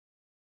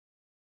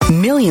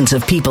Millions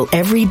of people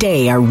every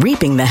day are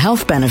reaping the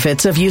health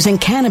benefits of using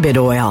cannabis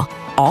oil,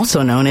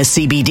 also known as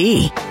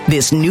CBD.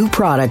 This new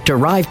product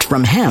derived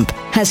from hemp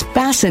has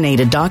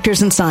fascinated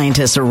doctors and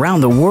scientists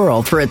around the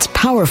world for its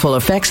powerful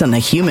effects on the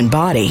human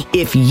body.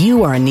 If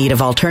you are in need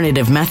of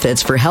alternative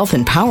methods for health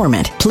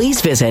empowerment, please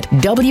visit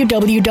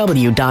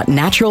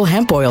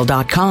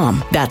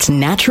www.naturalhempoil.com. That's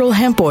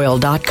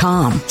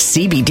naturalhempoil.com.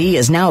 CBD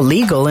is now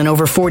legal in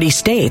over 40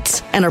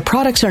 states, and our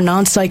products are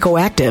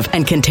non-psychoactive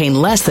and contain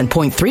less than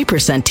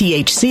 0.3%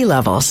 THC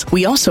levels.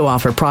 We also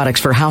offer products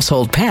for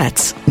household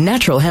pets.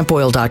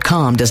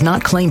 Naturalhempoil.com does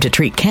not claim to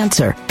treat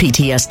cancer,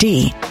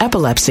 PTSD,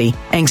 epilepsy,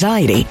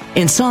 anxiety,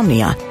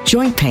 insomnia,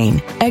 joint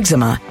pain,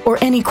 eczema, or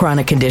any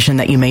chronic condition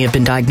that you may have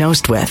been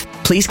diagnosed with.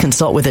 Please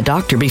consult with a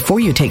doctor before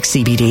you take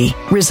CBD.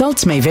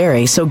 Results may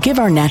vary, so give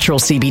our natural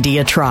CBD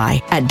a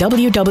try at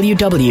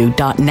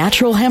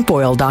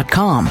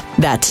www.naturalhempoil.com.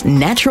 That's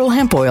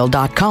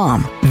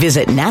naturalhempoil.com.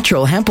 Visit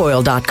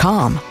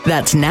naturalhempoil.com.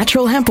 That's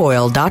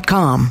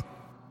naturalhempoil.com.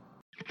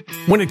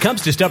 When it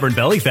comes to stubborn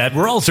belly fat,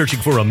 we're all searching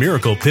for a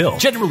miracle pill.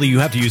 Generally, you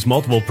have to use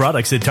multiple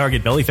products that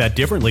target belly fat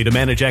differently to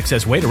manage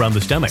excess weight around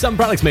the stomach. Some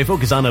products may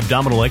focus on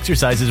abdominal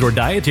exercises or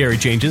dietary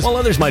changes, while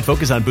others might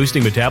focus on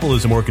boosting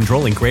metabolism or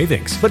controlling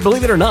cravings. But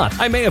believe it or not,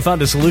 I may have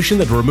found a solution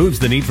that removes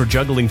the need for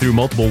juggling through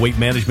multiple weight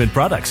management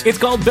products. It's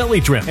called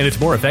Belly Trim, and it's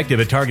more effective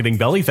at targeting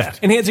belly fat,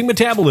 enhancing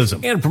metabolism,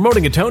 and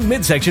promoting a toned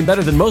midsection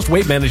better than most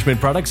weight management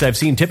products I've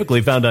seen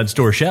typically found on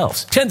store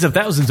shelves. Tens of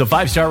thousands of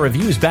 5-star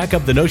reviews back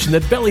up the notion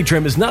that Belly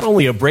Trim is not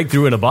only a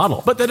breakthrough in a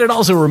bottle, but that it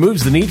also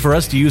removes the need for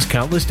us to use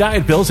countless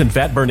diet pills and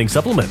fat-burning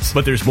supplements.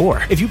 But there's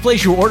more. If you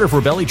place your order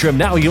for Belly Trim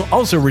now, you'll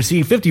also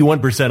receive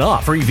 51%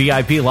 off, free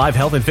VIP live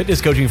health and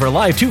fitness coaching for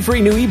life, 2 free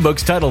new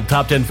ebooks titled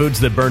Top 10 Foods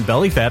That Burn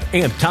Belly Fat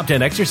and Top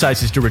 10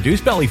 Exercises to Reduce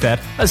Belly Fat,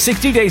 a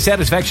 60-day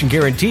satisfaction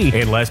guarantee,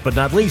 and last but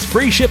not least,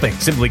 free shipping.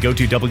 Simply go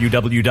to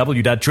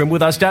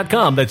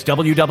www.trimwithus.com. That's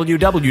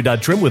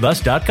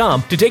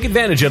www.trimwithus.com to take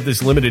advantage of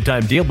this limited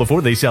time deal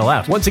before they sell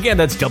out. Once again,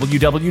 that's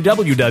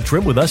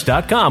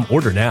www.trimwithus.com.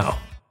 Order now.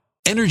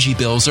 Energy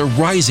bills are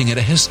rising at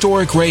a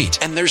historic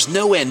rate, and there's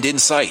no end in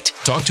sight.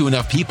 Talk to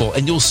enough people,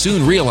 and you'll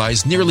soon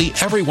realize nearly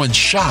everyone's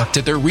shocked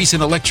at their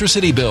recent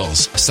electricity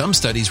bills. Some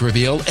studies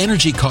reveal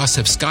energy costs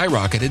have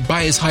skyrocketed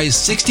by as high as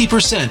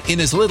 60%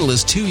 in as little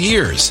as 2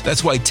 years.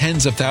 That's why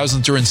tens of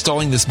thousands are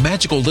installing this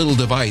magical little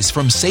device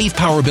from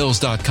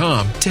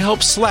SavePowerBills.com to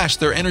help slash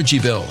their energy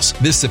bills.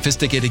 This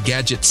sophisticated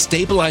gadget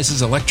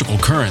stabilizes electrical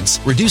currents,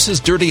 reduces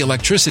dirty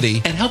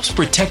electricity, and helps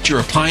protect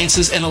your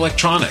appliances and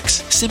electronics.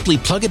 Simply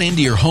plug it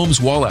into your home's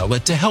wall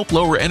outlet to help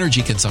lower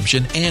energy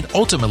consumption and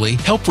ultimately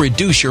help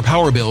reduce your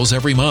power bills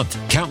every month.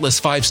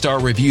 Countless 5-star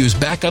reviews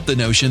back up the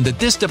notion that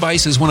this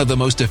device is one of the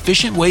most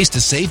efficient ways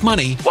to save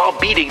money while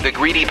beating the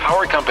greedy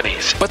power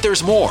companies. But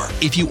there's more.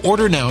 If you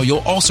order now, you'll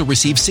also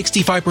receive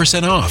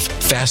 65% off,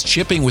 fast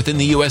shipping within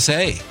the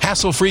USA,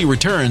 hassle-free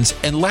returns,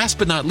 and last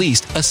but not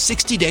least, a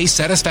 60-day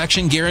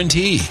satisfaction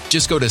guarantee.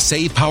 Just go to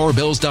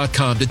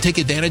SavePowerBills.com to take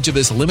advantage of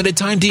this limited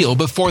time deal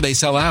before they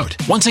sell out.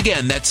 Once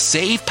again, that's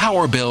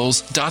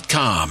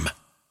SavePowerBills.com.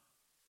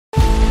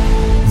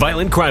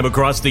 Violent crime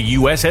across the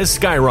U.S. has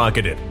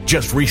skyrocketed.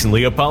 Just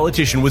recently, a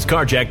politician was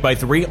carjacked by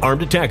 3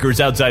 armed attackers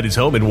outside his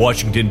home in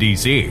Washington,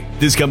 D.C.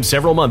 This comes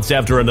several months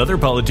after another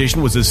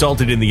politician was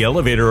assaulted in the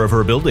elevator of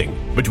her building.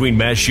 Between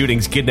mass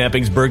shootings,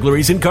 kidnappings,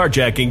 burglaries, and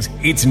carjackings,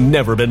 it's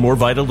never been more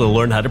vital to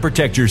learn how to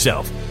protect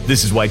yourself.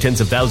 This is why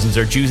tens of thousands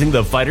are choosing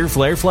the Fighter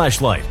Flare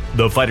flashlight.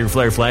 The Fighter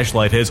Flare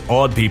flashlight has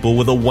awed people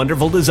with a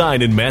wonderful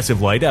design and massive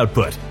light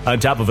output. On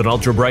top of an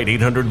ultra-bright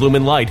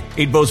 800-lumen light,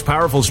 it boasts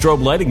powerful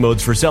strobe lighting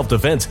modes for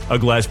self-defense, a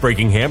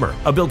glass-breaking hammer,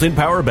 a built-in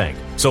power bank,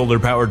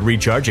 solar-powered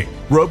recharging,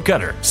 rope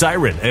cutter,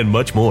 siren, and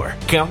much more.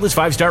 Countless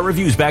 5-star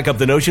reviews back up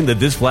the notion that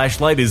this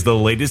flashlight is the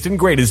latest and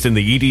greatest in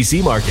the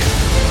EDC market.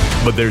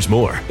 But there's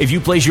more. If you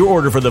place your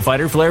order for the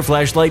Fighter Flare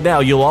flashlight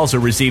now, you'll also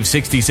receive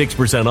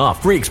 66%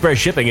 off, free express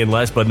shipping, and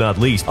last but not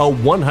least, a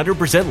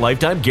 100%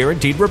 lifetime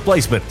guaranteed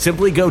replacement.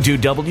 Simply go to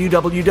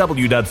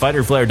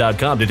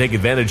www.fighterflare.com to take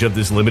advantage of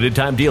this limited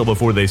time deal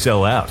before they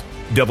sell out.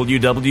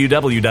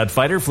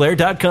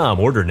 www.fighterflare.com.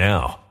 Order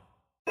now.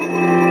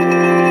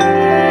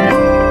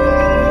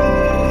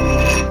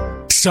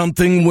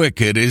 Something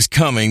wicked is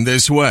coming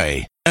this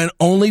way, and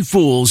only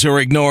fools are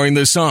ignoring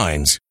the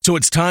signs. So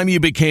it's time you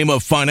became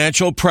a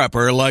financial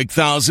prepper like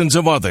thousands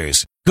of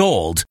others.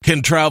 Gold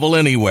can travel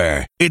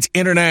anywhere. It's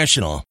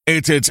international.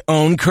 It's its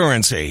own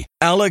currency.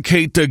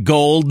 Allocate to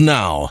gold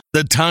now,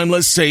 the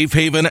timeless safe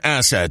haven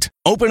asset.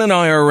 Open an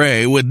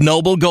IRA with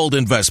Noble Gold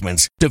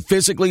Investments to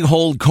physically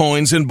hold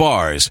coins and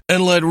bars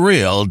and let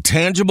real,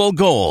 tangible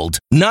gold,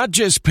 not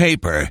just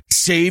paper,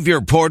 Save your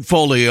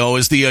portfolio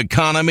as the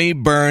economy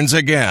burns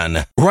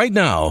again. Right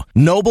now,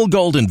 Noble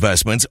Gold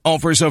Investments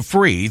offers a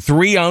free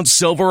 3-ounce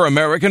silver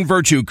American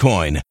Virtue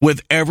coin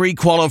with every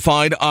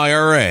qualified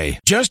IRA.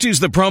 Just use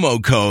the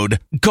promo code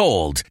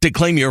GOLD to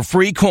claim your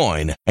free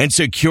coin and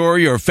secure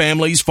your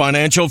family's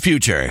financial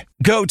future.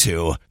 Go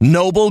to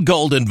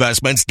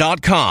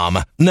noblegoldinvestments.com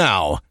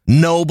now.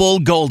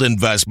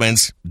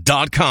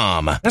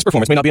 noblegoldinvestments.com. Past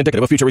performance may not be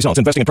indicative of future results.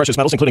 Investing in precious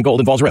metals, including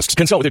gold, involves risks.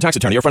 Consult with your tax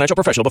attorney or financial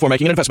professional before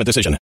making an investment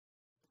decision.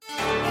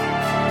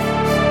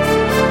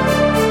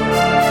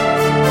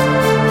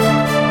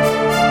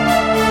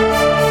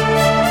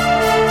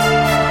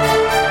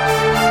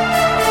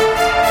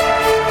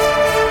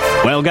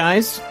 Well,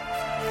 guys,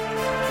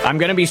 I'm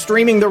going to be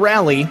streaming the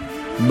rally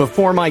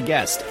before my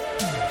guest.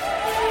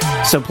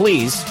 So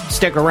please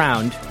stick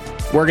around.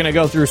 We're going to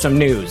go through some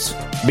news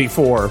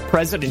before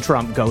President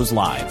Trump goes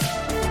live.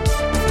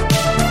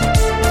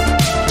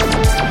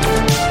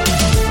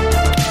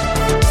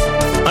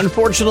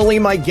 Unfortunately,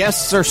 my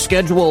guests are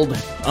scheduled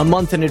a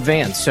month in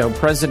advance, so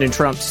President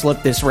Trump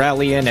slipped this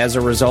rally in as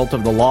a result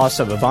of the loss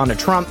of Ivana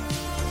Trump.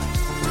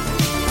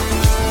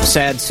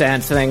 Sad,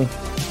 sad thing.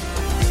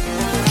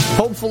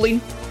 Hopefully,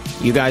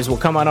 you guys will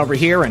come on over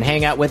here and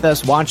hang out with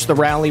us, watch the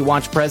rally,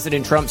 watch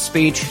President Trump's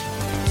speech.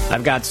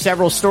 I've got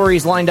several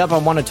stories lined up I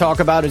want to talk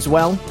about as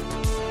well.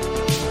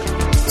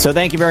 So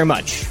thank you very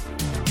much.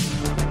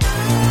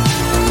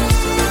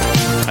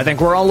 I think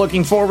we're all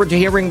looking forward to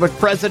hearing what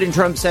President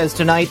Trump says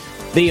tonight.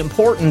 The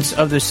importance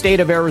of the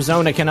state of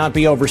Arizona cannot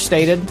be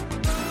overstated.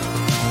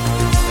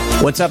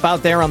 What's up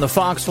out there on the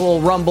Foxhole,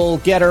 Rumble,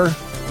 Getter,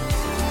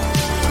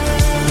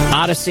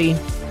 Odyssey?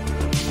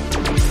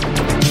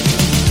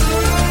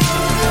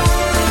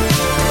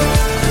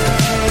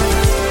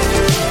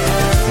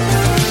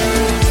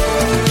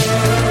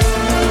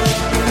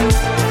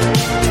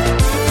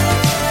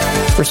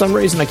 For some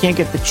reason, I can't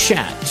get the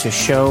chat to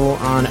show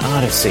on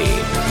Odyssey.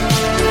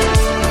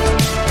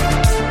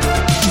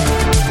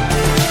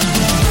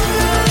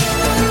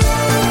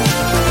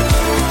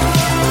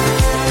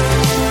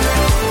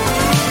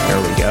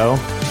 There we go.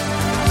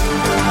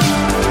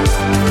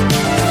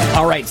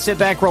 All right, sit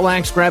back,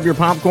 relax, grab your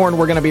popcorn.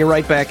 We're going to be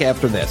right back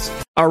after this.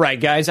 All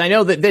right, guys, I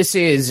know that this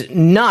is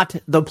not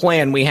the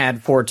plan we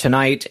had for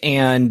tonight,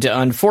 and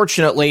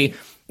unfortunately,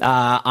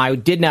 I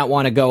did not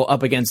want to go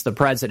up against the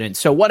president.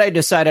 So what I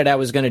decided I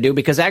was going to do,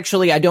 because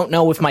actually I don't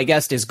know if my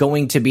guest is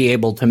going to be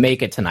able to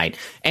make it tonight.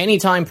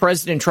 Anytime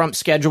President Trump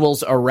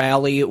schedules a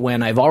rally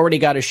when I've already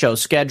got a show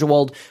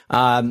scheduled,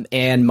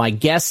 and my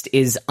guest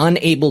is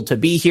unable to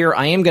be here,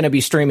 I am going to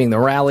be streaming the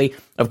rally.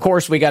 Of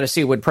course, we got to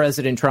see what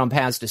President Trump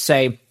has to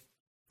say.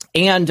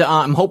 And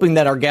I'm hoping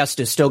that our guest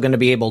is still going to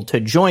be able to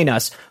join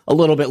us a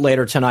little bit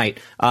later tonight,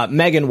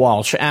 Megan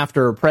Walsh,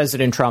 after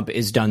President Trump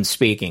is done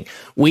speaking.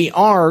 We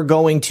are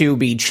going to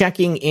be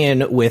checking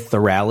in with the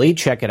rally.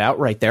 Check it out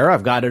right there.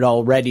 I've got it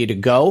all ready to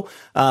go.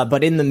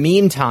 But in the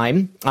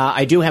meantime,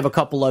 I do have a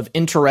couple of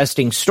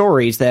interesting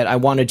stories that I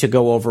wanted to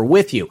go over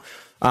with you.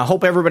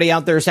 Hope everybody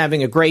out there is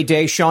having a great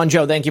day. Sean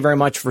Joe, thank you very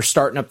much for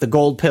starting up the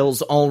gold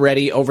pills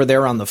already over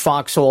there on the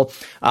Foxhole.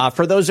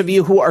 For those of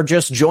you who are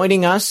just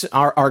joining us,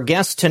 our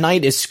guest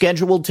tonight is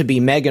scheduled to be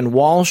Megan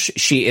Walsh.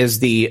 She is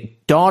the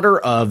daughter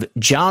of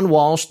John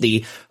Walsh,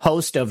 the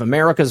host of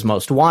America's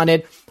Most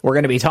Wanted. We're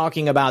going to be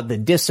talking about the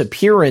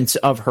disappearance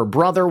of her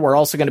brother. We're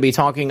also going to be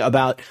talking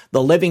about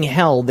the living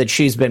hell that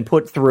she's been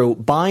put through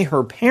by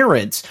her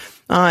parents.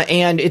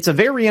 And it's a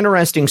very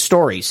interesting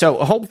story. So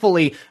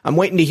hopefully, I'm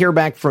waiting to hear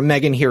back from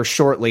Megan here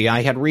shortly.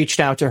 I had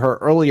reached out to her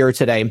earlier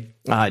today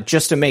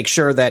just to make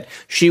sure that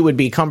she would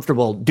be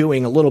comfortable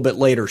doing a little bit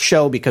later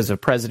show because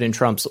of President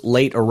Trump's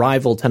late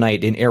arrival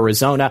tonight in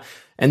Arizona.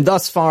 And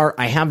thus far,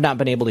 I have not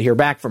been able to hear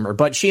back from her.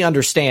 But she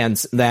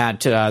understands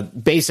that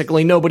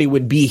basically nobody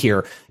would be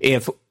here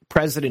if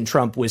President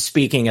Trump was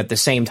speaking at the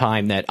same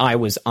time that I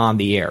was on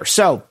the air.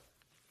 So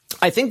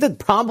I think that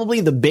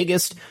probably the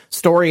biggest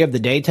story of the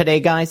day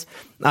today, guys,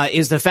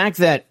 is the fact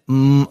that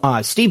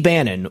Steve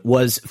Bannon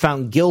was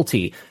found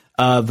guilty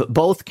of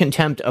both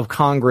contempt of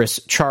Congress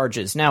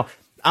charges. Now,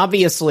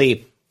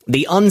 obviously,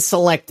 the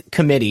Unselect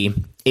Committee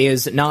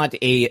is not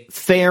a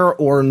fair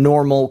or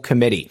normal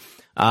committee.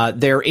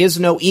 There is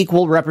no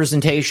equal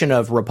representation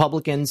of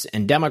Republicans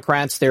and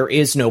Democrats. There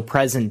is no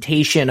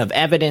presentation of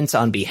evidence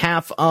on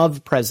behalf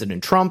of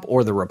President Trump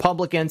or the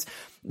Republicans.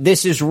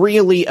 This is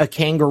really a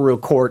kangaroo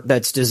court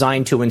that's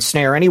designed to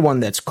ensnare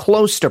anyone that's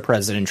close to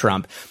President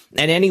Trump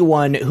and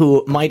anyone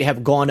who might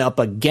have gone up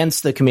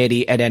against the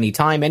committee at any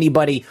time,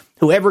 anybody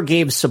who ever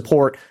gave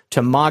support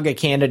to MAGA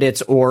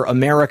candidates or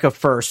America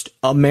First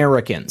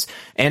Americans.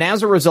 And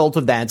as a result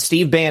of that,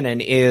 Steve Bannon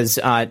is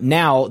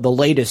now the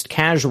latest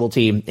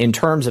casualty in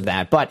terms of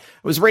that. But I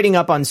was reading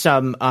up on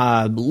some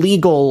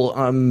legal,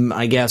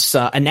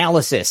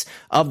 analysis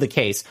of the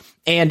case.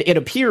 And it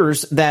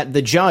appears that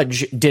the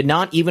judge did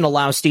not even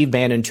allow Steve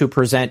Bannon to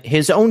present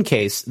his own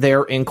case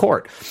there in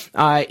court.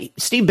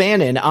 Steve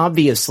Bannon,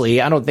 obviously,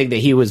 I don't think that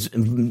he was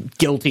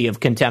guilty of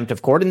contempt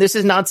of court. And this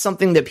is not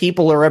something that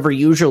people are ever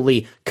usually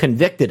actually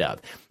convicted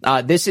of.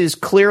 This is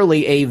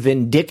clearly a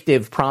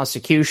vindictive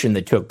prosecution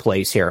that took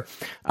place here.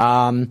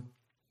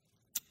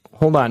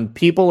 Hold on.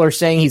 People are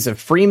saying he's a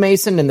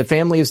Freemason and the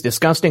family is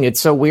disgusting.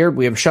 It's so weird.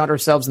 We have shot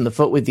ourselves in the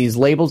foot with these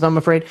labels, I'm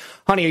afraid.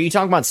 Honey, are you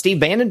talking about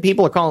Steve Bannon?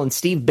 People are calling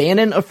Steve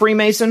Bannon a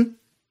Freemason?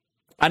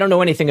 I don't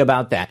know anything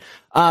about that.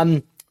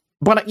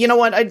 But you know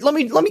what? Let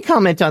me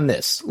comment on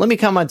this.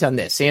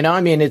 You know, I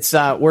mean, it's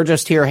we're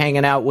just here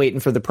hanging out waiting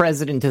for the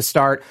president to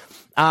start.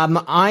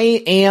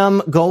 I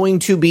am going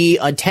to be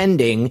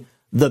attending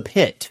The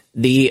Pit,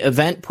 the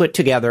event put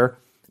together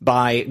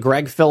by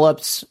Greg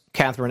Phillips,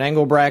 Catherine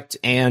Engelbrecht,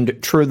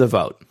 and True the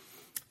Vote.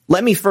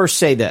 Let me first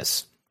say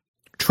this.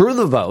 True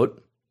the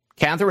Vote,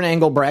 Catherine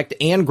Engelbrecht,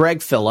 and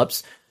Greg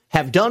Phillips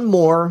have done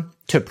more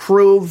to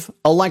prove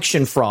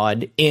election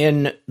fraud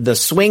in the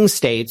swing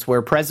states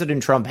where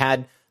President Trump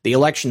had the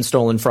election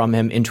stolen from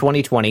him in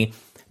 2020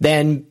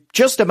 than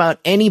just about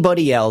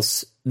anybody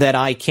else that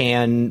I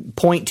can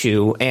point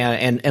to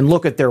and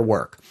look at their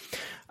work.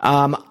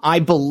 I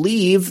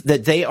believe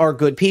that they are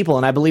good people,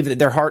 and I believe that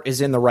their heart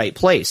is in the right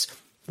place.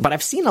 But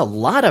I've seen a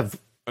lot of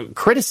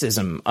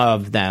criticism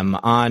of them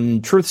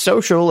on Truth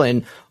Social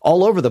and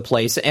all over the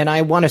place, and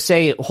I want to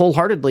say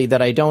wholeheartedly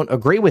that I don't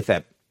agree with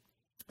it.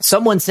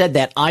 Someone said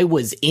that I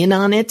was in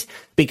on it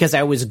because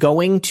I was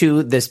going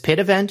to this Pit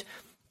event.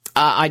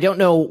 I don't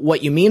know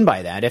what you mean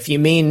by that. If you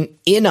mean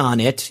in on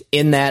it,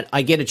 in that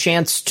I get a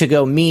chance to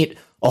go meet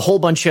a whole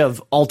bunch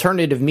of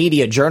alternative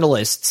media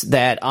journalists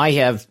that I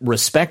have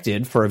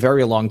respected for a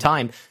very long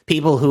time,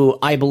 people who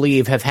I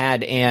believe have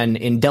had an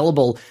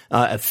indelible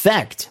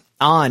effect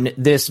on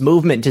this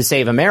movement to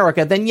save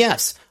America, then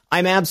yes,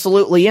 I'm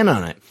absolutely in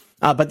on it.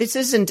 But this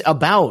isn't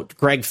about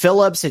Greg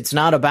Phillips. It's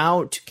not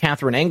about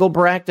Catherine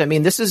Engelbrecht. I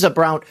mean, this is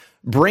about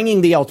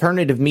bringing the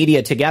alternative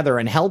media together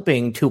and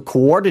helping to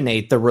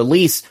coordinate the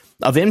release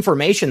of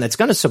information that's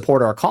going to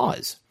support our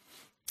cause.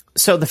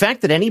 So the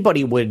fact that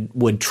anybody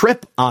would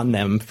trip on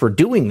them for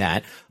doing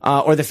that,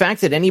 or the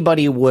fact that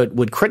anybody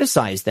would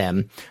criticize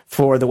them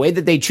for the way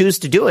that they choose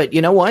to do it,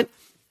 you know what?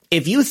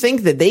 If you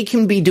think that they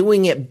can be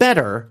doing it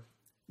better,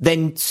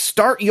 then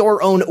start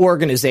your own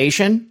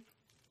organization,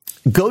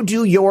 go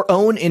do your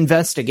own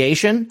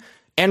investigation,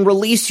 and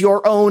release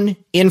your own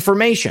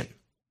information.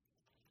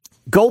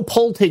 Go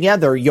pull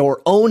together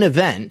your own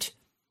event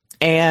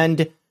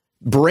and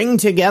bring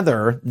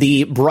together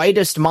the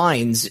brightest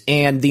minds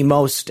and the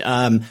most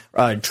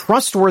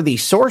trustworthy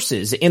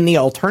sources in the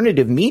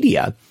alternative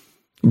media.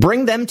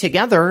 Bring them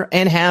together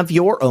and have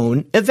your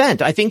own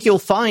event. I think you'll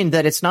find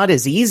that it's not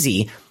as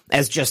easy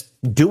as just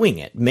doing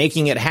it,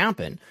 making it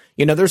happen.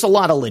 You know, there's a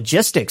lot of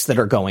logistics that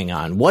are going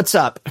on. What's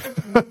up,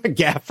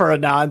 Gaffer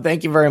Anon?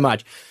 Thank you very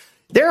much.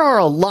 There are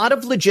a lot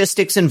of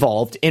logistics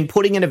involved in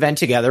putting an event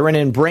together and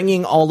in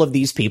bringing all of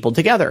these people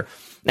together.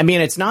 I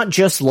mean, it's not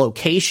just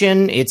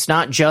location. It's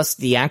not just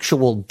the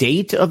actual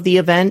date of the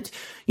event.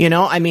 You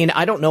know, I mean,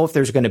 I don't know if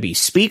there's going to be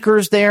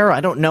speakers there.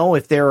 I don't know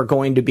if there are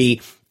going to be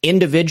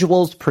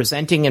individuals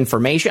presenting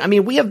information. I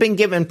mean, we have been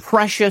given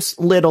precious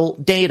little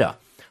data.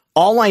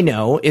 All I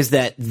know is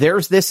that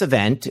there's this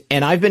event,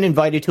 and I've been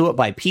invited to it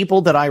by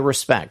people that I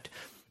respect.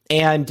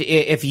 And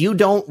if you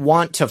don't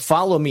want to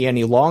follow me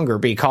any longer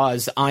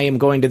because I am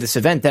going to this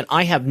event, then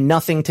I have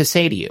nothing to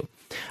say to you.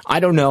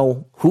 I don't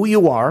know who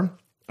you are.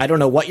 I don't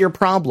know what your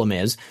problem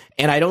is,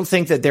 and I don't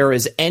think that there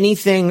is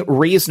anything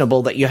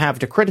reasonable that you have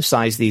to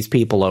criticize these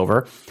people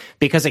over,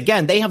 because,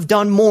 again, they have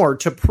done more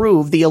to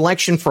prove the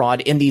election fraud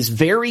in these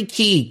very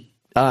key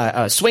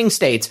swing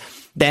states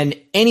than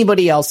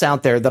anybody else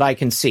out there that I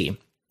can see.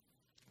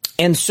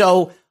 And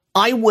so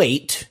I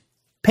wait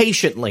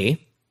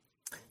patiently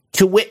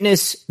to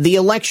witness the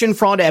election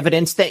fraud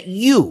evidence that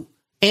you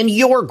and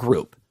your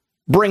group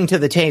bring to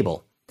the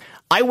table.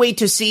 I wait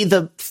to see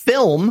the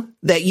film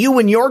that you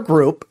and your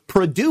group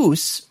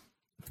produce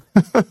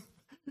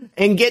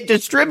and get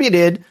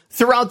distributed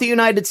throughout the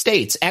United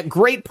States at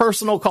great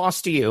personal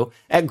cost to you,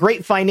 at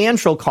great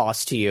financial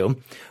cost to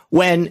you,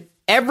 when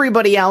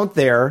everybody out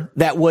there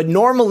that would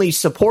normally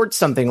support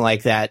something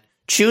like that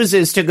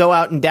chooses to go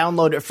out and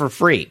download it for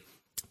free.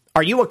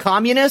 Are you a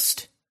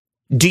communist?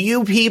 Do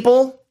you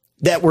people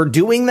that were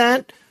doing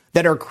that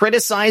are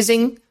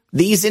criticizing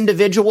these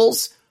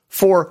individuals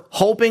for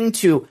hoping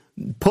to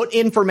put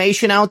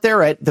information out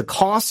there at the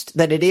cost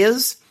that it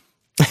is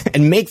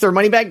and make their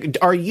money back?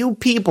 Are you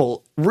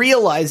people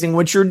realizing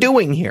what you're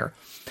doing here?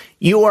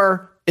 You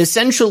are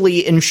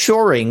essentially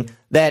ensuring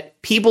that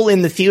people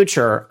in the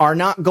future are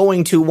not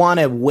going to want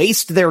to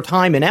waste their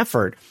time and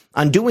effort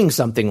on doing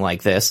something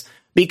like this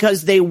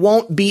because they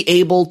won't be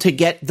able to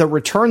get the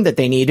return that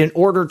they need in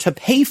order to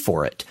pay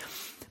for it.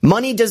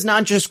 Money does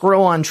not just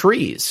grow on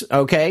trees,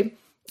 okay?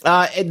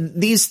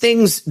 These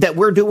things that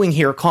we're doing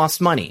here cost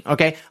money,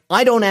 okay?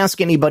 I don't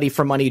ask anybody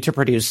for money to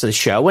produce this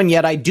show, and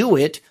yet I do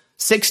it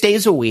 6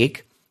 days a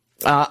week.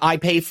 I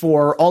pay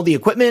for all the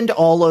equipment,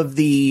 all of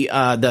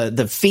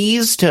the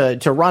fees to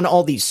run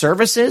all these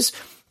services,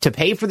 to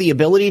pay for the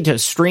ability to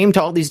stream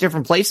to all these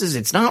different places.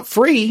 It's not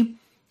free.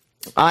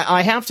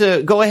 I have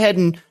to go ahead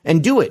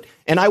and do it,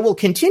 and I will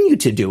continue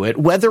to do it,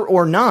 whether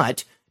or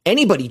not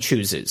anybody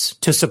chooses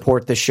to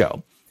support the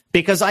show,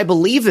 because I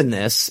believe in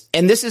this,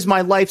 and this is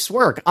my life's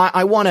work.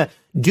 I want to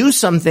do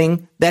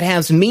something that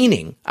has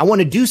meaning. I want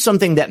to do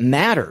something that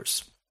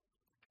matters.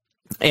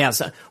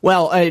 Yes.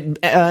 Well,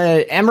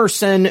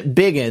 Emerson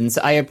Biggins,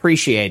 I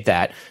appreciate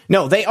that.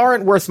 No, they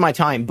aren't worth my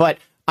time, but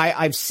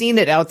I've seen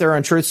it out there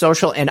on Truth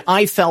Social, and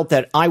I felt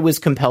that I was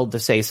compelled to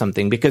say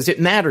something because it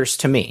matters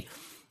to me.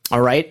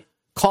 All right.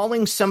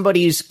 Calling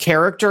somebody's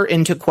character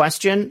into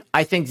question,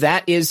 I think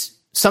that is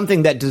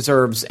something that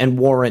deserves and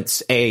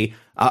warrants a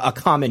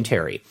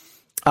commentary.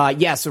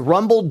 Yes,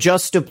 Rumble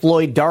just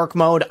deployed dark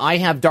mode. I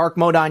have dark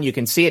mode on. You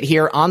can see it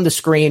here on the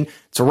screen.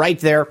 It's right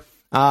there.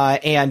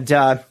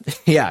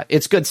 Yeah,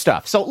 it's good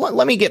stuff. So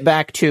let me get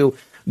back to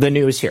the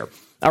news here.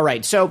 All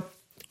right. So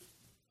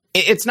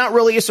it's not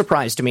really a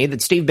surprise to me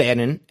that Steve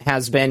Bannon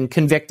has been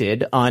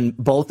convicted on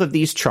both of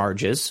these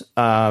charges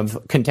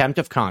of contempt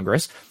of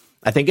Congress.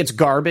 I think it's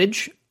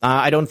garbage.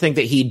 I don't think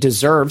that he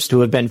deserves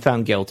to have been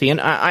found guilty.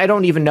 And I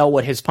don't even know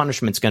what his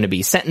punishment's going to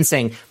be.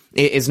 Sentencing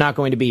is not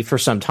going to be for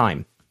some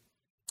time.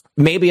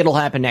 Maybe it'll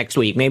happen next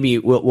week. Maybe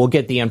we'll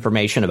get the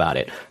information about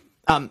it.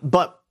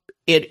 But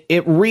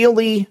it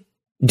really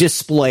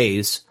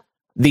displays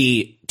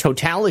the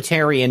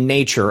totalitarian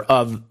nature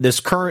of this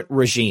current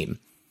regime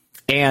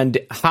and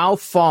how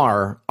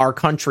far our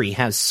country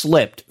has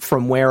slipped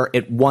from where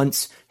it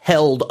once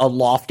held a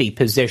lofty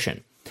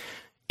position.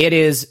 It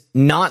is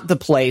not the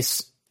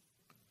place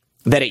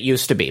that it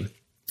used to be.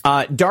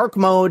 Dark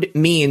mode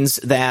means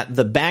that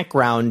the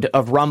background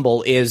of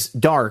Rumble is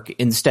dark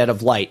instead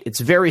of light. It's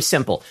very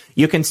simple.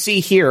 You can see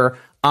here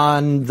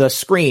on the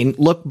screen,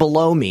 look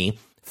below me,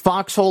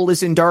 Foxhole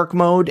is in dark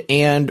mode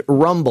and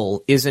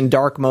Rumble is in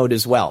dark mode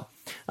as well.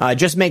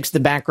 Just makes the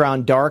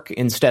background dark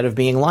instead of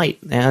being light.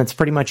 And that's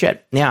pretty much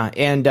it. Yeah,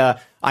 and I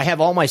have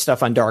all my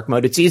stuff on dark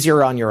mode. It's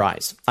easier on your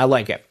eyes. I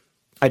like it.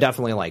 I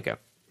definitely like it.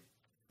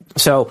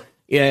 So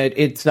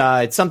it's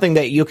something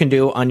that you can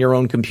do on your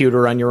own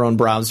computer, on your own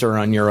browser,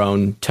 on your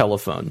own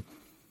telephone.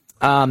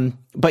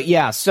 But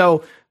yeah,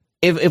 so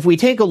if we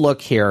take a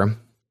look here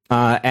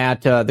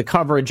at the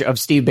coverage of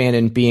Steve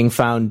Bannon being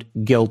found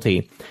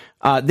guilty,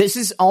 this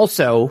is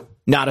also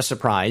not a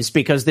surprise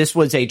because this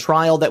was a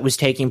trial that was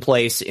taking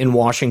place in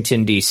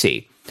Washington,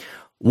 D.C.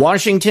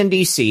 Washington,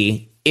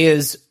 D.C.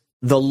 is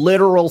the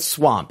literal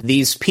swamp.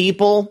 These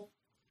people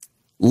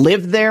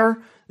live there.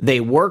 They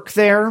work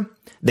there.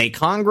 They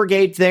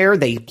congregate there.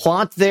 They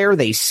plot there.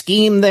 They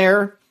scheme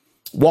there.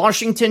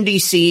 Washington,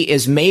 D.C.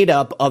 is made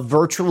up of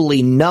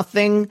virtually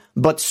nothing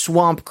but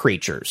swamp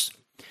creatures.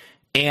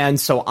 And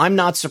so I'm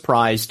not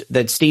surprised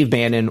that Steve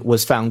Bannon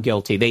was found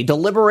guilty. They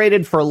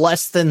deliberated for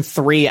less than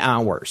 3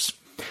 hours.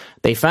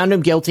 They found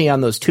him guilty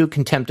on those 2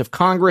 contempt of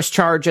Congress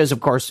charges.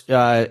 Of course,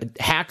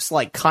 hacks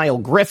like Kyle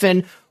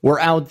Griffin were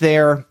out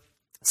there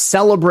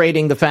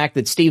celebrating the fact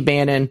that Steve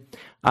Bannon,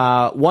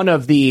 one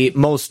of the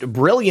most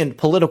brilliant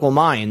political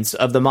minds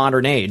of the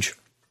modern age,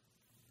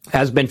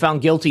 has been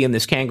found guilty in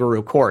this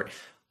kangaroo court.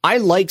 I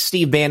like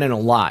Steve Bannon a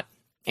lot.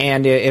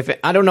 And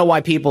I don't know why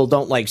people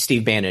don't like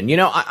Steve Bannon. You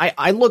know,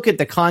 I look at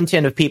the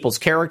content of people's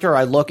character.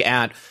 I look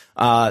at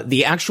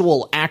the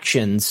actual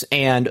actions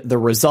and the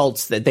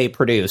results that they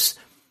produce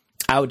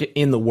out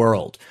in the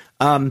world.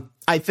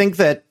 I think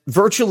that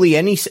virtually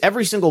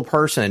every single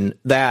person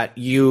that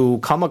you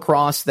come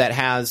across that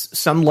has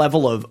some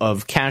level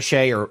of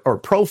cachet or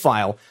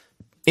profile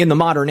in the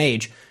modern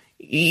age,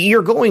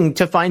 you're going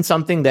to find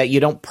something that you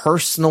don't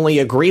personally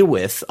agree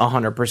with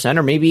 100%,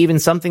 or maybe even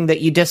something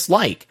that you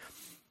dislike.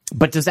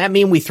 But does that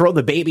mean we throw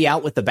the baby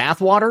out with the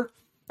bathwater?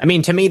 I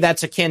mean, to me,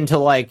 that's akin to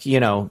like, you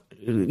know,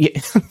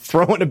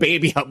 throwing a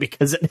baby out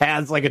because it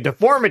has like a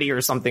deformity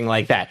or something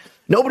like that.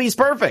 Nobody's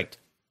perfect.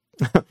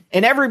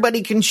 And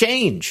everybody can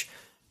change.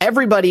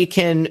 Everybody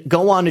can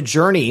go on a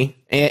journey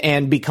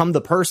and become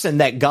the person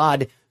that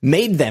God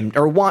made them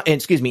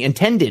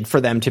intended for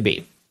them to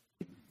be.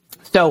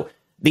 So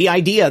the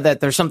idea that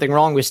there's something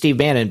wrong with Steve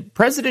Bannon,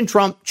 President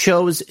Trump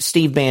chose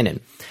Steve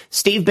Bannon.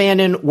 Steve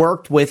Bannon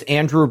worked with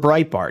Andrew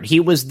Breitbart. He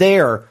was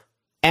there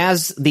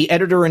as the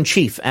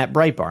editor-in-chief at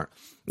Breitbart.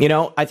 You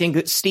know, I think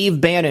that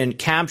Steve Bannon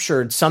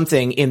captured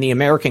something in the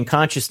American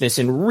consciousness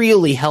and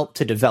really helped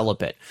to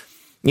develop it.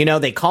 You know,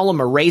 they call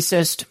him a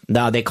racist.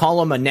 They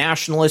call him a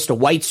nationalist, a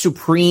white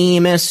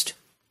supremacist.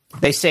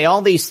 They say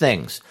all these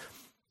things.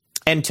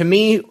 And to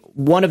me,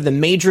 one of the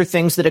major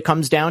things that it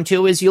comes down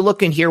to is you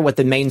look and hear what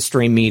the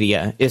mainstream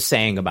media is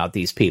saying about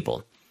these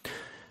people.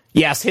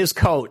 Yes, his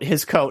coat,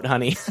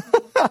 honey.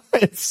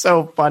 It's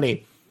so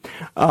funny.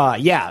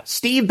 Yeah,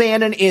 Steve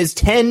Bannon is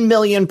 10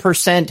 million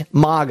 %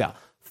 MAGA.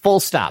 Full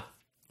stop.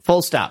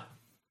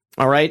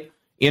 All right.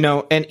 You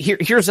know, and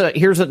here's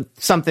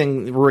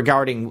something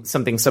regarding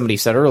something somebody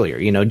said earlier.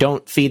 You know,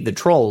 don't feed the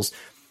trolls.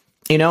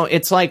 You know,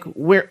 it's like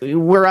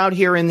we're out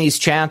here in these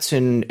chats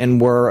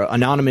and we're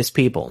anonymous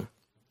people.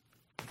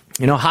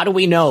 You know, how do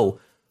we know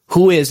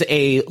who is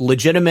a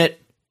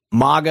legitimate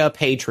MAGA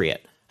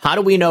patriot? How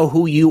do we know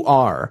who you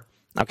are?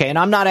 Okay, and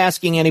I'm not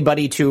asking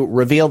anybody to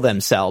reveal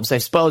themselves. I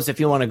suppose if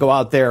you want to go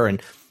out there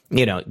and,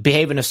 you know,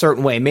 behave in a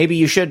certain way, maybe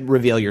you should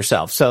reveal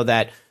yourself so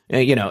that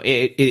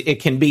it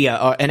can be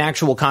an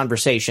actual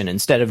conversation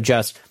instead of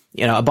just,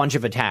 a bunch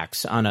of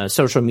attacks on a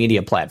social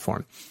media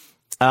platform.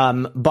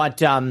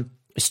 But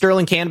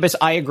Sterling Cannabis,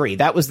 I agree.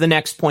 That was the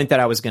next point that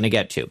I was going to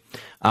get to.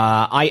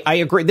 I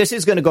agree. This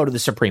is going to go to the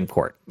Supreme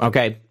Court.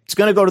 Okay. It's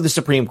going to go to the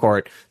Supreme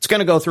Court. It's going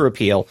to go through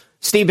appeal.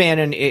 Steve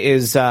Bannon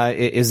is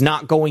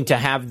not going to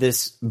have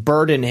this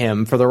burden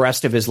him for the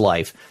rest of his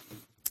life.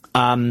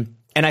 And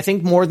I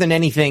think more than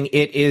anything,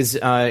 it's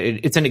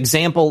an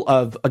example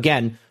of,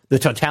 again, the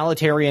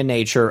totalitarian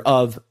nature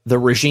of the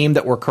regime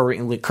that we're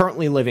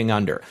currently living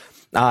under.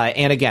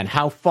 And again,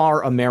 how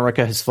far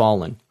America has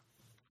fallen.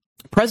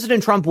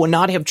 President Trump would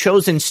not have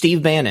chosen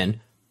Steve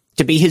Bannon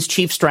to be his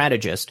chief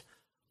strategist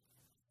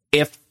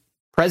if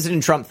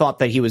President Trump thought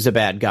that he was a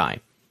bad guy.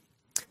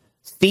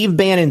 Steve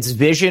Bannon's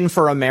vision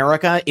for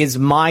America is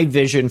my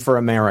vision for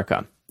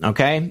America.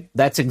 Okay?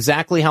 That's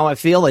exactly how I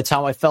feel. It's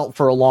how I felt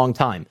for a long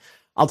time.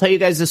 I'll tell you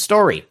guys a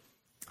story.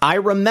 I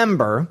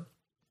remember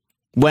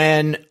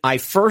when I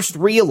first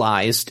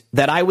realized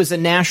that I was a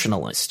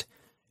nationalist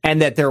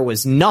and that there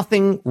was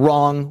nothing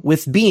wrong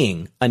with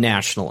being a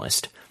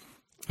nationalist.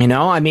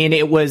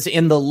 It was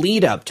in the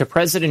lead up to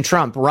President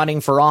Trump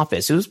running for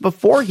office. It was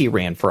before he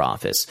ran for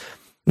office.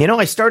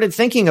 I started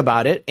thinking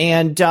about it,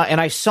 and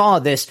I saw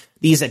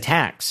these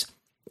attacks.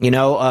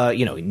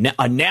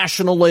 A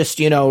nationalist,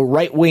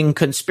 right-wing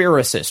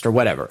conspiracist or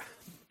whatever.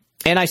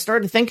 And I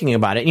started thinking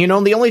about it.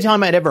 The only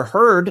time I'd ever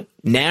heard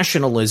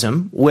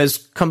nationalism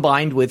was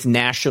combined with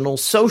National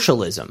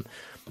Socialism.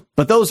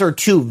 But those are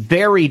two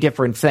very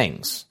different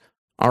things.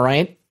 All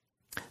right?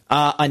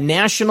 A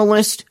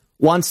nationalist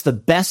wants the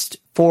best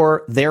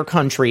for their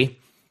country,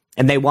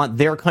 and they want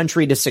their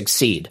country to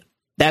succeed.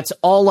 That's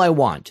all I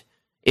want,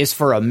 is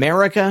for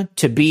America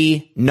to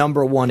be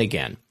number one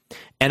again.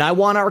 And I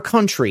want our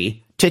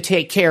country to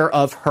take care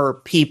of her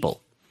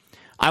people.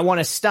 I want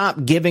to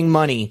stop giving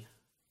money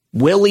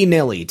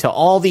willy-nilly to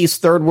all these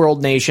third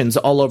world nations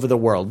all over the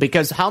world.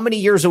 Because how many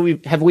years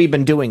have we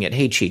been doing it?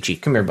 Hey, Chi-Chi,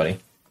 come here, buddy.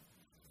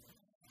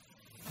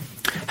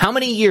 How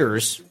many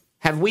years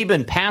have we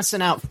been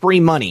passing out free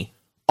money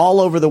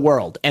all over the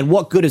world? And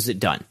what good has it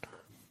done?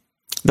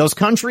 Those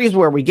countries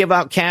where we give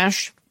out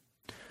cash,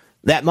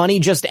 that money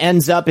just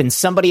ends up in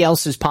somebody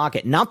else's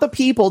pocket. Not the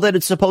people that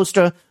it's supposed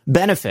to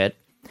benefit.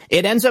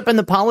 It ends up in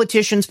the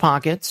politicians'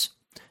 pockets.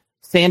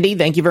 Sandy,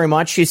 thank you very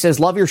much. She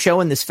says, love your show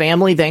and this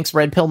family. Thanks,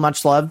 Red Pill.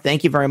 Much love.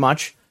 Thank you very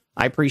much.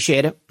 I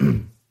appreciate it.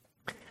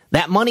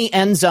 That money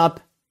ends up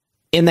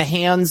in the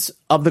hands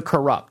of the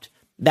corrupt.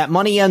 That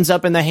money ends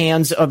up in the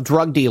hands of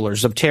drug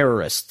dealers, of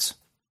terrorists.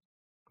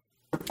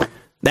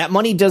 That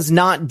money does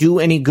not do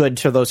any good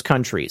to those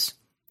countries.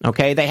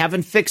 Okay, they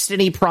haven't fixed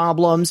any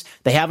problems.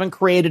 They haven't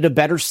created a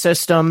better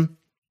system.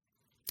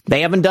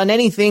 They haven't done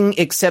anything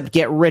except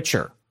get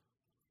richer.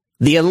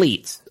 The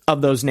elites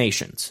of those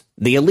nations.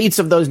 The elites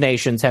of those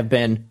nations have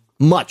been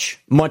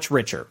much, much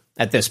richer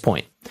at this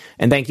point.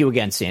 And thank you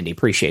again, Sandy.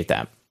 Appreciate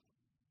that.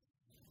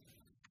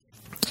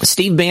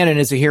 Steve Bannon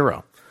is a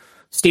hero.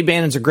 Steve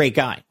Bannon's a great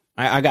guy.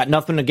 I got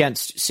nothing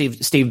against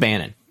Steve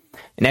Bannon.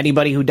 And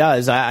anybody who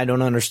does, I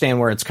don't understand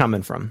where it's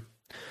coming from.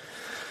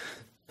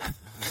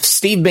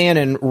 Steve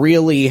Bannon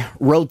really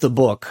wrote the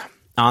book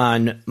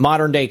on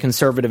modern-day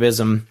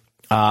conservatism,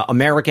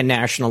 American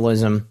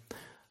nationalism,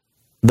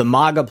 the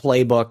MAGA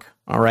playbook.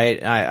 All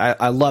right,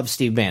 I love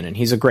Steve Bannon.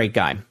 He's a great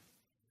guy.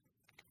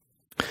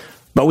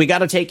 But we got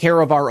to take care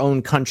of our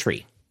own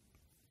country.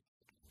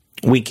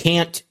 We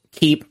can't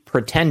keep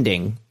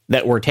pretending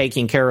that we're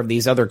taking care of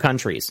these other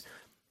countries,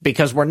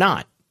 because we're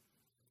not.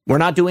 We're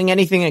not doing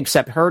anything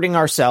except hurting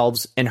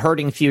ourselves and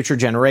hurting future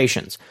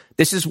generations.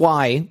 This is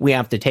why we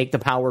have to take the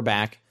power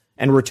back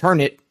and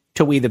return it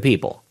to we the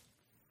people.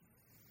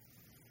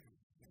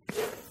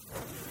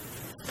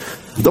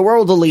 The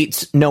world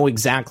elites know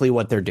exactly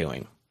what they're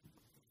doing.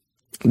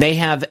 They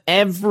have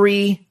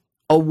every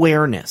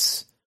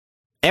awareness,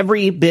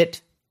 every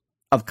bit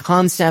of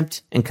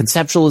concept and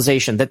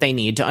conceptualization that they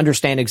need to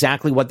understand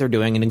exactly what they're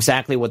doing and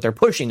exactly what they're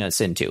pushing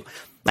us into.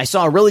 I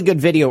saw a really good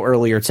video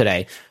earlier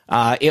today.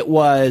 It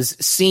was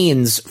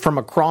scenes from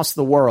across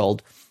the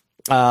world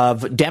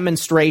of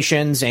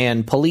demonstrations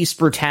and police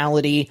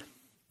brutality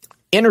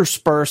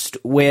interspersed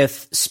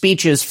with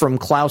speeches from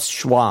Klaus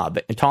Schwab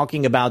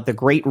talking about the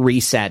Great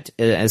Reset,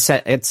 et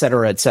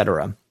cetera, et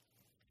cetera.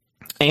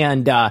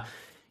 And,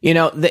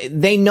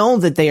 they know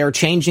that they are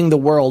changing the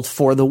world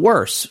for the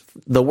worse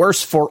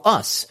for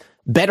us,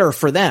 better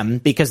for them,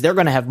 because they're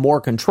going to have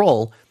more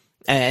control,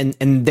 and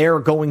they're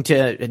going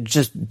to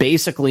just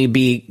basically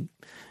be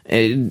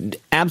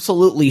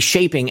absolutely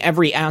shaping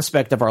every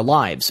aspect of our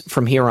lives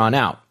from here on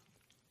out.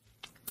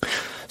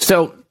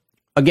 So,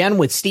 again,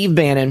 with Steve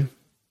Bannon,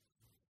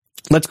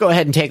 let's go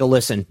ahead and take a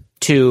listen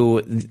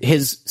to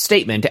his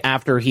statement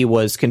after he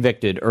was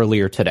convicted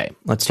earlier today.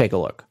 Let's take a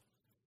look.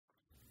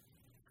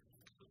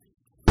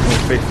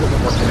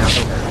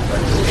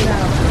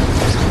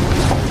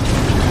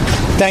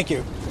 Thank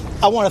you.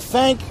 I want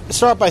to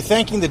start by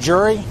thanking the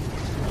jury.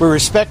 We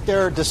respect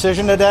their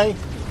decision today.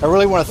 I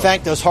really want to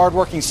thank those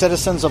hardworking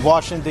citizens of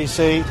Washington,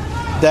 D.C.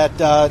 that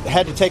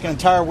had to take an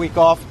entire week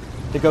off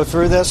to go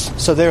through this.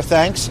 So their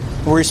thanks.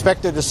 We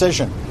respect their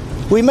decision.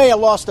 We may have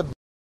lost a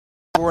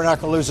but we're not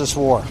going to lose this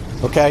war,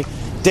 okay?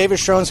 David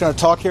Schroen's going to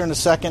talk here in a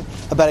second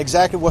about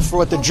exactly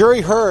what the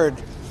jury heard.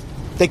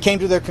 They came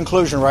to their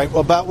conclusion, right,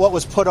 about what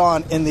was put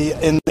on in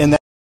that.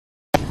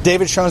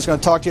 David Schroen's going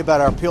to talk to you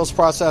about our appeals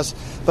process.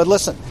 But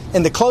listen,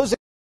 in the closing,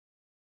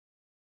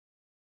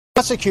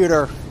 the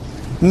prosecutor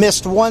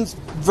missed one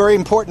very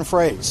important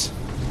phrase,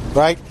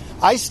 right?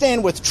 I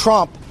stand with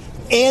Trump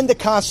and the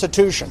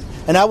Constitution,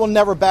 and I will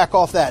never back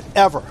off that,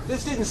 ever.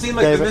 This didn't seem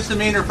like the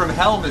misdemeanor from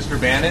hell, Mr.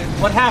 Bannon.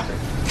 What happened?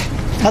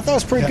 I thought it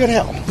was pretty good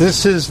hell.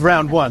 This is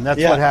round one.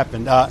 That's what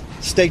happened.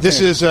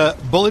 This is a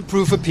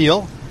bulletproof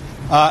appeal.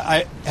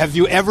 Have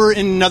you ever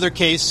in another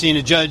case seen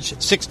a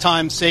judge 6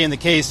 times say in the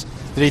case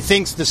that he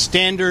thinks the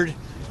standard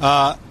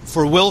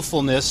for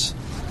willfulness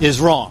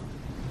is wrong?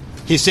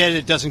 He said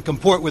it doesn't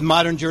comport with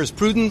modern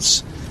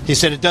jurisprudence. He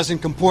said it doesn't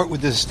comport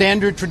with the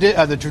standard,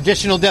 the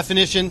traditional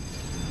definition.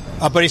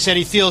 But he said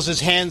he feels his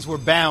hands were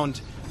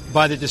bound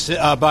by a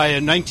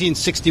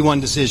 1961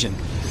 decision.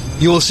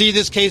 You will see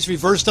this case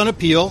reversed on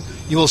appeal.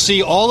 You will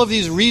see all of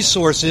these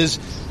resources,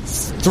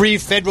 3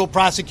 federal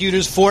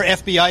prosecutors, 4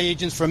 FBI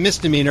agents for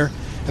misdemeanor,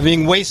 are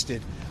being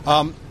wasted.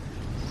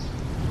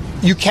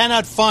 You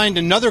cannot find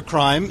another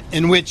crime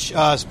in which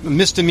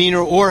misdemeanor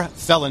or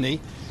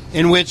felony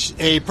in which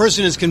a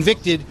person is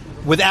convicted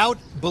without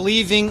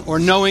believing or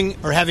knowing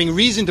or having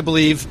reason to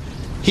believe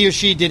he or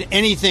she did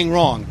anything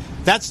wrong.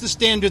 That's the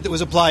standard that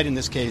was applied in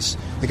this case.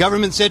 The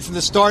government said from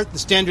the start the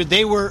standard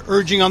they were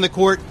urging on the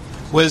court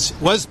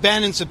was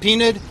Bannon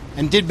subpoenaed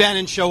and did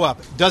Bannon show up?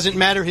 Doesn't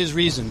matter his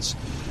reasons.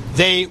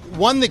 They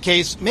won the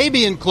case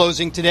maybe in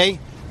closing today.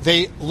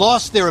 They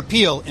lost their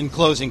appeal in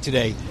closing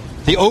today.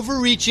 The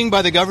overreaching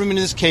by the government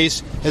in this case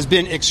has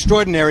been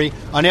extraordinary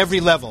on every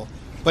level.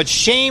 But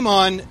shame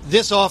on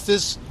this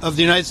office of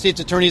the United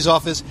States Attorney's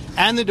Office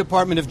and the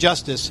Department of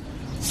Justice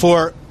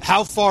for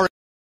how far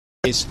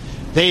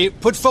they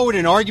put forward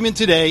an argument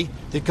today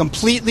that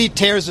completely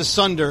tears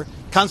asunder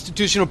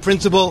constitutional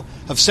principle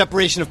of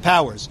separation of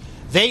powers.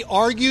 They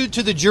argued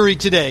to the jury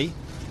today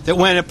that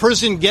when a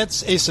person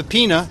gets a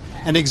subpoena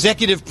and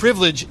executive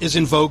privilege is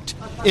invoked,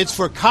 it's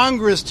for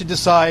Congress to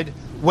decide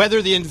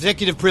whether the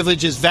executive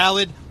privilege is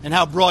valid and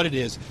how broad it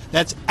is.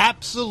 That's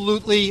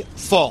absolutely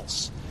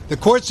false. The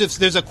courts, if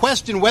there's a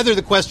question whether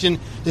the question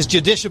is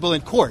justiciable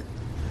in court,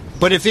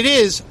 but if it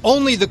is,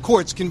 only the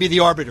courts can be the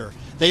arbiter.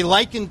 They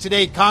likened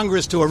today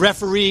Congress to a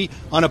referee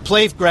on a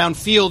playground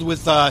field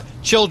with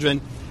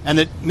children, and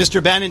that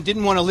Mr. Bannon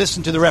didn't want to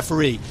listen to the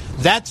referee.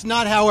 That's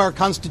not how our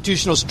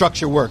constitutional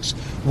structure works.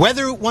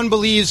 Whether one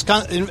believes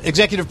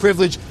executive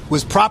privilege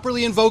was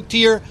properly invoked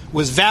here,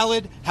 was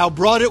valid, how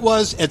broad it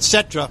was,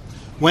 etc.,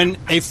 when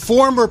a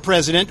former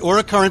president or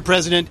a current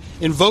president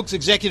invokes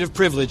executive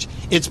privilege,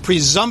 it's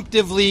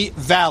presumptively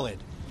valid,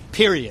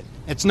 period.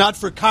 It's not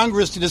for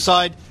Congress to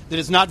decide that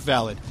it's not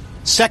valid.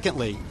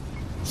 Secondly,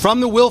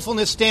 from the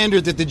willfulness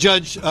standard that the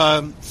judge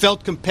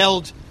felt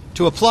compelled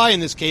to apply in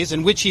this case,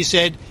 and which he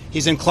said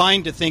he's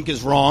inclined to think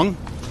is wrong,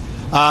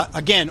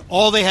 again,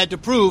 all they had to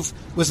prove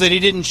was that he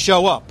didn't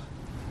show up.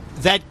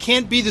 That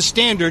can't be the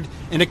standard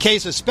in a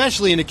case,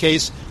 especially in a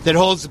case that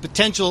holds the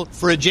potential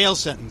for a jail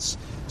sentence.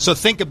 So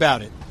think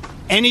about it.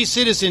 Any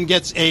citizen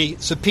gets a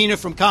subpoena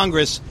from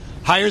Congress,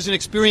 hires an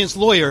experienced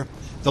lawyer.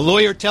 The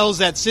lawyer tells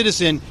that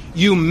citizen,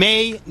 you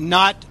may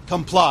not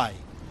comply.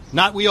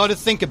 Not we ought to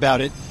think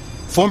about it.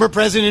 Former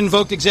president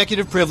invoked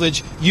executive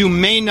privilege. You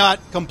may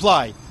not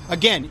comply.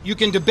 Again, you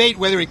can debate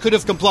whether he could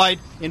have complied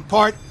in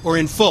part or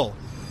in full.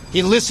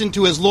 He listened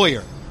to his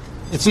lawyer.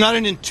 It's not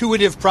an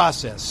intuitive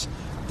process.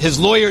 His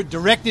lawyer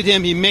directed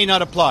him he may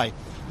not apply.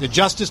 The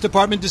Justice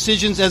Department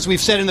decisions, as we've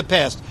said in the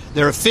past,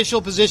 their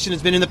official position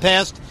has been in the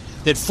past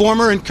that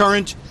former and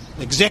current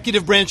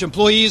executive branch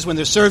employees, when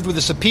they're served with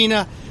a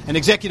subpoena and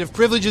executive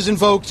privilege is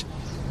invoked,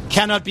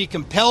 cannot be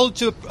compelled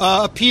to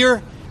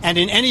appear, and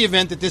in any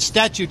event that this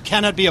statute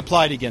cannot be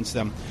applied against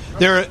them.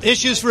 There are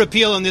issues for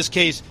appeal in this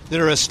case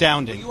that are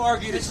astounding. You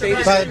argue the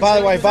state by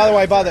the way,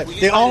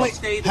 the only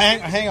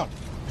hang on.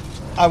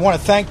 I want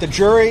to thank the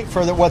jury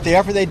for the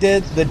effort they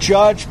did, the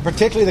judge,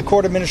 particularly the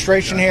court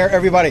administration here,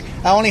 everybody.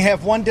 I only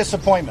have one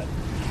disappointment,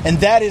 and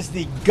that is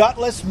the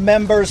gutless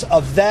members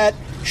of that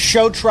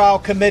show trial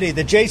committee.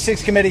 The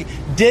J6 committee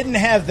didn't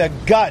have the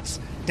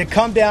guts to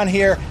come down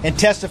here and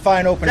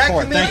testify in open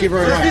court. Thank you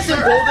very much. Does this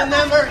embolden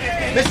them?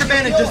 Mr.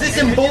 Bannon, does this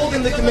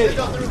embolden the committee?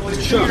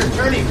 Sure.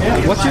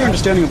 What's your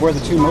understanding of where the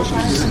 2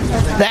 motions?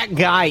 That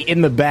guy in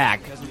the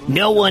back.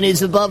 No one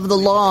is above the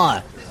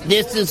law.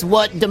 This is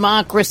what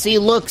democracy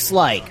looks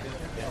like.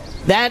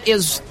 That's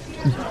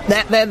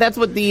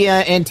what the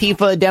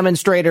Antifa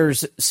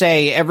demonstrators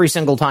say every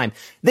single time.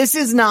 This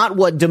is not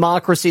what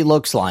democracy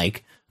looks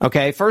like.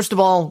 Okay, first of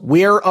all,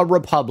 we're a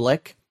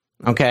republic.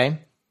 Okay,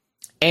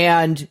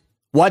 and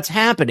what's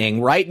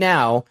happening right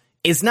now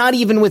is not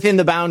even within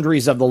the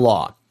boundaries of the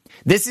law.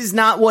 This is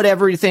not what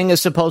everything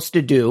is supposed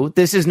to do.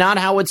 This is not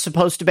how it's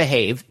supposed to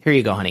behave. Here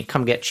you go, honey.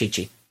 Come get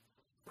Chi-Chi.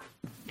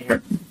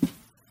 Here.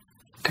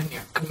 Come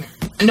here.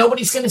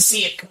 Nobody's going to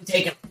see it. Come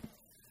take him.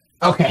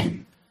 Okay.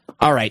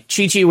 All right.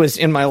 Chi-Chi was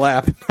in my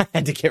lap. I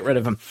had to get rid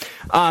of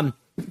him.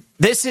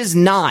 This is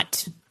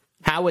not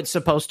how it's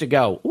supposed to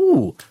go.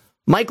 Ooh,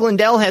 Mike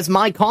Lindell has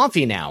my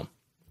coffee now.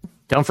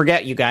 Don't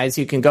forget, you guys,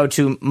 you can go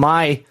to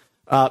my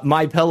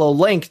Pillow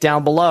link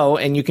down below,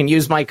 and you can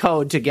use my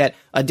code to get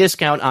a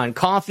discount on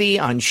coffee,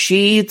 on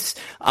sheets,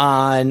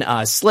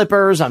 on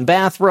slippers, on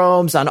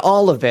bathrobes, on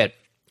all of it.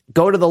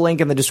 Go to the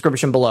link in the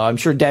description below. I'm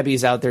sure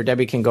Debbie's out there.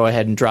 Debbie can go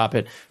ahead and drop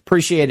it.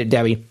 Appreciate it,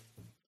 Debbie.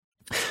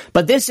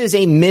 But this is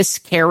a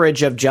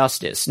miscarriage of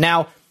justice.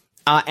 Now,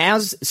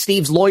 as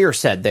Steve's lawyer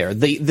said there,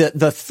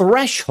 the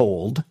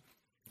threshold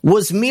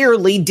was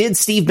merely, did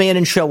Steve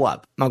Bannon show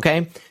up?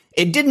 Okay?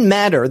 It didn't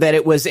matter that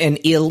it was an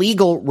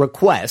illegal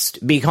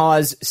request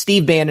because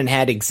Steve Bannon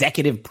had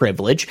executive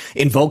privilege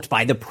invoked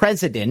by the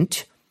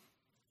president.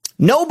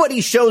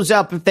 Nobody shows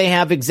up if they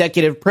have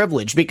executive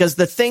privilege because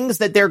the things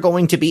that they're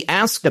going to be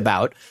asked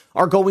about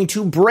are going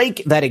to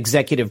break that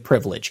executive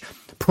privilege.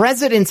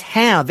 Presidents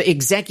have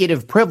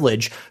executive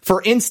privilege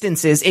for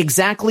instances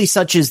exactly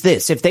such as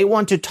this. If they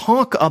want to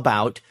talk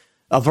about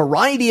a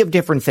variety of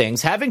different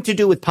things having to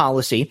do with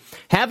policy,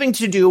 having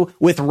to do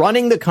with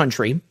running the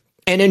country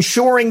and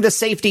ensuring the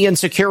safety and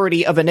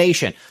security of a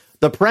nation,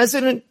 the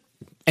president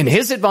and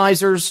his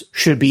advisors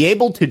should be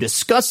able to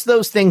discuss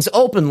those things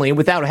openly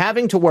without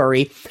having to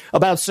worry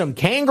about some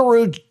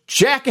kangaroo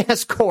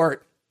jackass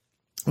court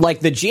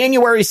like the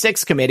January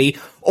 6th committee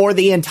or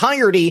the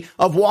entirety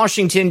of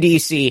Washington,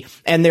 D.C.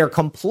 and their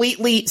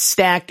completely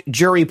stacked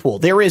jury pool.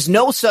 There is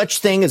no such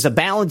thing as a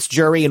balanced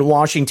jury in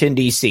Washington,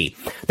 D.C.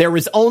 There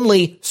is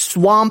only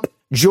swamp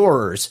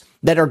jurors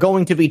that are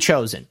going to be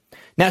chosen.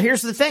 Now,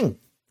 here's the thing.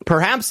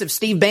 Perhaps if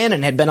Steve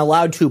Bannon had been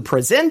allowed to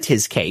present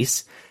his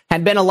case,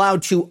 had been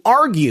allowed to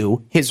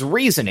argue his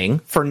reasoning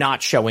for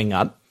not showing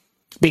up,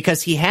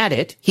 because he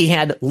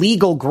had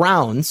legal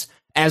grounds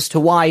as to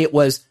why it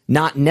was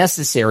not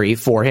necessary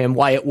for him,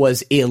 why it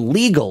was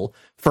illegal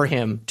for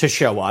him to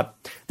show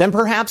up, then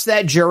perhaps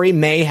that jury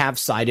may have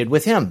sided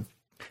with him.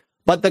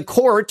 But the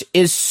court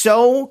is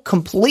so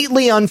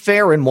completely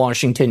unfair in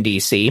Washington,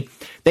 D.C.,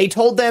 they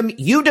told them,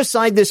 you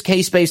decide this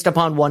case based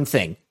upon one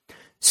thing.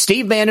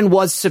 Steve Bannon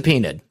was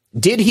subpoenaed.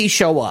 Did he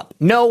show up?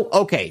 No?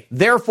 Okay.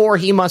 Therefore,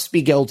 he must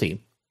be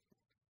guilty.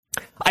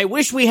 I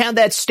wish we had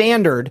that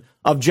standard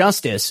of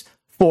justice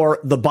for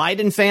the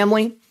Biden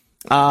family,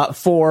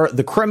 for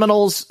the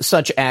criminals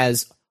such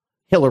as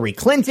Hillary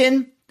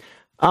Clinton,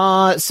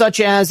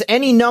 such as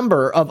any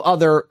number of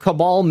other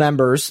cabal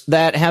members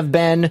that have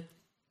been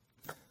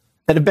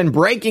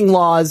breaking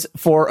laws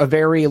for a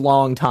very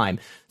long time.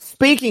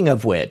 Speaking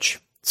of which,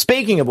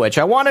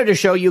 I wanted to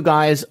show you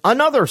guys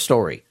another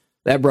story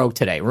that broke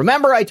today.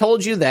 Remember, I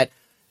told you that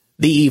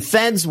the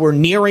feds were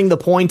nearing the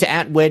point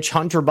at which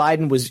Hunter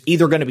Biden was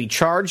either going to be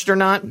charged or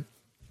not?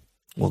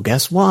 Well,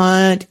 guess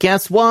what?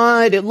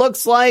 It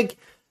looks like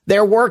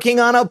they're working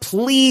on a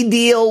plea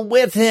deal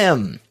with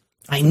him.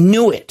 I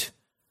knew it.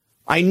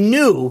 I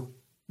knew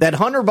that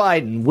Hunter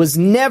Biden was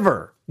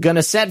never going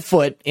to set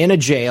foot in a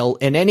jail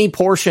in any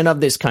portion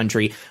of this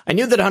country. I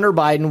knew that Hunter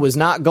Biden was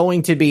not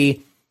going to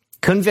be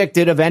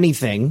convicted of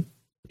anything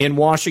in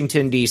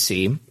Washington,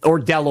 D.C., or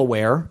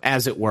Delaware,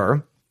 as it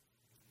were.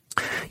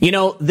 You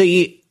know,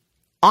 the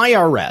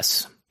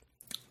IRS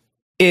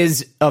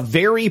is a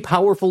very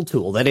powerful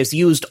tool that is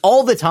used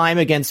all the time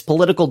against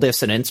political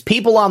dissidents,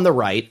 people on the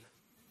right.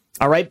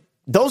 All right.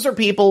 Those are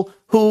people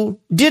who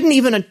didn't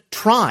even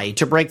try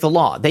to break the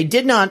law. They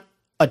did not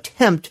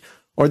attempt,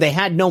 or they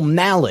had no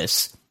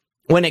malice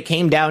when it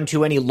came down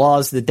to any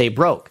laws that they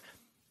broke.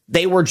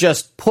 They were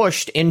just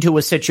pushed into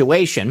a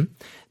situation.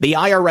 The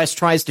IRS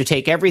tries to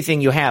take everything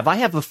you have. I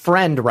have a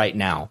friend right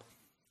now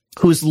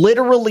who's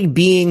literally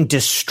being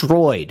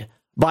destroyed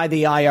by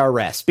the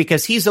IRS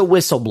because he's a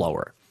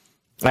whistleblower.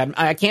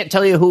 I can't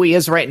tell you who he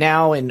is right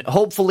now, and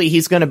hopefully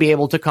he's going to be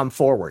able to come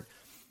forward.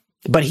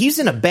 But he's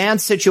in a bad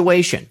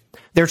situation.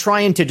 They're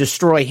trying to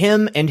destroy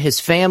him and his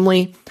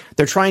family.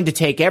 They're trying to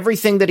take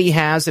everything that he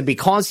has, and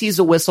because he's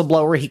a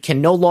whistleblower, he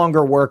can no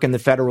longer work in the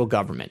federal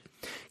government.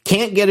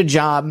 Can't get a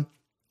job,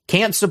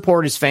 can't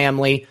support his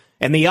family,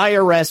 and the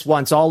IRS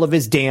wants all of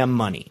his damn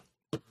money.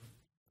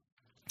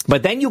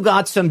 But then you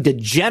got some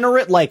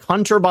degenerate like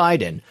Hunter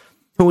Biden,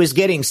 who is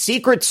getting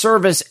Secret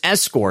Service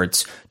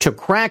escorts to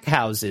crack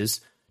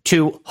houses,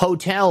 to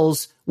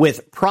hotels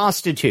with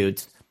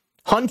prostitutes.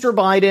 Hunter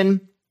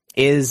Biden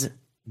is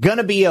going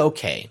to be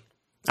okay.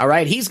 All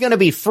right. He's going to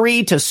be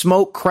free to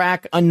smoke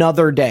crack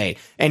another day.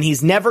 And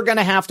he's never going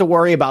to have to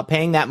worry about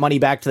paying that money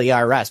back to the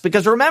IRS.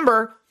 Because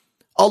remember,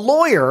 a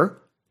lawyer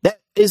that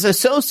is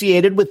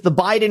associated with the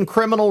Biden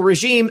criminal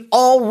regime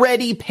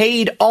already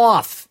paid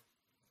off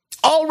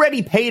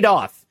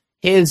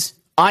his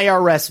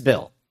IRS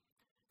bill.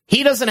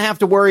 He doesn't have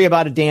to worry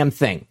about a damn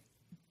thing.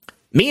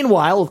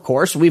 Meanwhile, of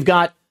course, we've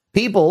got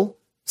people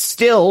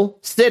still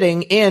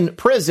sitting in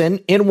prison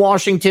in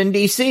Washington,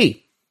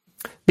 D.C.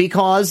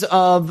 because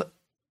of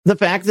the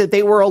fact that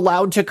they were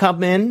allowed to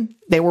come in.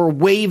 They were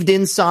waved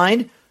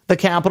inside the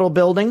Capitol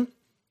building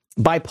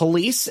by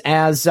police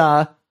as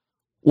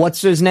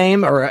what's his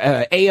name, or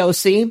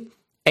AOC.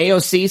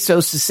 AOC so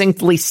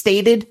succinctly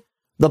stated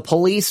the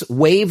police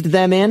waved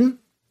them in.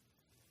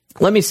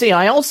 Let me see.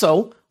 I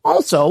also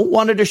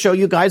wanted to show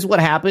you guys what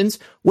happens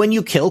when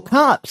you kill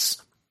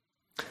cops.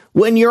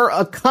 When you're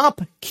a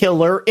cop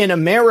killer in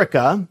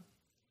America,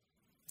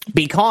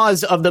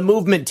 because of the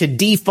movement to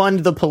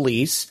defund the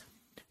police,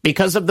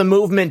 because of the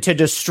movement to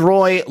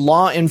destroy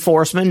law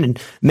enforcement and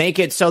make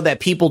it so that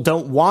people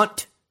don't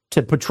want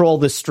to patrol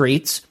the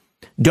streets,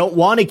 don't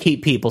want to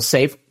keep people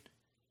safe,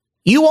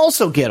 you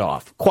also get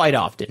off quite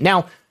often.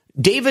 Now,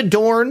 David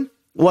Dorn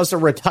was a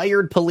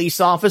retired police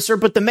officer,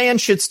 but the man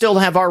should still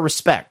have our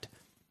respect.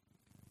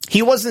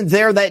 He wasn't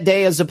there that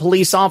day as a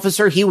police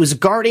officer. He was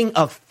guarding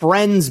a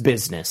friend's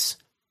business.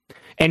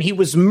 And he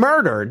was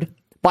murdered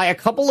by a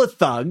couple of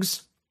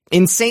thugs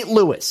in St.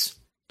 Louis.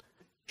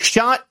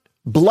 Shot,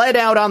 bled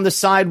out on the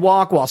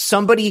sidewalk while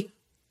somebody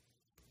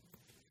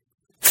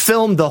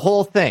filmed the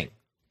whole thing.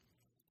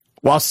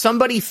 While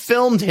somebody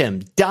filmed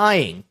him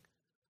dying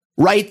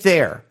right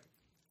there.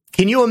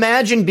 Can you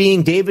imagine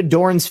being David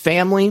Dorn's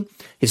family,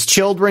 his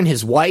children,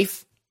 his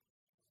wife,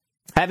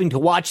 having to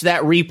watch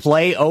that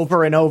replay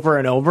over and over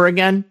and over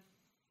again?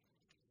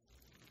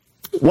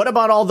 What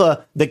about all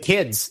the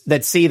kids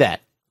that see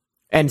that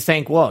and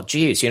think, well,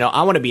 geez,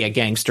 I want to be a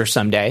gangster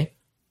someday.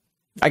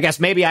 I guess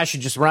maybe I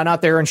should just run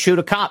out there and shoot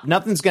a cop.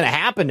 Nothing's going to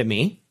happen to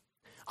me.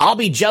 I'll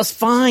be just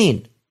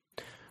fine.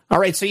 All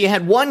right, so you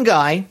had one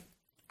guy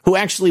who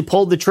actually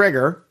pulled the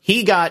trigger.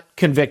 He got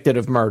convicted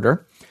of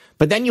murder.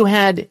 But then you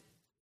had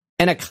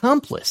an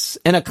accomplice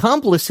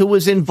who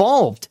was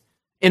involved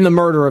in the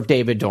murder of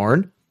David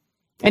Dorn.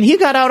 And he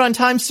got out on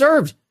time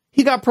served.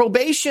 He got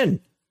probation.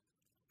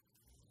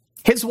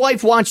 His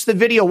wife watched the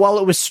video while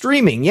it was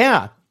streaming.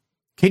 Yeah.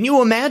 Can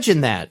you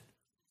imagine that?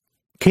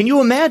 Can you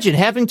imagine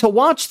having to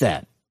watch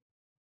that?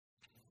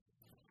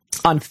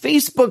 On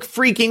Facebook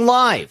freaking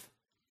Live.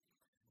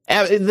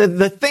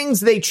 The things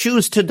they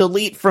choose to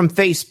delete from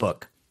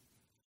Facebook.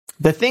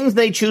 The things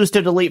they choose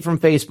to delete from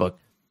Facebook.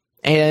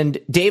 And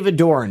David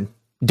Dorn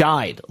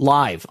died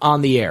live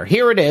on the air.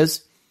 Here it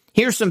is.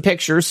 Here's some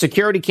pictures,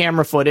 security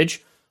camera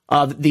footage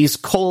of these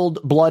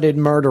cold-blooded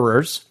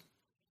murderers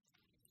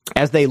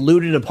as they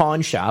looted a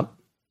pawn shop,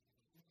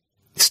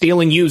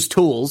 stealing used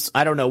tools.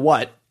 I don't know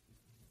what.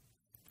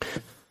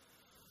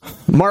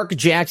 Mark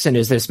Jackson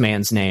is this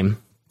man's name.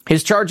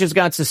 His charges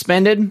got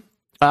suspended.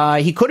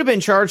 He could have been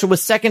charged with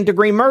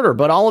second-degree murder,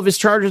 but all of his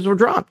charges were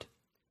dropped.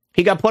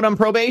 He got put on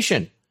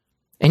probation,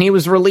 and he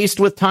was released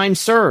with time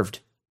served.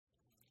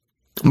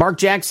 Mark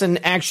Jackson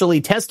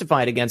actually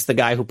testified against the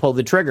guy who pulled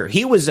the trigger.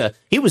 He was a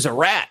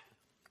rat.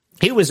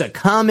 He was a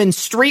common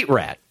street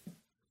rat.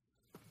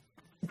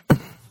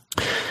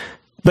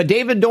 But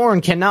David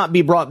Dorn cannot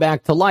be brought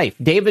back to life.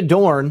 David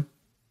Dorn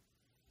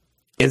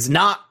is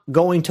not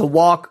going to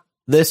walk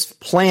this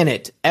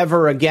planet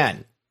ever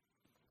again.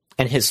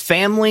 And his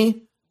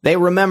family, they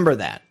remember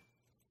that.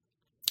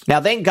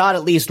 Now, thank God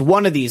at least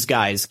one of these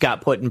guys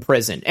got put in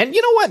prison. And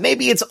you know what?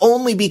 Maybe it's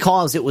only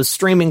because it was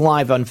streaming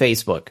live on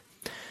Facebook.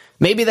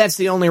 Maybe that's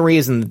the only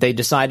reason that they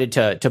decided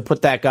to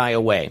put that guy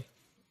away.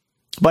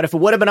 But if it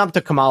would have been up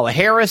to Kamala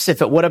Harris,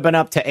 if it would have been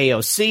up to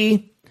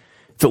AOC,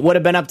 if it would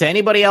have been up to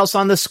anybody else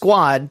on the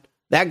squad,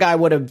 that guy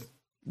would have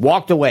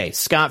walked away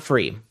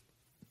scot-free.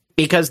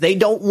 Because they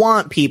don't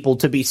want people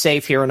to be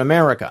safe here in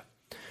America.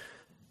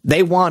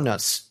 They want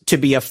us to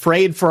be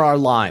afraid for our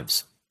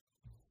lives.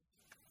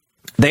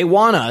 They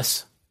want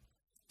us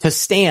to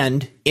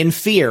stand in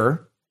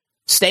fear,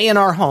 stay in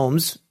our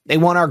homes. They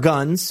want our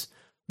guns.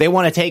 They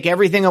want to take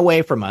everything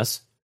away from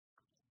us.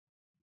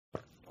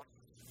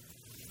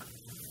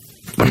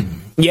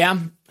 Yeah,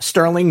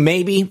 Sterling,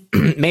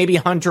 maybe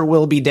Hunter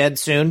will be dead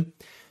soon.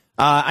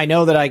 I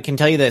know that I can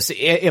tell you this.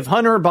 If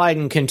Hunter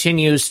Biden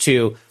continues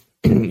to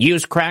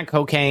use crack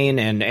cocaine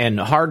and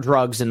hard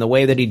drugs in the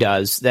way that he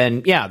does,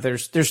 then yeah,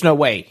 there's no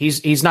way.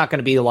 He's not going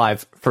to be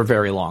alive for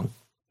very long.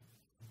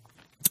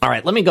 All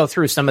right, let me go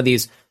through some of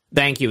these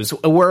thank yous.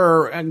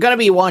 We're going to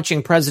be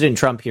watching President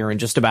Trump here in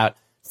just about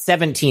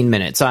 17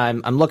 minutes.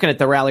 I'm looking at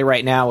the rally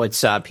right now.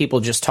 It's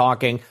people just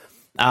talking.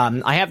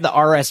 I have the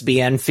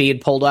RSBN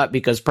feed pulled up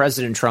because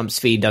President Trump's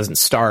feed doesn't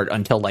start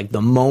until like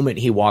the moment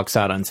he walks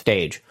out on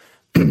stage.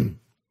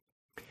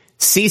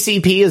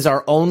 CCP is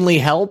our only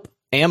help.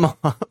 Ammo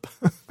up.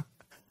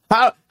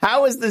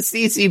 How is the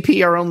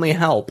CCP our only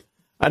help?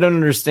 I don't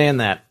understand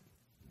that.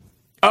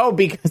 Oh,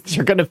 because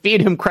you're going to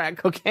feed him crack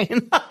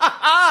cocaine?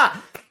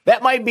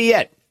 That might be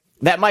it.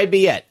 That might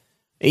be it.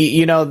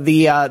 You know,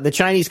 the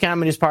Chinese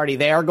Communist Party,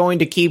 they are going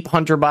to keep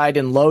Hunter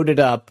Biden loaded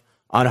up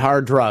on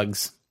hard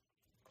drugs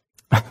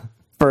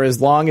for as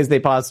long as they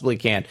possibly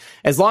can,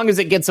 as long as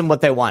it gets them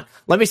what they want.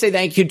 Let me say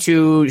thank you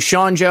to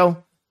Sean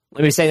Joe.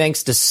 Let me say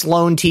thanks to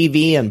Sloan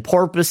TV and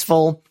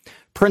Porpoiseful,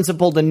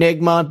 Principled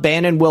Enigma.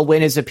 Bannon will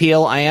win his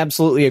appeal. I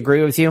absolutely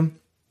agree with you.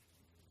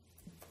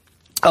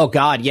 Oh,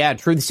 God, yeah,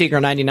 Truth Seeker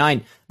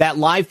 99. That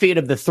live feed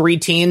of the 3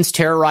 teens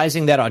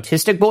terrorizing that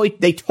autistic boy,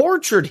 they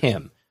tortured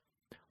him.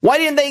 Why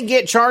didn't they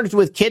get charged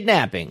with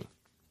kidnapping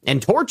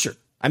and torture?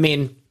 I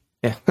mean,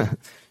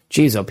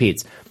 geez, oh,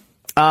 Pete's.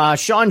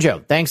 Sean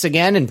Joe, thanks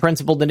again. And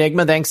Principled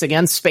Enigma, thanks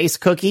again. Space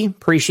Cookie,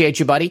 appreciate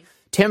you, buddy.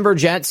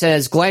 Timberjet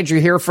says, glad you're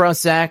here for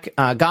us, Zach.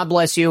 God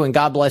bless you, and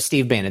God bless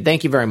Steve Bannon.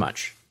 Thank you very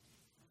much.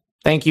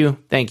 Thank you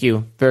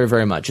very,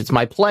 very much. It's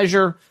my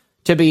pleasure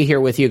to be here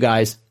with you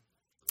guys.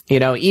 You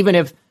know, even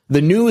if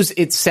the news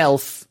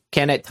itself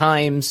can at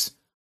times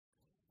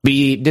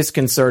be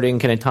disconcerting,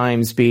 can at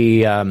times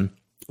be a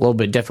little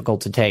bit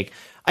difficult to take,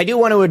 I do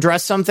want to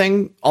address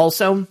something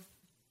also.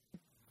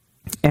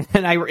 And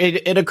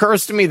it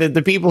occurs to me that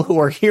the people who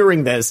are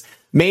hearing this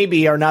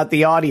maybe are not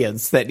the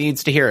audience that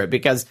needs to hear it,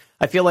 because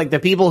I feel like the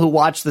people who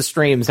watch the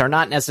streams are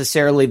not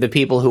necessarily the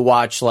people who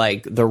watch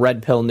like the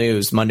Red Pill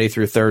News Monday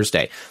through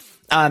Thursday.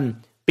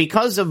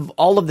 Because of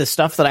all of the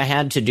stuff that I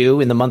had to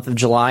do in the month of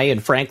July,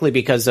 and frankly,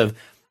 because of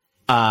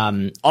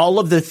all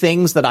of the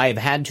things that I have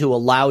had to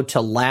allow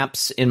to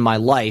lapse in my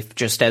life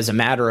just as a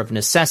matter of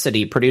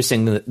necessity,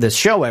 producing this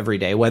show every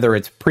day, whether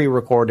it's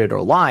pre-recorded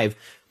or live,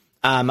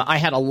 I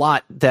had a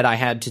lot that I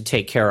had to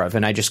take care of,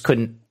 and I just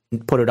couldn't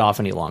put it off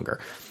any longer.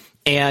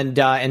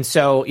 And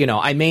so, you know,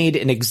 I made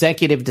an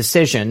executive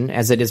decision,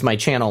 as it is my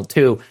channel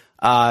too,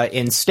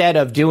 instead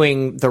of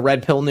doing the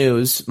Red Pill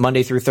News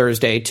Monday through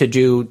Thursday, to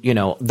do, you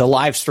know, the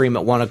live stream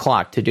at 1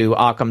 o'clock, to do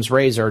Occam's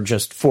Razor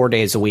just 4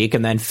 days a week,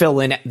 and then fill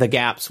in the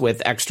gaps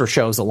with extra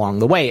shows along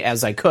the way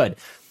as I could.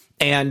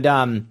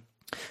 And,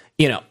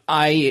 you know,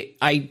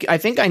 I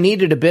think I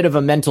needed a bit of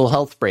a mental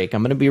health break.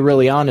 I'm going to be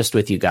really honest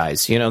with you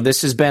guys. You know,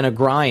 this has been a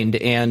grind,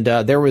 and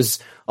there was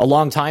a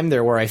long time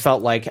there where I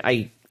felt like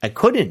I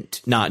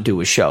couldn't not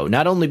do a show,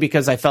 not only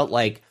because I felt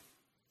like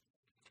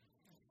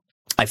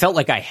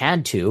I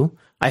had to.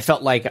 I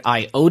felt like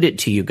I owed it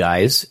to you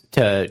guys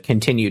to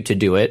continue to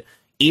do it,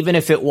 even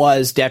if it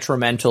was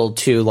detrimental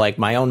to like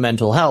my own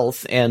mental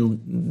health and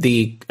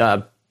the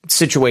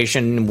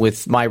situation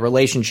with my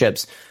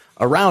relationships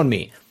around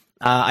me.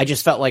 I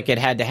just felt like it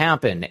had to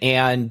happen.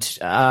 And,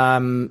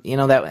 you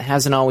know, that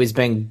hasn't always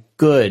been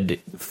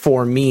good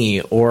for me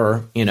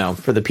or, you know,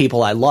 for the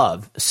people I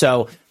love.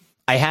 So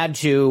I had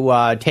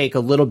to take a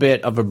little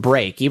bit of a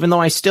break, even though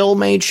I still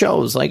made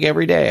shows like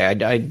every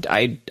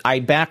day. I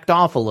backed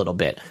off a little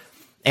bit,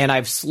 and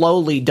I've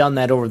slowly done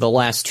that over the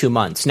last 2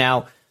 months.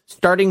 Now,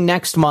 starting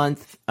next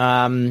month,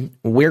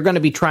 we're going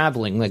to be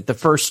traveling like the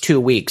first 2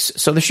 weeks.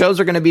 So the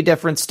shows are going to be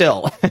different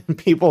still.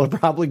 People are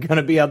probably going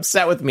to be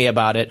upset with me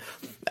about it.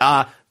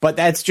 But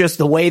that's just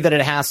the way that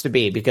it has to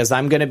be, because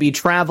I'm going to be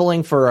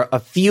traveling for a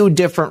few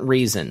different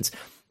reasons.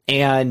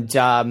 And,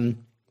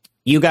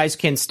 you guys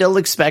can still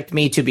expect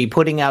me to be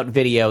putting out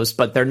videos,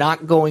 but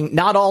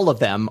not all of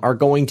them are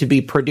going to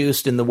be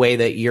produced in the way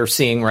that you're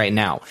seeing right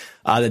now.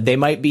 They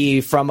might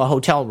be from a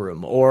hotel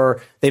room,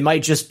 or they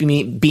might just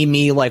be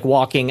me like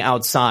walking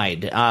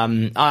outside.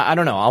 I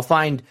don't know. I'll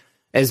find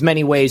as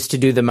many ways to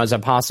do them as I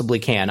possibly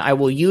can. I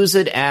will use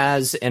it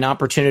as an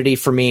opportunity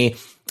for me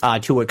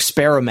to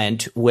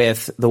experiment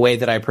with the way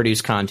that I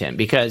produce content,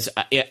 because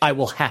I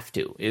will have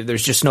to.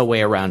 There's just no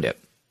way around it.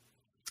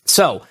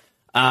 So,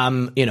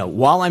 you know,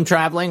 while I'm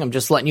traveling, I'm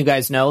just letting you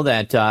guys know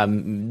that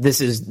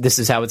this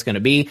is how it's going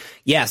to be.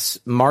 Yes,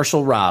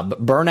 Marshall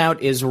Rob,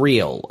 burnout is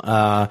real.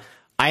 I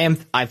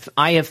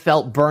have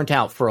felt burnt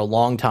out for a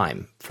long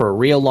time, for a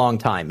real long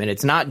time, and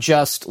it's not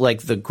just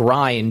like the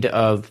grind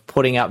of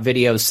putting out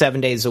videos 7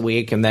 days a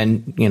week and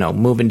then, you know,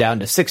 moving down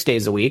to 6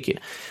 days a week.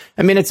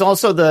 I mean, it's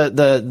also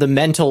the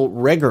mental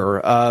rigor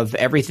of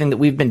everything that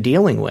we've been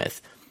dealing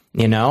with.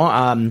 You know,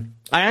 I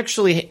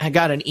actually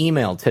got an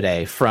email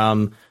today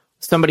from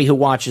somebody who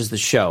watches the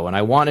show, and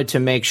I wanted to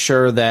make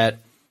sure that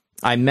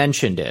I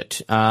mentioned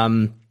it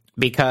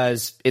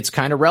because it's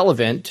kind of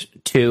relevant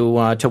to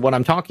what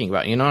I'm talking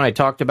about. You know, I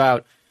talked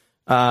about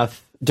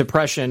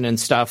depression and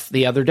stuff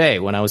the other day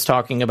when I was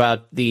talking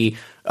about the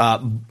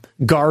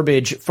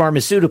garbage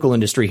pharmaceutical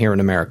industry here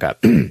in America.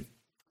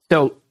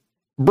 So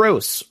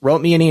Bruce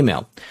wrote me an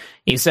email.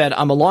 He said,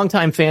 I'm a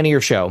longtime fan of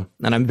your show,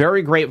 and I'm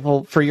very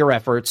grateful for your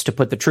efforts to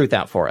put the truth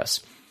out for us.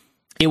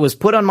 It was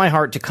put on my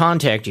heart to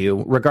contact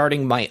you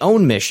regarding my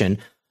own mission,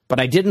 but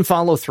I didn't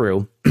follow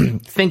through,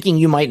 thinking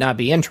you might not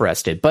be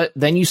interested. But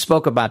then you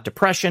spoke about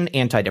depression,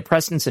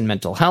 antidepressants, and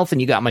mental health,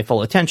 and you got my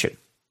full attention.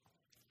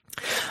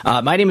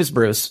 My name is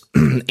Bruce,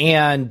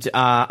 and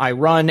I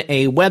run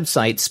a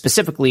website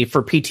specifically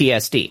for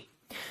PTSD.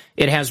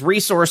 It has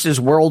resources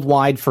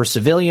worldwide for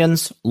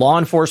civilians, law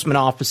enforcement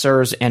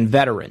officers, and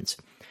veterans.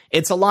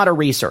 It's a lot of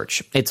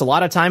research. It's a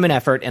lot of time and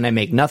effort, and I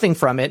make nothing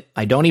from it.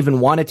 I don't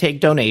even want to take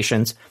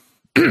donations.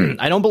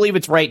 I don't believe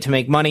it's right to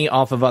make money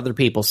off of other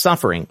people's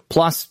suffering.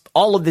 Plus,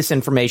 all of this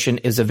information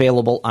is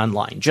available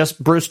online.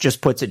 Bruce just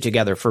puts it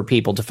together for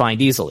people to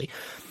find easily.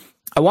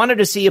 I wanted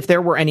to see if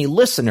there were any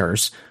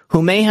listeners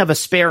who may have a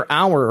spare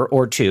hour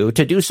or two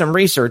to do some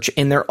research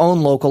in their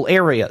own local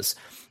areas.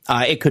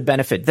 It could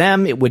benefit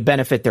them, it would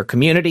benefit their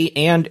community,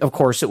 and, of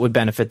course, it would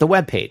benefit the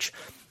webpage.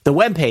 The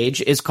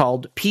webpage is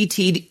called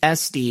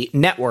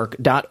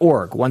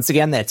ptsdnetwork.org. Once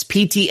again, that's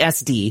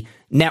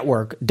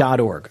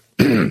ptsdnetwork.org.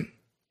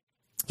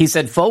 He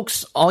said,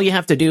 folks, all you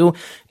have to do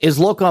is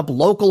look up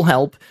local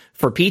help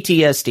for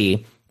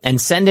PTSD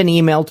and send an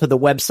email to the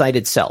website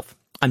itself.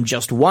 I'm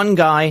just one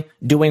guy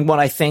doing what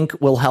I think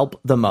will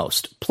help the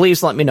most.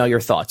 Please let me know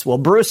your thoughts. Well,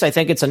 Bruce, I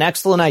think it's an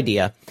excellent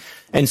idea.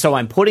 And so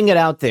I'm putting it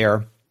out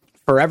there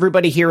for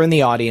everybody here in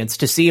the audience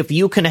to see if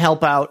you can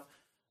help out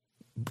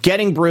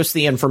getting Bruce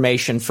the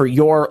information for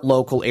your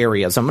local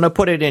areas. I'm going to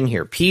put it in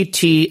here,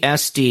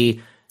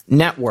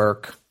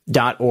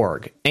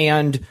 ptsdnetwork.org.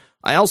 And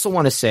I also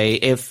want to say,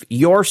 if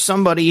you're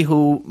somebody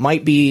who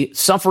might be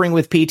suffering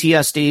with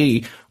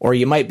PTSD, or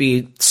you might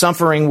be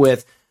suffering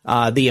with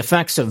the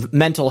effects of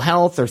mental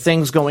health or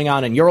things going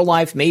on in your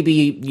life,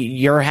 maybe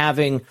you're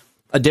having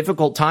a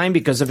difficult time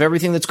because of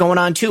everything that's going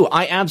on too.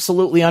 I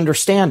absolutely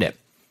understand it.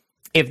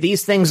 If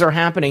these things are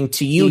happening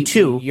to you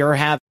too,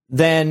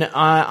 then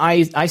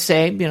I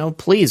say,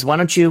 please, why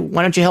don't you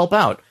help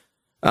out?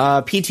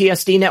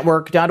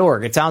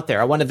 PTSDnetwork.org. It's out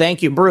there. I want to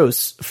thank you,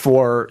 Bruce,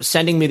 for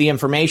sending me the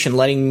information,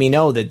 letting me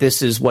know that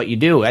this is what you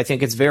do. I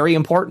think it's very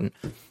important.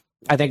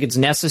 I think it's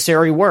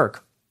necessary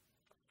work.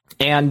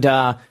 And,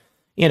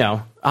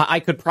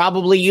 I could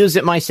probably use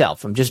it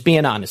myself. I'm just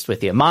being honest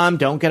with you. Mom,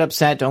 don't get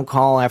upset. Don't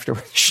call after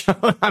the show.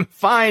 I'm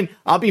fine.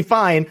 I'll be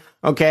fine.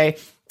 Okay.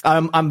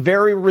 I'm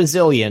very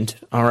resilient.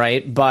 All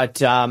right.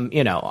 But,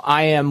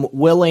 I am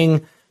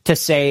willing to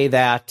say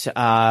that,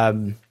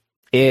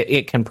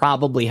 it can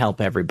probably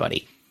help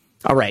everybody.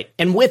 All right.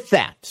 And with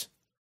that,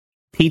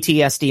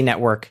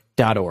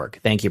 PTSDnetwork.org.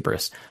 Thank you,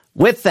 Bruce.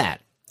 With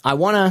that, I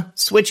want to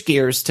switch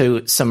gears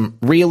to some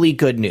really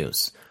good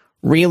news.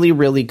 Really,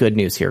 really good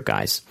news here,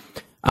 guys,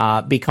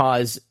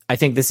 because I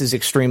think this is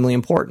extremely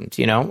important.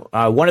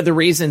 One of the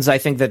reasons I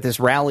think that this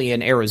rally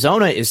in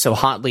Arizona is so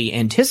hotly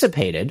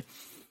anticipated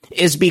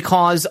is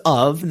because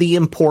of the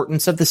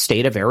importance of the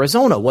state of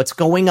Arizona, what's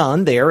going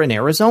on there in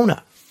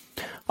Arizona.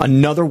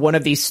 Another one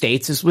of these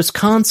states is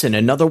Wisconsin.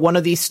 Another one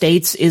of these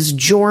states is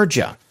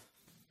Georgia,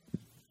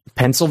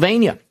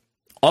 Pennsylvania.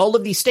 All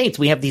of these states,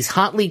 we have these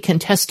hotly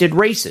contested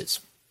races.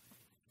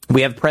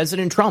 We have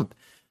President Trump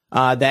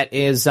that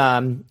is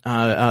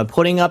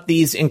putting up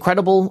these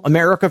incredible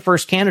America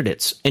First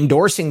candidates,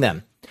 endorsing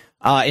them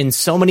in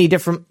so many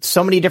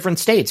different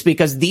states,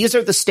 because these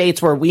are the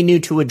states where we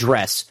need to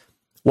address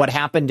what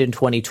happened in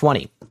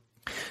 2020.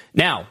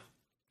 Now,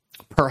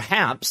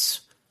 perhaps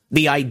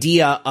the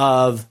idea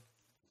of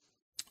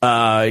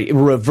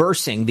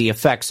reversing the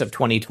effects of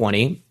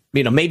 2020,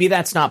 maybe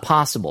that's not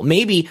possible.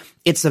 Maybe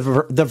it's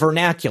the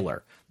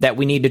vernacular that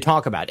we need to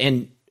talk about.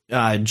 And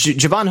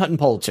Javon Hutton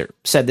Pulitzer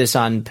said this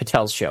on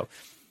Patel's show.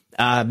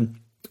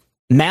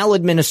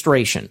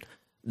 Maladministration.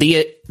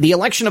 The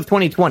election of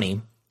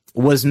 2020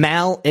 was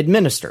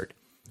maladministered.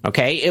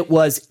 Okay, it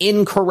was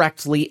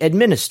incorrectly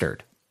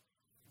administered.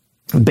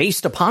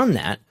 Based upon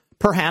that,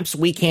 perhaps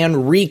we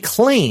can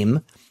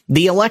reclaim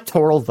the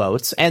electoral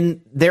votes,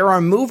 and there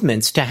are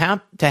movements to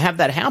have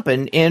that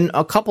happen in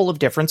a couple of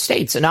different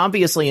states. And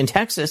obviously in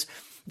Texas,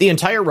 the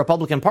entire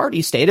Republican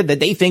Party stated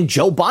that they think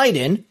Joe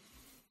Biden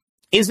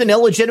is an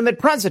illegitimate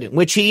president,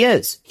 which he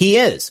is. He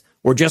is.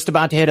 We're just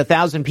about to hit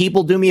 1,000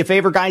 people. Do me a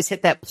favor, guys,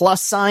 hit that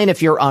plus sign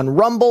if you're on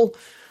Rumble.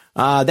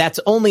 That's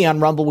only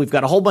on Rumble. We've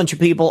got a whole bunch of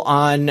people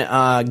on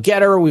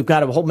Getter. We've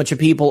got a whole bunch of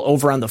people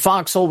over on the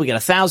Foxhole. We got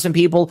 1,000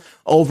 people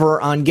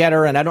over on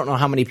Getter, and I don't know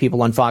how many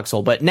people on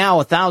Foxhole, but now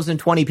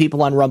 1,020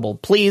 people on Rumble.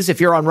 Please, if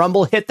you're on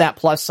Rumble, hit that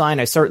plus sign.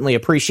 I certainly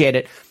appreciate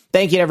it.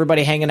 Thank you to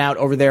everybody hanging out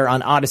over there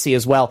on Odyssey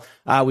as well.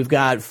 We've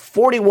got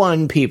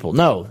 41 people.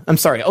 No, I'm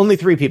sorry, only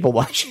 3 people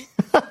watching.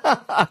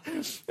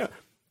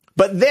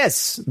 But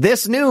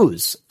this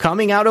news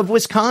coming out of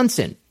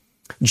Wisconsin.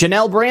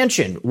 Janelle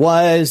Brandtjen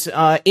was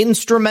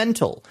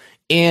instrumental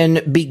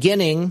in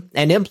beginning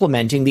and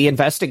implementing the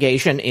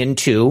investigation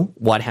into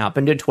what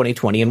happened in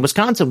 2020 in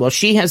Wisconsin. Well,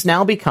 she has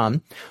now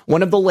become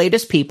one of the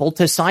latest people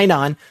to sign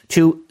on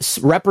to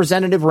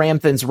Representative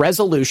Ramthan's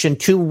resolution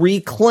to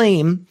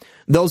reclaim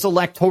those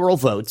electoral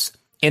votes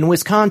in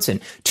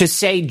Wisconsin, to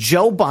say,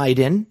 Joe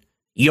Biden,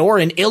 you're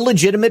an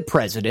illegitimate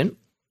president,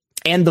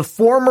 and the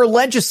former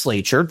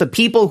legislature, the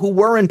people who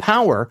were in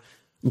power,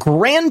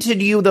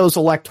 granted you those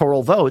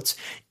electoral votes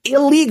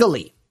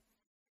illegally.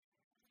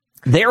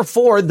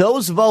 Therefore,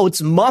 those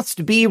votes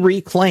must be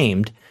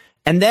reclaimed,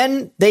 and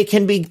then they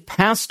can be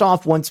passed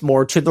off once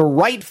more to the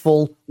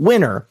rightful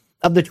winner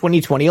of the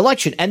 2020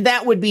 election, and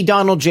that would be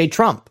Donald J.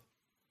 Trump.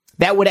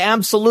 That would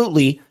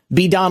absolutely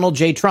be Donald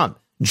J. Trump.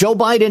 Joe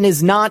Biden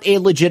is not a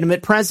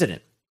legitimate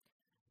president.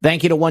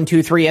 Thank you to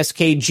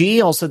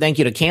 123SKG. Also, thank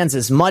you to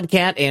Kansas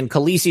Mudcat and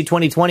Khaleesi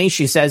 2020.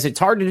 She says it's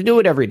hard to do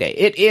it every day.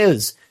 It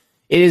is.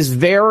 It is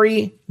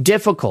very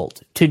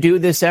difficult to do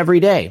this every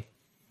day.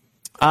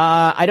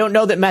 I don't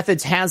know that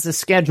Methods has a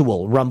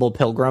schedule, Rumble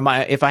Pilgrim.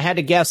 If I had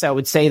to guess, I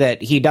would say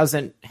that he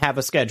doesn't have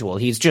a schedule.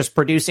 He's just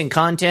producing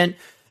content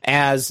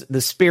as the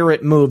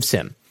spirit moves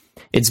him.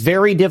 It's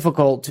very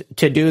difficult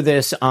to do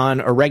this on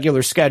a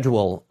regular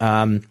schedule.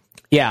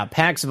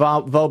 Pax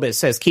Vobis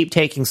says, keep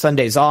taking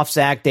Sundays off,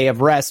 Zach, day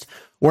of rest.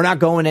 We're not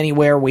going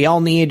anywhere. We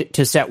all need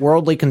to set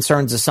worldly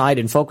concerns aside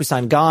and focus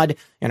on God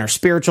and our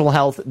spiritual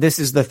health. This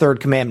is the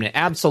third commandment.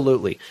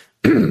 Absolutely.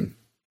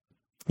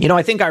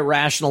 I think I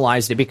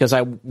rationalized it because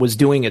I was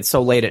doing it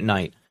so late at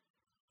night.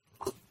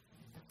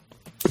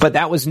 But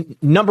that was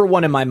number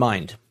one in my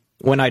mind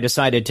when I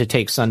decided to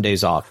take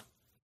Sundays off.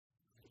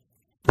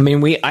 I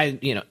mean, I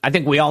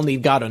think we all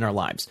need God in our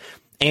lives.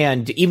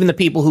 And even the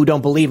people who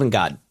don't believe in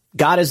God,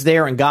 God is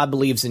there and God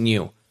believes in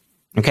you.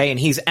 Okay, and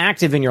he's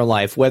active in your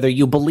life, whether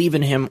you believe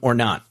in him or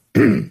not.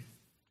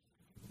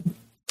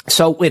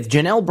 So with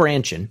Janel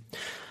Brandtjen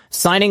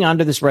signing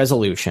onto this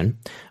resolution,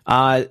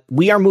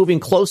 we are moving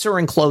closer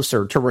and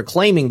closer to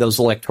reclaiming those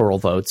electoral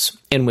votes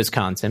in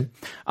Wisconsin.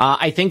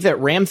 I think that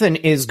Ramthun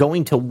is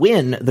going to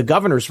win the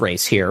governor's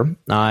race here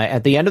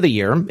at the end of the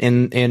year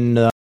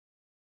in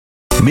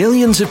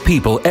Millions of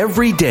people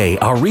every day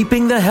are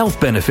reaping the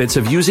health benefits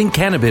of using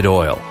cannabis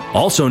oil,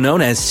 also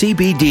known as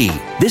CBD.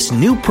 This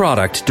new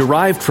product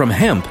derived from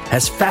hemp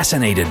has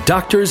fascinated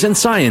doctors and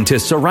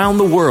scientists around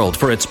the world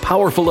for its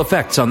powerful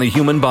effects on the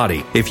human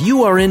body. If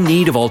you are in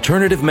need of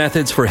alternative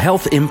methods for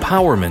health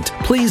empowerment,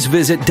 please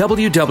visit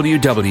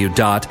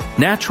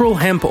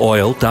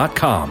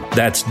www.naturalhempoil.com.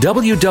 That's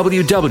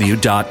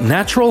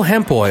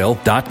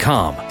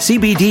www.naturalhempoil.com.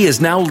 CBD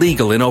is now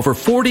legal in over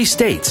 40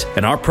 states,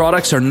 and our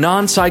products are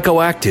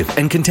non-psychoactive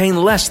and contain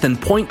less than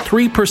 0.3%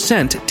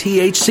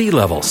 THC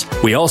levels.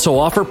 We also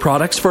offer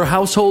products for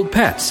household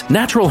pets.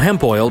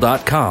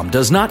 NaturalHempOil.com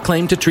does not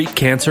claim to treat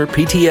cancer,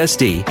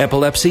 PTSD,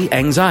 epilepsy,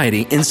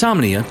 anxiety,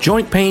 insomnia,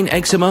 joint pain,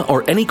 eczema,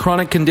 or any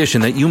chronic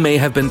condition that you may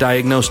have been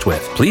diagnosed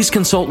with. Please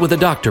consult with a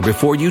doctor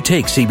before you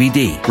take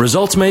CBD.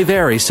 Results may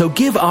vary, so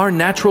give our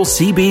natural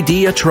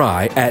CBD a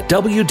try at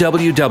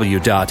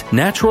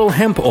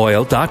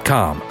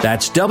www.naturalhempoil.com.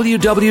 That's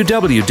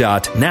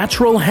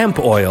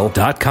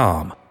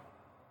www.naturalhempoil.com.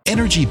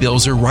 Energy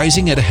bills are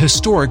rising at a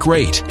historic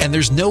rate, and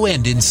there's no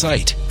end in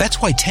sight. That's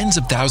why tens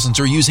of thousands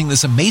are using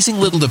this amazing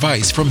little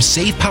device from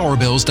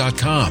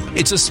SavePowerBills.com.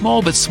 It's a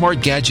small but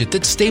smart gadget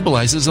that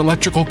stabilizes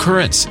electrical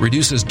currents,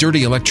 reduces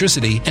dirty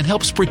electricity, and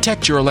helps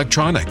protect your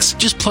electronics.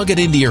 Just plug it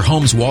into your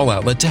home's wall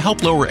outlet to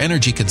help lower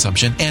energy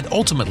consumption and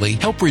ultimately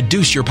help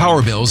reduce your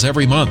power bills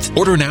every month.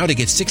 Order now to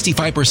get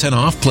 65%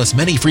 off plus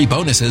many free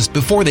bonuses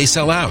before they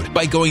sell out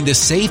by going to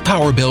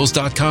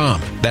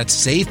SavePowerBills.com.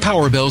 That's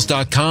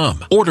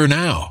SavePowerBills.com. Order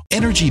now.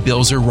 Energy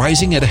bills are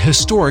rising at a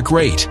historic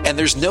rate, and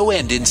there's no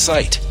end in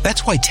sight.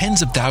 That's why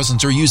tens of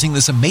thousands are using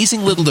this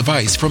amazing little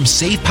device from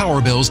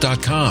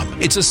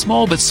SavePowerBills.com. It's a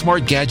small but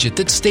smart gadget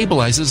that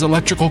stabilizes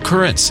electrical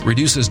currents,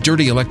 reduces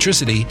dirty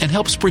electricity, and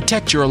helps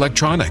protect your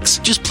electronics.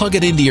 Just plug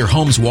it into your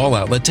home's wall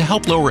outlet to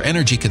help lower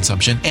energy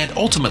consumption and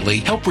ultimately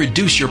help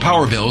reduce your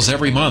power bills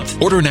every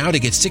month. Order now to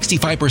get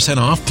 65%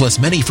 off plus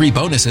many free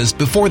bonuses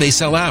before they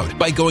sell out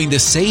by going to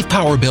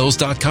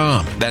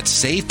SavePowerBills.com.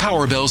 That's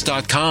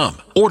SavePowerBills.com.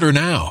 Order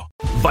now.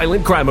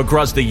 Violent crime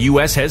across the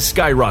U.S. has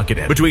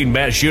skyrocketed. Between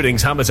mass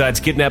shootings, homicides,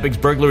 kidnappings,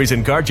 burglaries,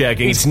 and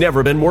carjackings, it's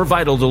never been more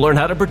vital to learn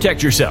how to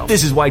protect yourself.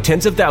 This is why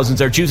tens of thousands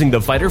are choosing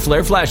the Fighter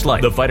Flare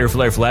flashlight. The Fighter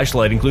Flare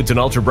flashlight includes an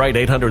ultra-bright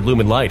 800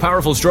 lumen light,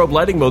 powerful strobe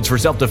lighting modes for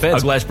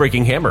self-defense, a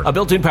glass-breaking hammer, a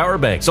built-in power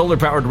bank,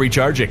 solar-powered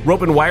recharging,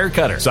 rope and wire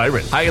cutter,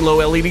 siren, high and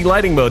low LED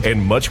lighting mode,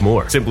 and much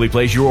more. Simply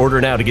place your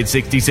order now to get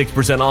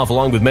 66% off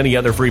along with many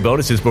other free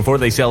bonuses before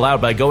they sell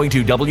out by going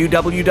to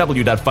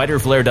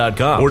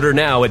www.fighterflare.com. Order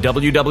now at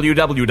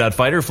www.fighterflare.com.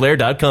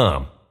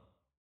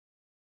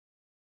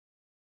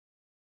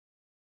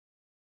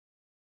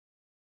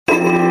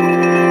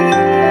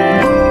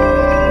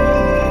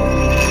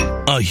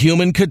 A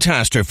human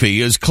catastrophe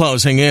is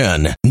closing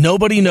in.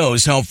 Nobody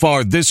knows how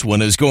far this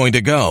one is going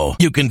to go.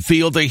 You can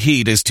feel the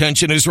heat as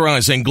tension is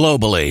rising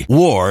globally.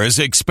 War is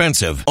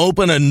expensive.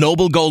 Open a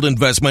Noble Gold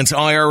Investments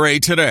IRA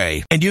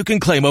today, and you can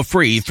claim a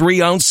free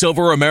 3-ounce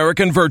silver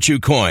American Virtue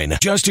coin.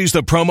 Just use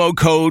the promo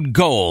code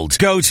GOLD.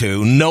 Go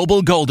to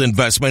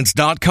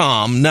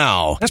noblegoldinvestments.com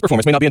now. Past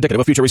performance may not be indicative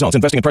of future results.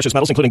 Investing in precious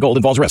metals, including gold,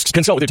 involves risks.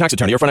 Consult with your tax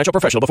attorney or financial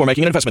professional before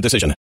making an investment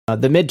decision.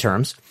 The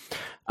midterms,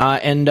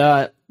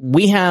 and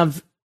we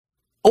have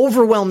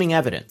overwhelming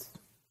evidence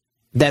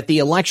that the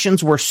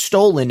elections were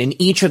stolen in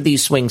each of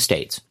these swing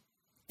states.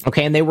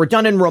 Okay, and they were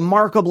done in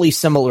remarkably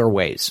similar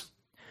ways.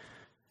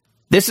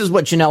 This is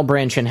what Janel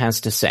Brandtjen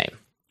has to say.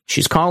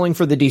 She's calling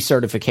for the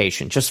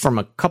decertification just from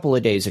a couple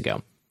of days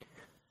ago.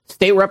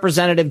 State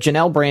Representative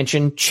Janel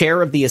Brandtjen,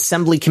 chair of the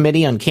Assembly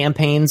Committee on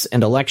Campaigns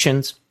and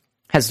Elections,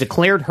 has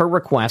declared her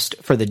request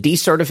for the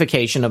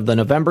decertification of the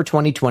November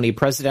 2020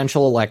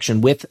 presidential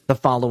election with the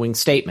following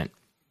statement.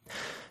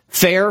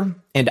 Fair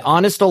and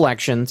honest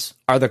elections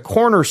are the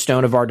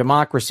cornerstone of our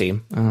democracy.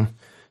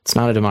 It's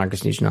not a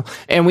democracy, Janel.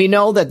 And we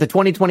know that the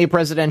 2020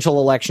 presidential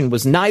election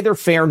was neither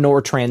fair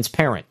nor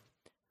transparent.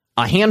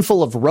 A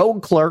handful of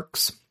rogue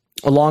clerks,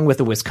 along with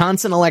the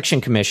Wisconsin Election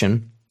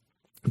Commission,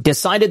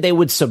 decided they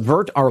would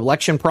subvert our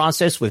election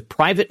process with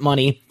private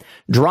money,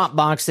 drop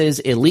boxes,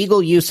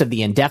 illegal use of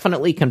the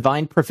indefinitely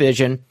confined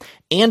provision,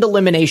 and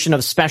elimination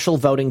of special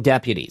voting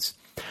deputies.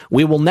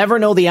 We will never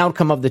know the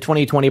outcome of the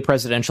 2020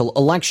 presidential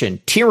election.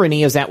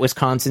 Tyranny is at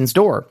Wisconsin's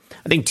door.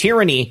 I think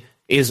tyranny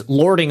is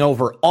lording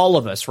over all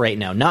of us right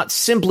now. Not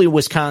simply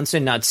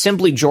Wisconsin, not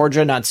simply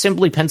Georgia, not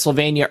simply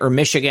Pennsylvania or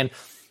Michigan.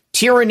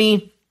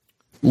 Tyranny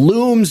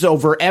looms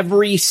over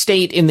every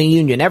state in the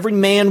union, every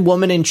man,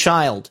 woman, and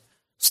child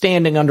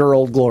standing under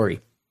Old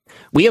Glory.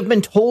 We have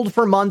been told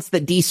for months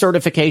that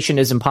decertification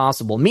is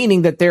impossible,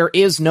 meaning that there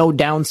is no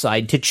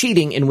downside to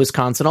cheating in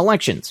Wisconsin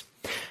elections.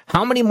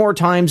 How many more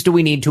times do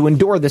we need to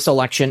endure this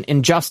election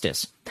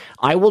injustice?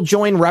 I will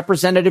join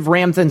Representative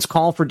Ramthan's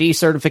call for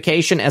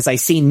decertification as I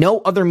see no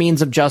other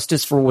means of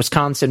justice for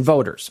Wisconsin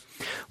voters.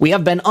 We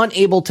have been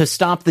unable to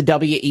stop the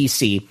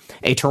WEC,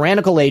 a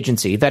tyrannical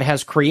agency that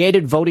has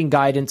created voting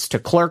guidance to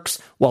clerks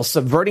while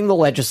subverting the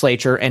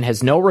legislature and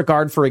has no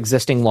regard for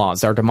existing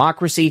laws. Our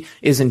democracy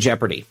is in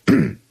jeopardy.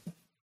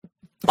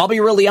 I'll be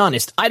really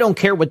honest. I don't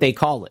care what they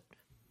call it.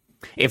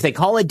 If they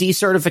call it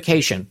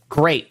decertification,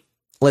 great.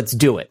 Let's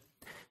do it.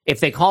 If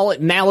they call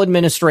it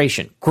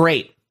maladministration,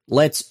 great,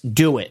 let's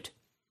do it.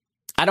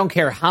 I don't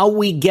care how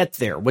we get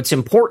there. What's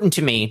important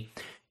to me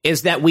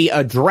is that we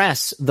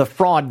address the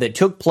fraud that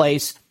took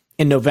place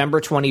in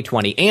November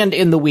 2020 and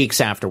in the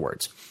weeks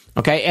afterwards.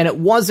 Okay, and it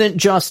wasn't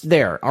just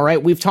there. All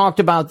right, we've talked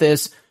about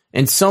this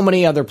in so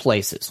many other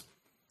places.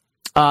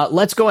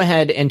 Let's go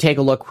ahead and take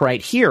a look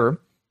right here.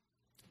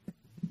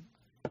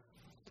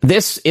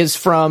 This is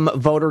from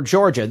Voter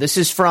Georgia. This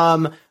is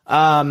from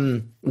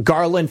Garland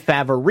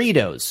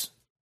Favorito's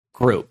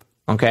group,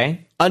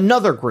 okay?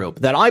 Another group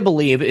that I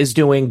believe is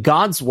doing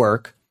God's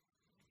work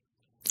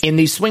in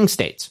these swing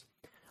states.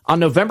 On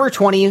November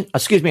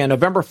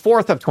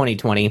 4th of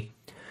 2020,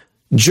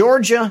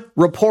 Georgia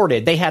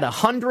reported they had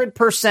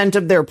 100%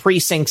 of their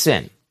precincts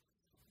in.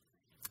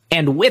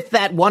 And with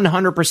that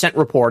 100%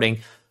 reporting,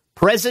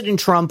 President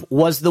Trump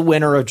was the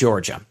winner of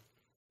Georgia.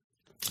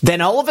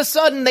 Then all of a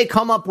sudden, they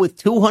come up with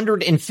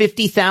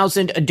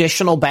 250,000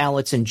 additional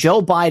ballots, and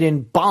Joe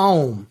Biden,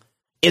 boom,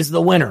 is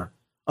the winner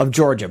of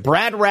Georgia.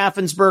 Brad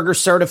Raffensperger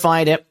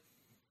certified it,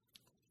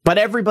 but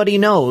everybody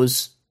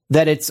knows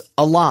that it's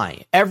a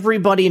lie.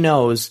 Everybody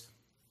knows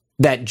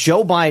that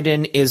Joe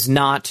Biden is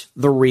not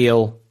the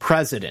real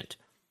president.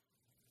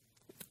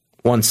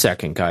 One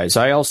second, guys.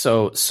 I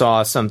also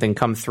saw something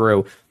come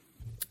through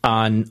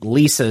on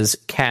Lisa's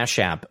Cash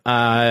App.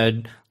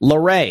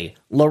 Lorraine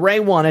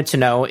wanted to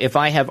know if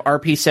I have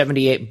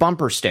RP78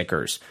 bumper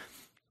stickers.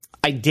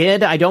 I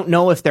did. I don't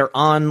know if they're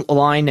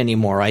online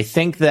anymore. I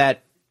think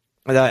that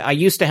I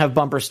used to have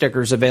bumper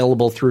stickers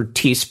available through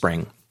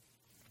Teespring.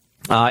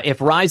 If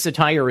Rise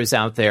Attire is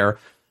out there,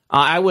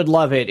 I would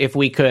love it if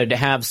we could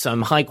have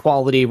some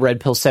high-quality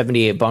Red Pill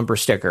 78 bumper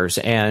stickers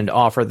and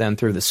offer them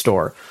through the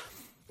store.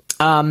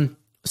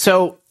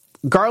 So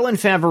Garland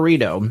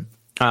Favorito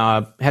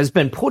has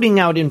been putting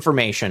out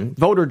information,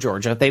 Voter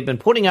Georgia, they've been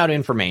putting out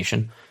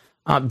information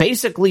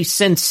basically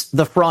since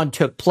the fraud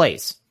took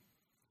place.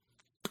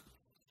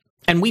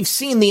 And we've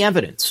seen the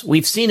evidence.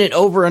 We've seen it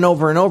over and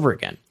over and over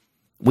again.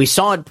 We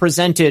saw it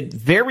presented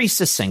very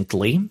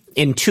succinctly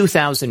in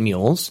 2,000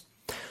 Mules,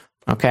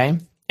 okay?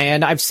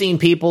 And I've seen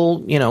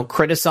people,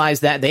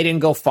 criticize that. They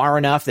didn't go far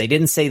enough. They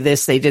didn't say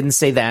this. They didn't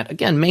say that.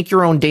 Again, make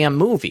your own damn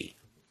movie.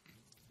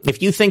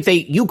 If you think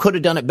you could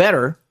have done it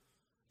better,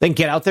 then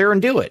get out there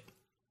and do it.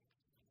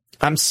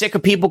 I'm sick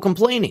of people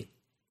complaining,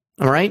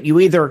 all right? You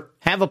either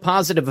have a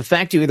positive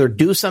effect, you either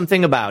do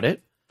something about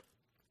it,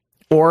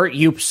 or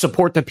you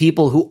support the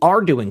people who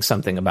are doing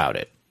something about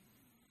it.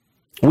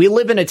 We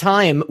live in a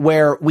time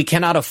where we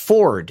cannot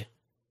afford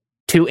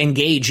to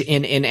engage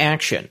in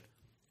inaction.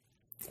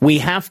 We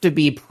have to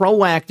be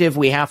proactive,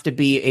 we have to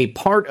be a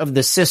part of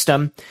the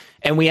system,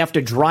 and we have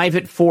to drive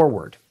it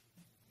forward.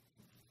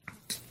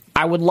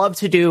 I would love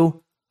to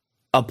do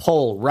a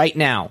poll right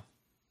now.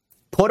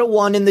 Put a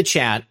 1 in the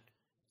chat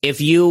if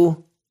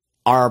you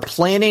are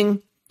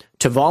planning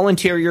to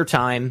volunteer your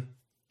time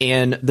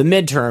in the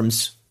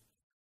midterms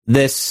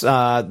this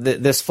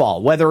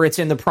fall, whether it's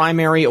in the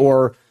primary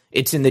or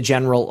it's in the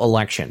general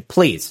election.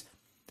 Please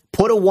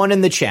put a 1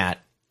 in the chat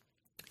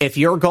if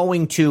you're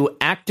going to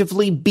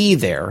actively be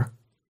there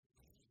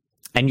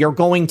and you're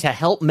going to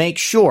help make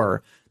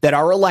sure that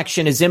our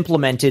election is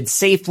implemented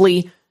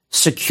safely,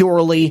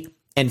 securely,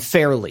 and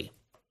fairly.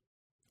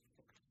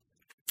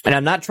 And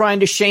I'm not trying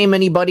to shame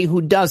anybody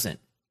who doesn't,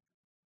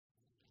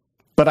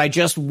 but I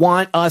just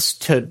want us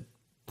to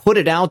put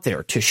it out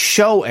there to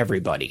show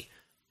everybody.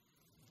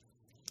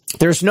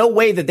 There's no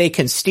way that they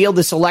can steal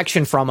this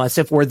election from us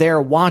if we're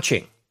there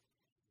watching.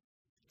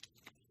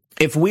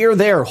 If we're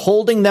there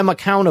holding them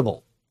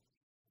accountable,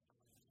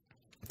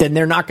 then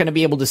they're not going to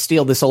be able to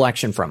steal this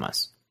election from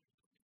us.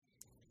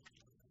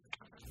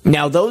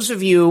 Now, those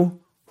of you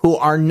who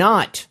are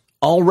not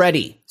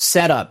already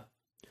set up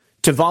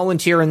to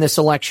volunteer in this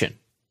election,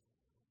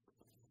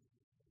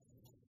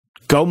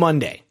 go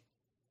Monday.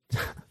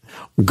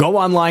 Go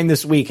online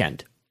this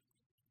weekend.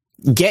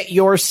 Get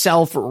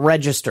yourself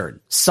registered.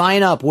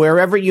 Sign up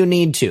wherever you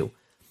need to.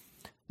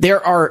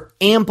 There are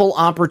ample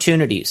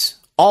opportunities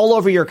all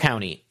over your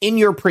county, in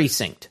your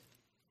precinct,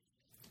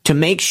 to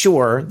make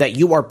sure that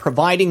you are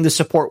providing the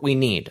support we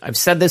need. I've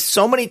said this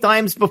so many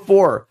times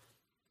before.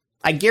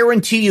 I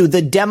guarantee you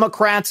the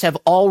Democrats have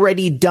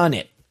already done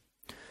it.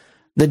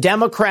 The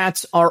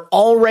Democrats are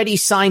already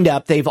signed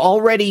up. They've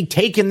already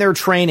taken their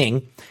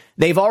training.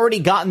 They've already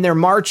gotten their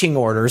marching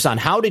orders on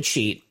how to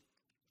cheat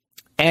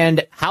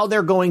and how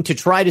they're going to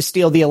try to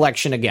steal the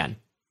election again.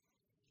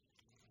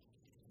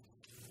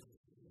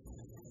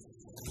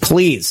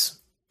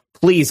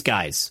 Please,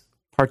 guys,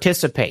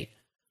 participate.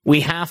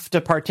 We have to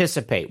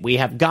participate. We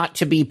have got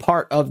to be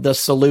part of the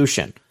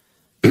solution.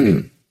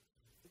 And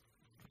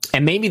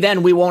maybe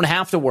then we won't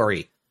have to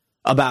worry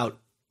about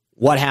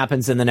what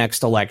happens in the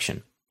next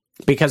election,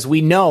 because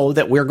we know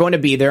that we're going to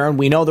be there and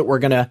we know that we're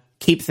going to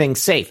keep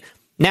things safe.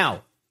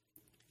 Now,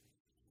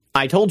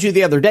 I told you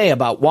the other day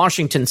about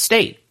Washington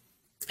State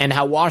and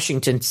how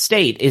Washington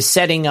State is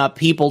setting up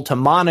people to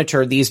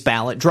monitor these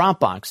ballot drop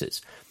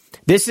boxes.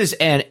 This is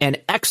an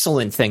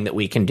excellent thing that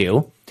we can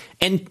do,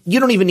 and you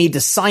don't even need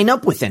to sign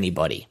up with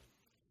anybody.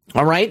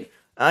 All right,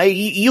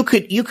 you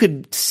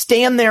could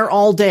stand there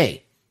all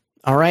day.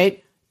 All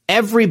right,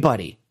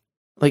 everybody,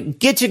 like,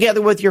 get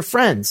together with your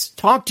friends,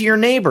 talk to your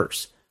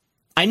neighbors.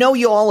 I know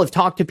you all have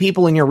talked to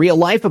people in your real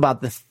life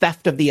about the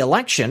theft of the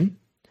election.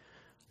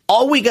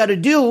 All we got to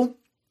do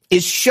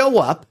is show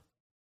up,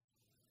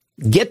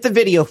 get the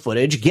video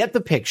footage, get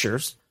the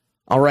pictures.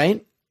 All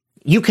right.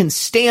 You can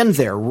stand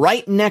there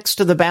right next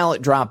to the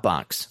ballot drop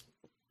box.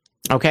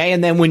 Okay.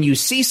 And then when you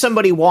see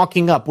somebody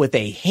walking up with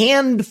a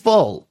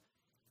handful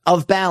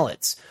of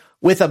ballots,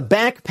 with a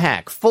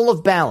backpack full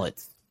of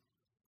ballots,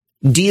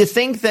 do you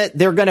think that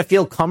they're going to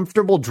feel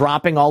comfortable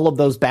dropping all of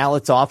those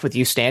ballots off with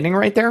you standing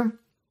right there?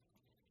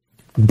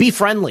 Be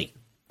friendly.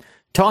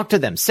 Talk to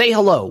them. Say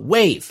hello.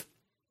 Wave.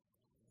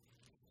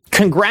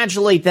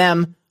 Congratulate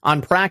them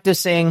on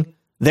practicing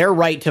their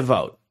right to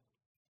vote.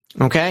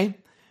 Okay?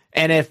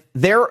 And if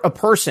they're a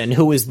person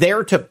who is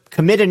there to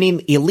commit an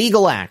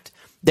illegal act,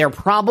 they're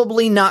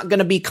probably not going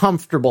to be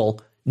comfortable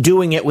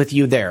doing it with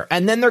you there.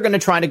 And then they're going to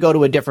try to go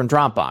to a different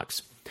drop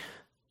box.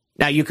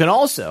 Now, you can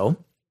also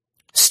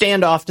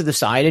stand off to the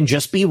side and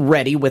just be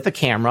ready with a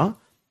camera.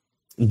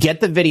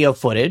 Get the video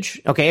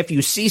footage. Okay, if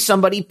you see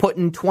somebody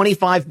putting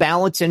 25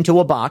 ballots into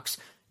a box,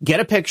 get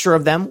a picture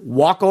of them,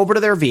 walk over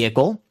to their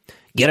vehicle,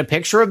 get a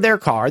picture of their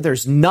car.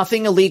 There's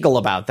nothing illegal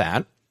about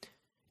that.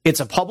 It's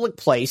a public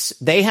place.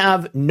 They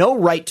have no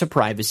right to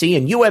privacy,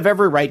 and you have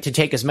every right to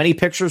take as many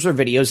pictures or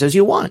videos as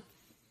you want.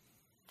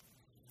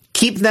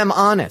 Keep them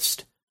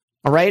honest,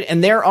 all right?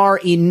 And there are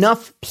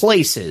enough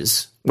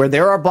places where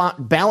there are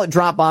ballot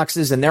drop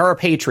boxes and there are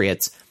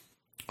patriots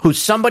who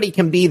somebody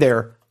can be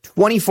there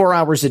 24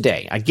 hours a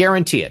day. I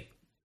guarantee it.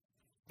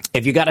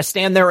 If you got to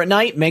stand there at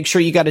night, make sure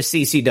you got a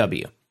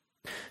CCW.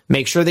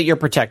 Make sure that you're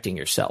protecting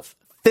yourself.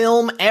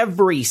 Film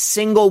every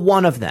single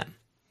one of them.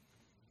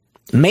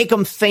 Make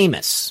them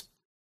famous.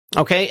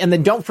 Okay? And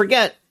then don't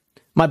forget,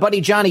 my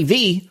buddy Johnny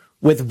V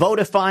with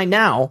Votify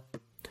Now,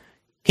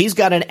 he's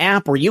got an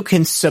app where you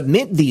can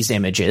submit these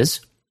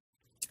images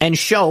and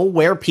show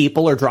where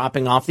people are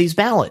dropping off these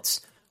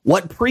ballots.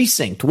 What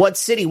precinct, what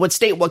city, what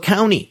state, what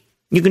county.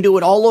 You can do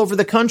it all over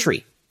the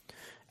country.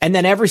 And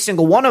then every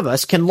single one of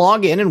us can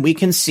log in and we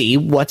can see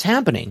what's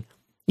happening.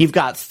 You've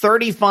got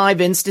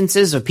 35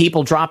 instances of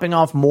people dropping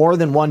off more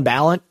than one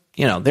ballot.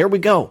 You know, there we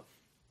go.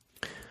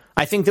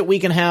 I think that we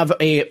can have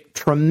a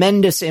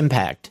tremendous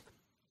impact.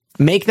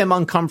 Make them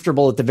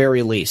uncomfortable at the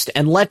very least,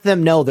 and let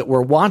them know that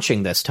we're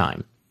watching this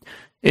time.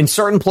 In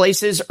certain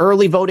places,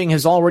 early voting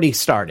has already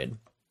started.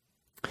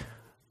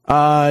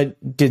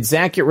 Did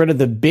Zach get rid of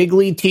the Big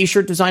League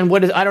t-shirt design?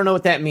 I don't know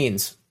what that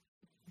means.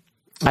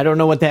 I don't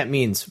know what that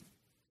means.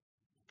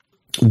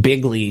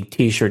 Big League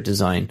t-shirt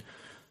design.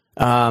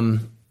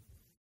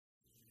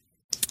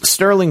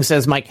 Sterling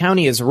says, my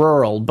county is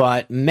rural,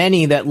 but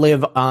many that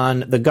live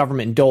on the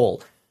government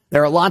dole.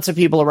 There are lots of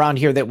people around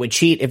here that would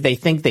cheat if they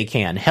think they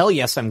can. Hell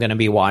yes, I'm going to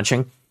be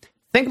watching.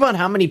 Think about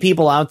how many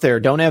people out there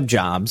don't have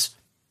jobs,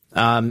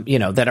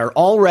 that are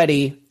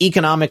already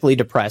economically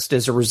depressed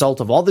as a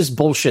result of all this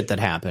bullshit that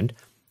happened.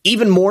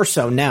 Even more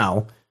so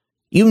now.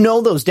 You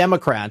know, those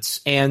Democrats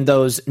and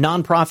those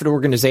nonprofit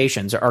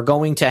organizations are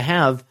going to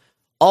have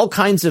all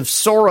kinds of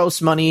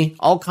Soros money,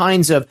 all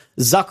kinds of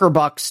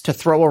Zuckerbucks to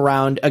throw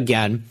around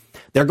again.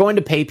 They're going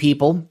to pay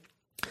people.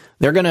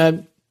 They're going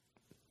to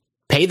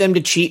pay them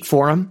to cheat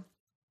for them.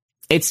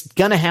 It's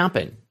going to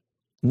happen.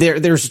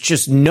 There's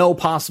just no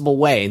possible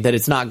way that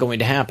it's not going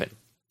to happen.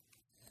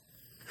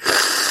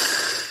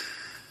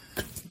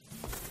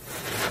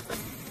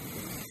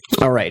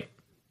 All right.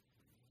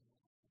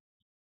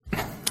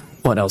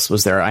 What else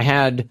was there? I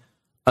had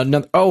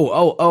another.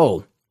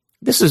 Oh.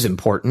 This is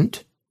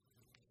important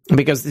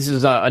because this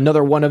is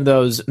another one of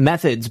those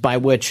methods by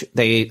which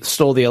they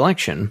stole the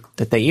election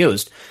that they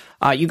used.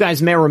 You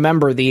guys may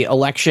remember the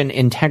Election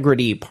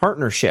Integrity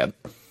Partnership.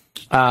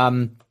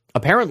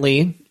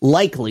 Apparently,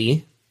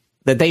 likely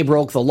that they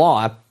broke the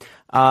law.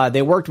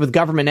 They worked with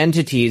government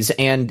entities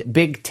and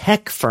big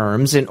tech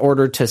firms in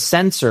order to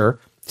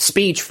censor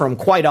speech from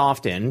quite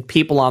often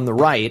people on the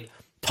right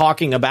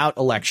talking about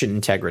election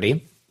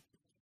integrity.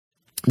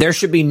 There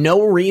should be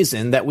no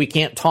reason that we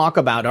can't talk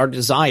about our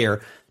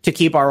desire to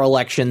keep our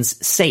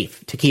elections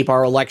safe, to keep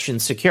our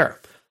elections secure.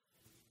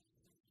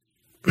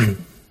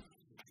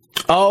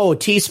 Oh,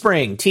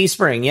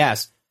 Teespring,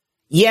 yes.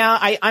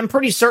 Yeah, I'm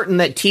pretty certain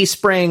that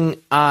Teespring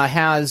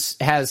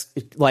has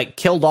like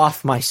killed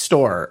off my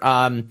store.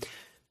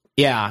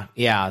 Yeah.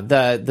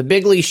 The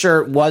Bigley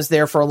shirt was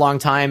there for a long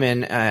time,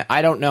 and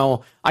I don't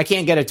know. I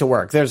can't get it to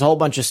work. There's a whole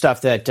bunch of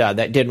stuff that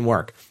didn't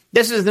work.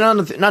 This is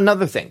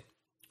another thing.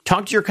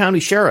 Talk to your county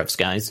sheriffs,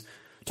 guys.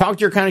 Talk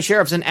to your county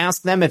sheriffs and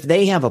ask them if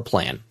they have a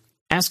plan.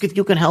 Ask if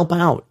you can help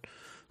out.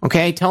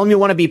 Okay? Tell them you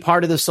want to be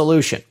part of the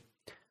solution.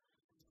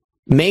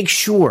 Make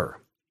sure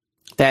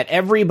that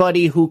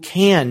everybody who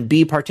can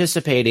be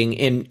participating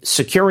in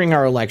securing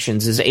our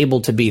elections is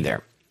able to be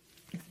there.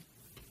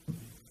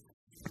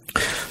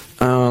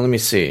 Let me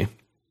see.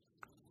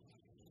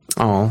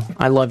 Oh,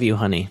 I love you,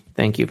 honey.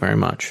 Thank you very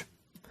much.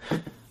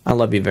 I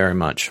love you very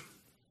much.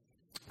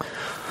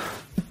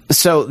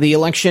 So, the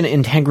Election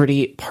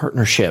Integrity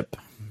Partnership.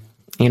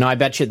 You know, I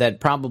bet you that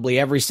probably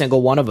every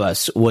single one of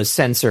us was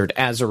censored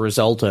as a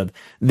result of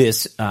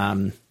this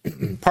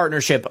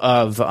partnership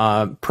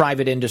of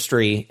private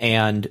industry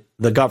and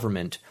the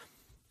government.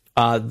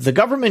 The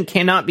government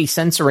cannot be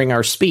censoring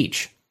our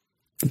speech,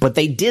 but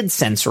they did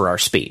censor our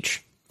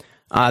speech.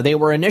 They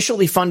were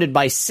initially funded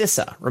by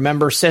CISA.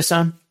 Remember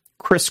CISA?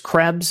 Chris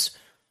Krebs?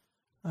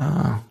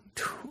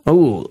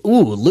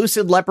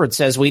 Lucid Leopard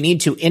says we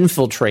need to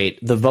infiltrate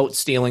the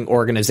vote-stealing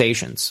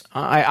organizations.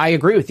 I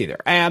agree with you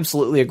there. I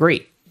absolutely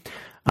agree.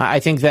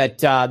 I think that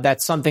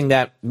that's something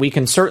that we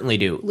can certainly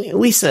do.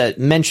 Lisa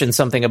mentioned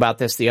something about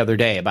this the other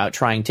day, about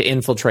trying to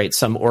infiltrate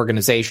some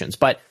organizations,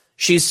 but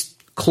she's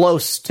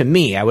close to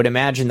me. I would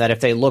imagine that if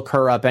they look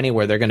her up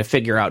anywhere, they're going to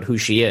figure out who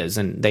she is,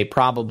 and they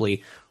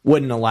probably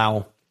wouldn't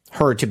allow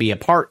her to be a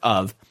part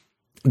of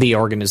the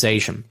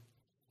organization.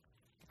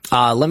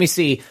 Let me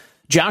see.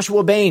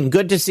 Joshua Bain,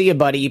 good to see you,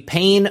 buddy.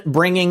 Pain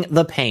bringing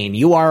the pain.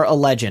 You are a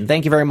legend.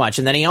 Thank you very much.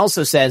 And then he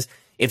also says,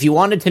 if you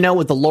wanted to know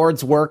what the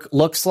Lord's work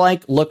looks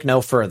like, look no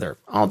further.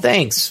 Oh,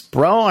 thanks,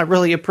 bro. I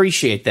really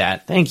appreciate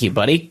that. Thank you,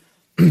 buddy.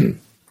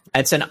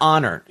 It's an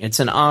honor. It's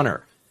an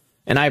honor.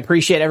 And I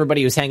appreciate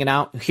everybody who's hanging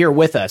out here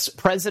with us.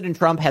 President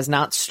Trump has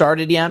not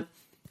started yet.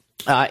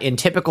 In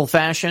typical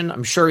fashion,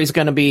 I'm sure he's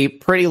going to be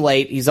pretty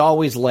late. He's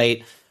always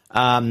late.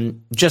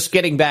 Just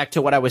getting back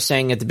to what I was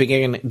saying at the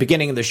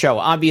beginning of the show.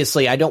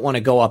 Obviously, I don't want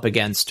to go up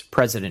against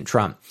President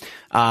Trump.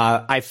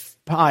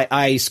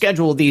 I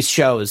schedule these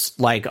shows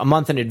like a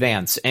month in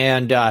advance,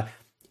 and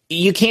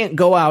you can't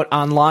go out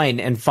online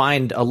and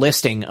find a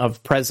listing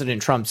of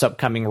President Trump's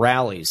upcoming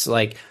rallies.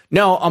 Like,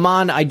 no,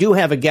 Aman, I do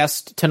have a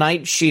guest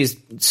tonight. She's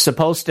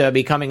supposed to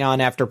be coming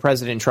on after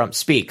President Trump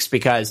speaks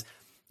because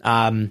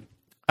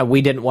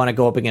we didn't want to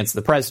go up against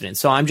the president.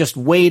 So I'm just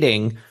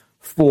waiting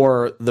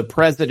for the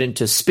president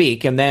to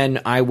speak, and then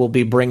I will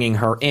be bringing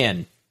her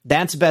in.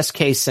 That's best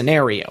case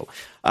scenario.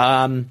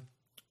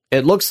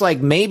 It looks like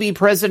maybe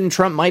President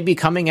Trump might be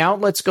coming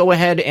out. Let's go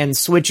ahead and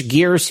switch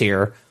gears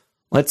here.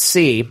 Let's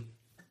see.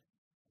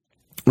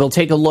 We'll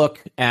take a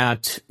look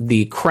at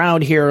the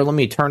crowd here. Let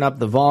me turn up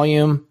the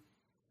volume.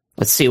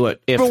 Let's see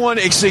what if everyone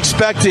is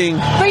expecting.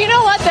 But you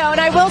know what, though, and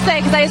I will say,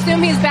 because I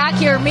assume he's back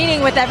here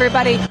meeting with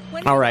everybody.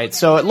 All right,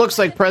 so it looks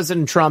like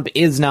President Trump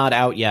is not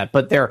out yet,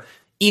 but they're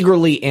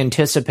eagerly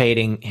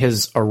anticipating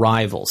his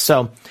arrival.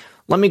 So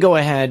let me go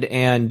ahead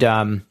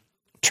and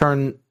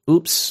turn.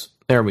 Oops,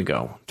 there we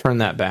go. Turn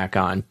that back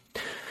on.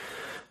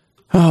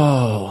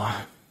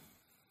 Oh,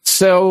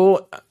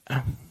 so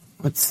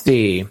let's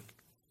see.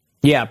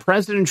 Yeah,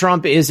 President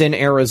Trump is in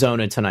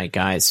Arizona tonight,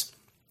 guys.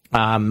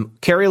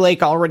 Kari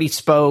Lake already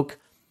spoke.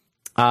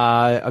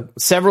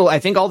 Several, I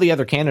think all the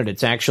other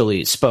candidates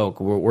actually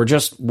spoke. We're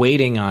just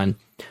waiting on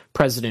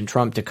President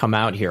Trump to come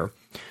out here.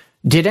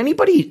 Did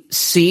anybody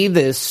see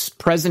this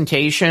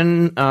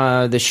presentation,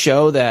 the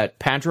show that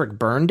Patrick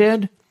Byrne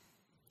did?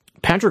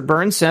 Patrick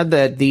Byrne said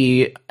that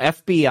the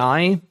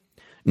FBI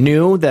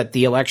knew that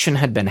the election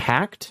had been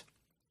hacked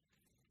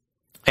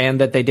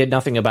and that they did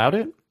nothing about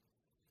it.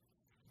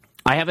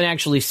 I haven't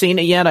actually seen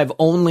it yet. I've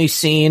only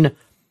seen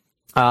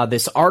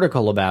this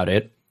article about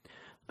it.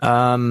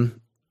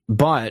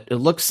 But it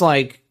looks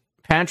like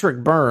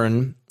Patrick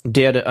Byrne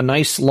did a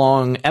nice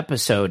long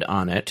episode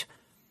on it.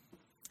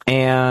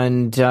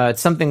 And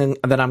it's something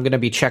that I'm going to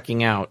be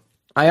checking out.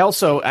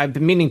 I've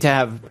been meaning to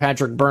have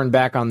Patrick Byrne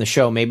back on the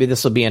show. Maybe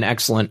this will be an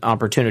excellent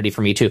opportunity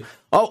for me too.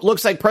 Oh,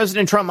 looks like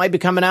President Trump might be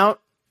coming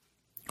out.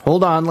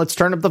 Hold on, let's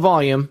turn up the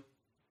volume.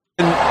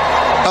 In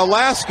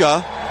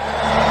Alaska,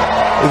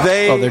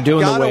 they're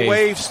doing got a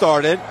wave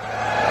started,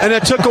 and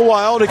it took a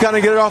while to kind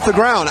of get it off the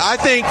ground. I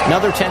think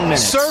another 10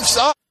 minutes. Surf's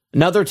up.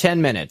 Another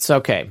 10 minutes.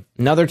 Okay,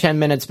 another 10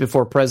 minutes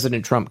before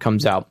President Trump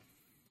comes out.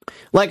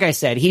 Like I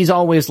said, he's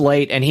always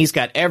late, and he's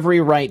got every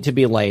right to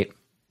be late.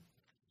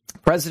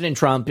 President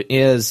Trump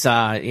is,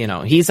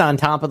 he's on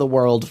top of the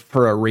world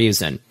for a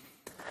reason.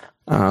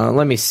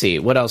 Let me see.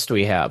 What else do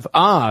we have?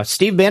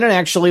 Steve Bannon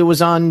actually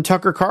was on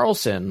Tucker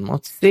Carlson.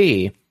 Let's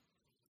see.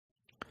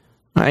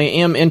 I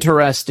am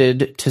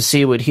interested to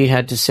see what he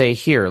had to say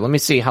here. Let me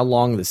see how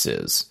long this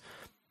is.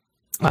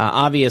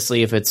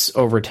 Obviously, if it's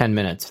over 10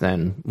 minutes,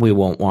 then we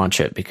won't watch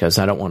it because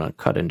I don't want to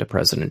cut into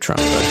President Trump.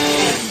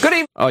 But good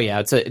evening. Oh, yeah,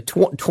 it's a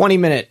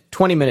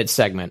 20-minute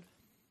segment.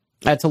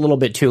 That's a little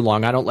bit too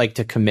long. I don't like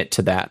to commit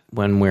to that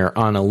when we're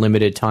on a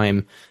limited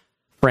time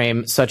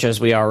frame, such as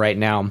we are right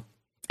now.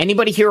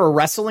 Anybody here a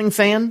wrestling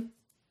fan?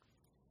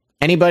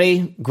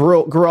 Anybody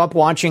grew up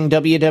watching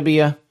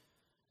WWF,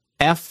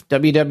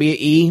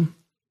 WWE?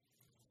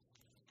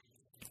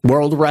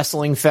 World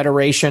Wrestling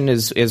Federation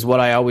is what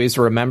I always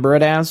remember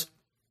it as.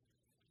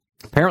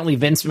 Apparently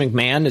Vince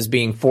McMahon is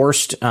being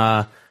forced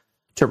to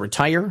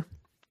retire.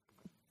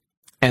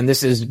 And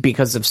this is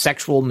because of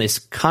sexual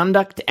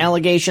misconduct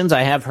allegations.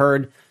 I have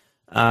heard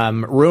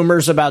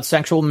rumors about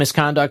sexual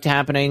misconduct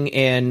happening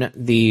in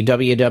the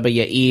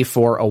WWE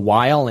for a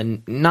while,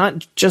 and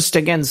not just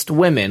against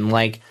women,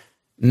 like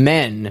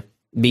men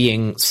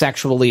being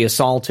sexually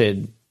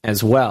assaulted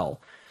as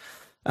well.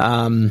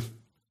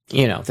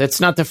 That's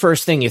not the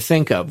first thing you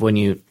think of when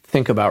you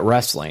think about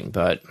wrestling,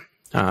 but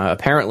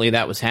apparently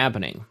that was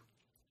happening.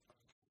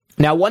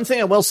 Now, one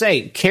thing I will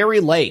say, Kari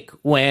Lake,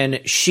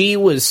 when she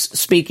was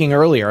speaking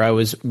earlier, I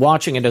was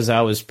watching it as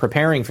I was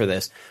preparing for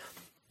this.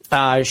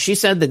 She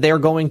said that they're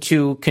going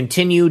to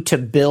continue to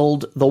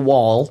build the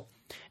wall.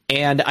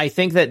 And I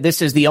think that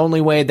this is the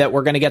only way that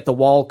we're going to get the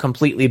wall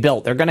completely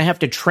built. They're going to have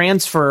to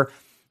transfer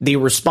the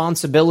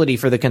responsibility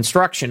for the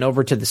construction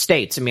over to the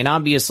states. I mean,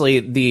 obviously,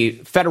 the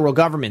federal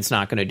government's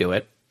not going to do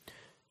it.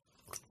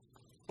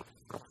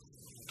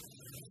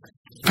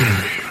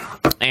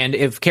 And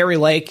if Kari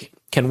Lake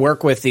can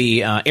work with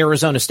the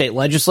Arizona state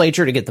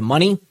legislature to get the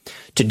money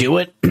to do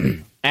it,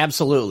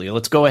 absolutely.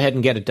 Let's go ahead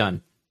and get it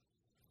done.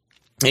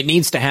 It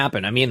needs to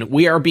happen. I mean,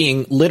 we are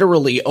being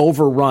literally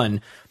overrun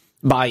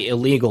by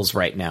illegals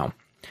right now.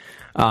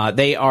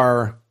 They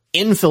are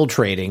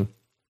infiltrating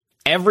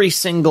every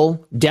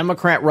single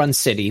Democrat-run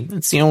city.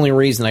 That's the only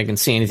reason I can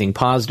see anything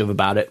positive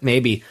about it.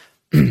 Maybe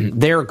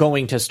they're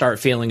going to start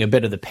feeling a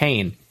bit of the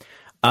pain.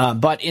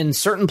 But in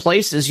certain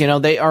places,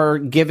 they are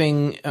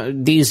giving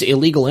these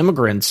illegal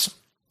immigrants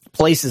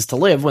places to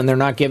live when they're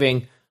not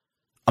giving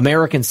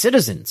American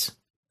citizens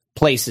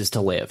places to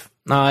live.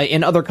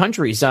 In other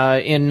countries,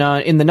 in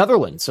the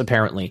Netherlands,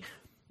 apparently,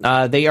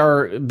 they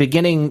are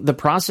beginning the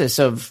process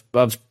of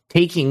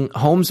taking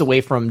homes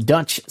away from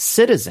Dutch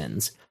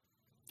citizens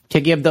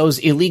to give those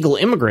illegal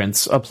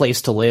immigrants a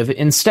place to live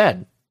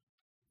instead.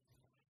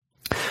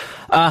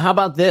 How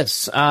about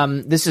this?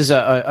 This is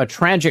a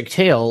tragic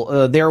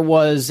tale. There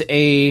was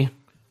a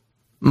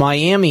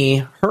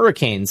Miami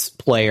Hurricanes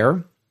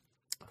player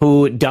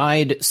who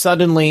died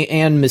suddenly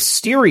and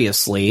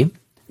mysteriously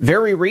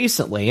very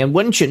recently. And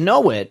wouldn't you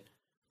know it,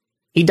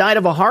 he died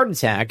of a heart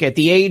attack at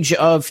the age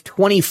of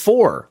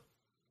 24.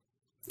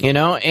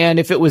 And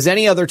if it was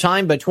any other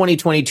time but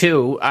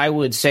 2022, I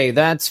would say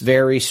that's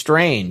very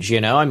strange.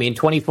 I mean,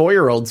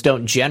 24-year-olds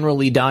don't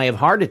generally die of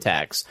heart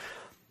attacks.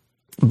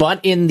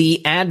 But in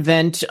the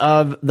advent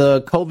of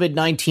the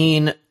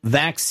COVID-19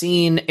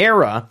 vaccine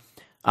era,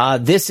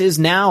 this is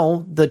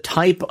now the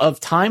type of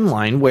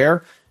timeline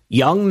where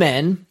young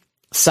men,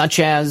 such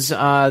as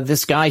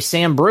this guy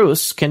Sam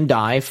Bruce, can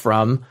die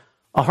from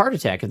a heart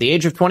attack at the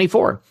age of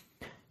 24.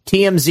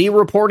 TMZ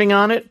reporting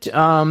on it.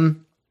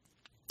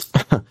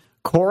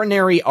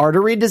 Coronary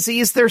artery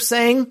disease, they're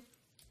saying.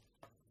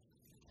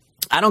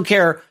 I don't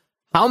care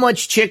how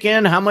much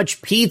chicken, how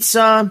much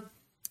pizza,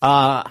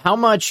 how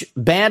much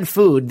bad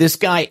food this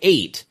guy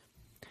ate.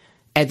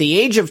 At the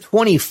age of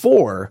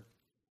 24,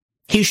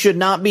 he should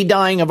not be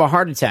dying of a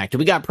heart attack. Do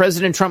we got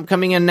President Trump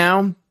coming in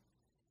now?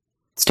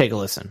 Let's take a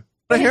listen.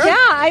 Yeah,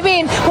 I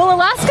mean,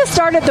 Alaska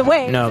started the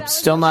wave. No,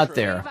 still not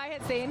there.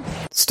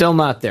 Still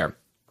not there.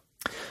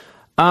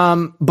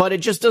 But it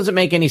just doesn't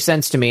make any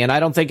sense to me, and I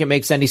don't think it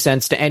makes any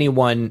sense to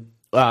anyone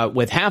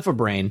with half a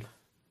brain.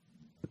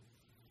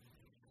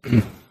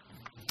 The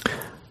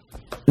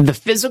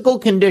physical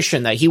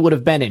condition that he would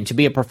have been in to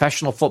be a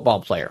professional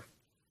football player,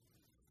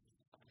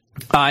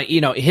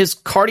 his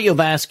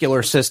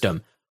cardiovascular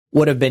system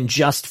would have been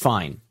just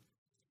fine.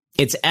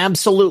 It's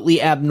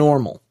absolutely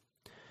abnormal.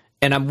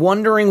 And I'm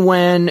wondering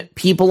when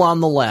people on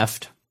the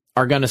left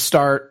are going to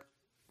start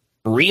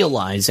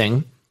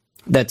realizing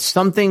that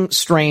something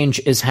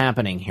strange is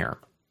happening here.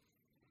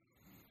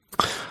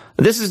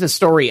 This is a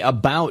story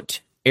about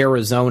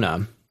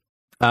Arizona.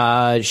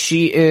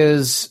 She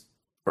is,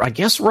 I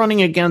guess, she's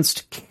running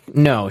against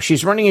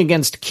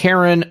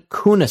Karen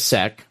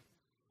Kunasek.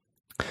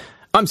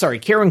 I'm sorry,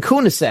 Karen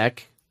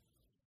Kunasek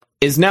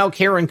is now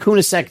Karen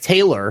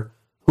Kunasek-Taylor,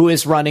 who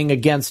is running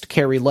against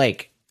Kari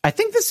Lake. I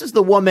think this is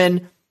the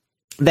woman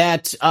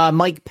that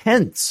Mike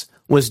Pence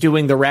was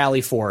doing the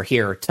rally for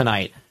here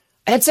tonight.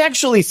 It's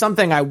actually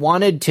something I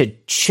wanted to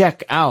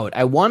check out.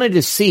 I wanted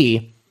to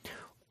see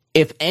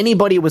if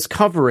anybody was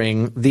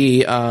covering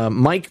the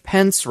Mike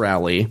Pence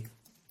rally.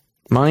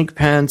 Mike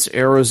Pence,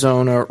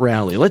 Arizona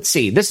rally. Let's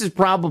see. This is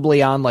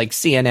probably on like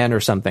CNN or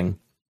something.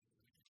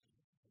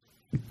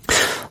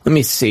 Let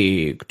me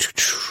see.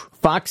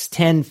 Fox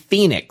 10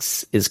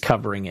 Phoenix is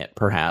covering it,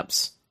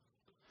 perhaps.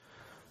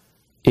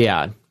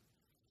 Yeah.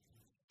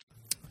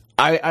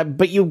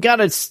 But you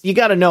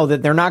gotta know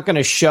that they're not going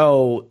to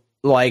show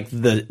like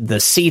the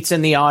seats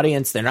in the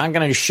audience. They're not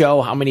going to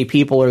show how many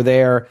people are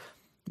there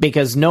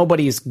because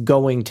nobody's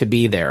going to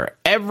be there.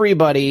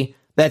 Everybody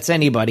that's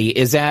anybody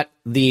is at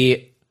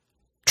the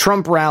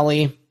Trump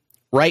rally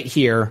right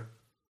here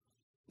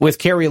with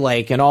Kari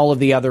Lake and all of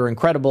the other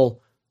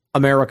incredible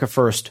America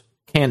First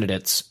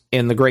candidates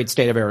in the great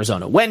state of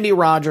Arizona. Wendy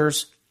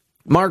Rogers,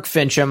 Mark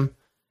Finchem,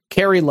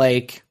 Kari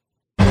Lake,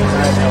 all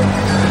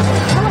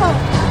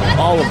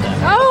of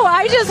them. Oh,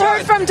 I just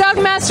heard from Doug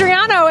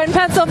Mastriano in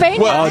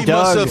Pennsylvania.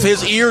 Well,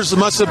 his ears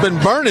must have been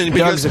burning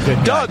because,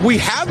 Doug, we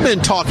have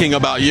been talking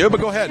about you, but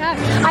go ahead.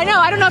 Yeah, I know.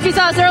 I don't know if you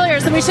saw us earlier,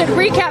 so we should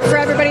recap for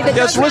everybody that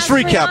yes, Doug let's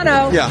recap.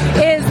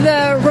 Is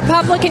the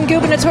Republican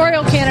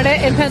gubernatorial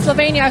candidate in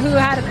Pennsylvania who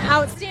had an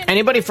outstanding...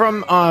 Anybody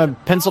from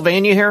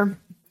Pennsylvania here?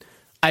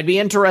 I'd be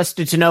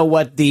interested to know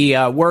what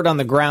the word on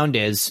the ground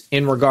is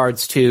in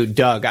regards to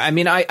Doug. I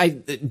mean,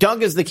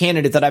 Doug is the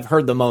candidate that I've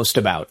heard the most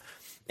about.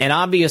 And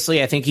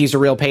obviously, I think he's a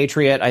real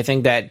patriot. I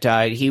think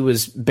that he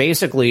was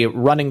basically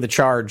running the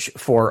charge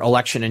for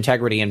election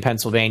integrity in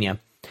Pennsylvania.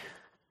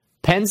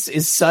 Pence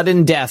is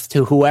sudden death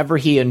to whoever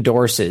he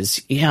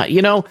endorses.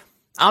 Yeah,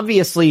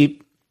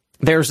 obviously,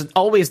 there's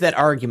always that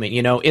argument,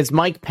 is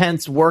Mike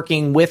Pence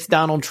working with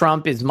Donald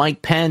Trump? Is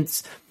Mike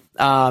Pence,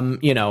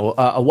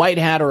 a white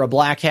hat or a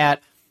black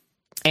hat?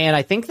 And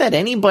I think that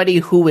anybody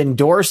who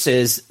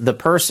endorses the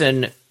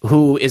person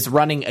who is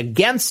running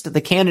against the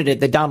candidate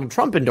that Donald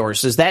Trump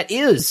endorses, that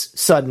is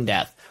sudden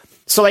death.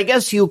 So I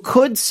guess you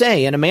could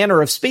say, in a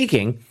manner of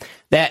speaking,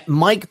 that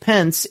Mike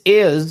Pence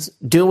is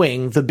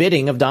doing the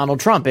bidding of Donald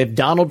Trump. If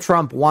Donald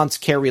Trump wants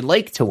Kari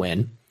Lake to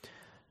win,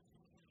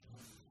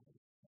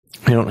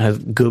 I don't have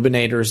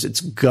gubernators,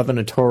 it's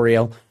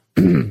gubernatorial.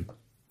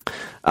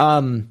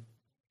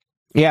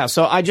 Yeah,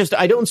 so I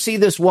don't see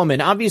this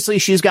woman. Obviously,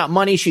 she's got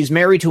money. She's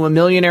married to a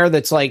millionaire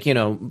that's like,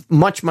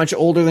 much, much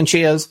older than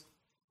she is.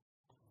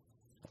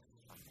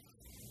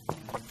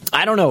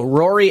 I don't know,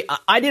 Rory.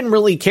 I didn't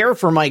really care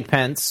for Mike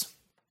Pence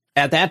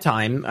at that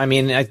time. I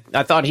mean,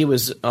 I thought he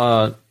was,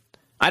 I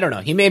don't know.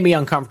 He made me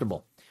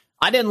uncomfortable.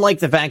 I didn't like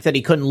the fact that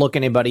he couldn't look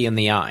anybody in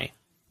the eye.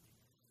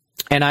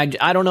 And I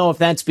don't know if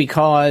that's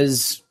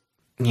because,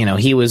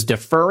 he was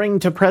deferring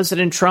to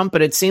President Trump,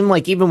 but it seemed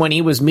like even when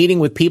he was meeting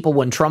with people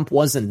when Trump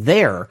wasn't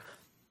there,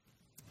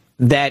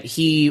 that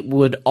he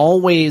would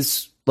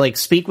always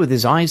speak with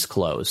his eyes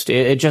closed.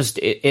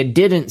 It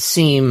didn't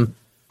seem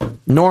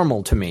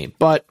normal to me,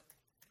 but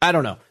I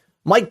don't know.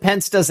 Mike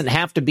Pence doesn't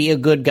have to be a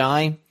good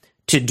guy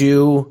to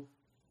do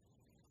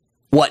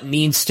what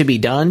needs to be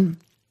done.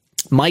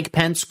 Mike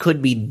Pence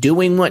could be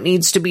doing what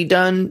needs to be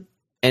done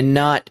and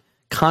not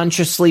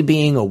consciously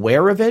being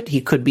aware of it.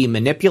 He could be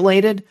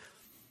manipulated.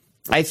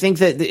 I think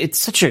that it's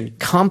such a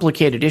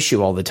complicated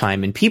issue all the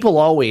time, and people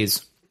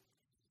always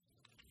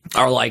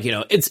are like,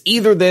 it's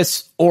either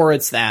this or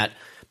it's that.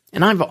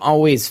 And I've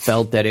always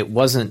felt that it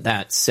wasn't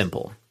that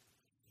simple.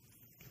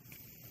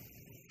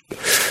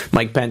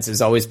 Mike Pence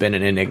has always been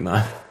an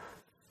enigma.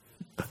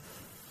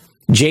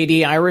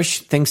 J.D. Irish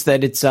thinks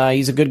that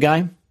he's a good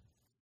guy.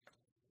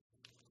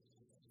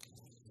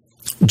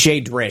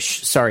 Jay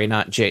Drish. Sorry,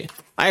 not Jay.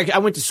 I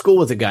went to school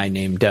with a guy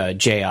named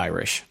Jay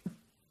Irish.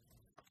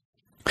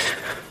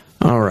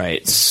 All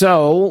right,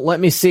 so let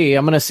me see.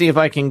 I'm going to see if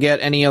I can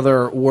get any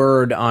other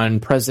word on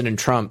President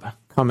Trump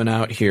coming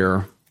out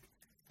here.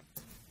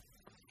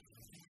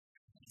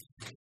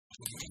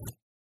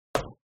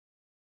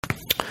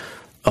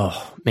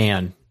 Oh,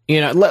 man.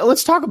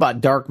 Let's talk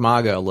about Dark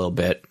MAGA a little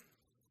bit.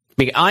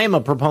 I am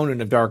a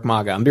proponent of Dark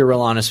MAGA. I'm being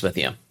real honest with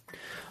you.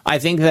 I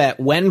think that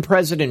when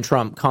President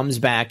Trump comes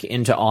back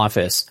into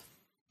office,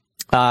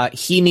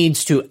 he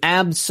needs to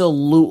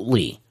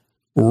absolutely,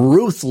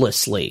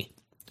 ruthlessly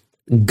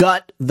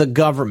gut the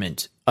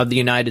government of the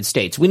United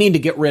States. We need to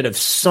get rid of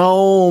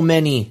so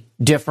many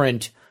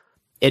different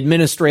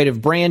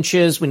administrative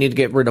branches. We need to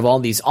get rid of all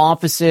these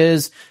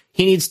offices.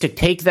 He needs to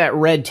take that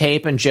red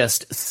tape and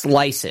just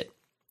slice it.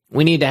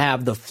 We need to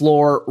have the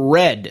floor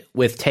red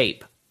with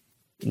tape.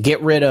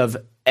 Get rid of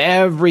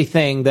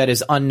everything that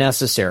is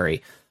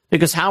unnecessary.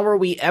 Because how are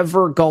we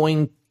ever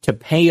going to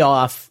pay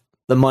off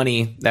the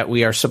money that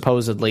we are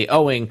supposedly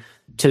owing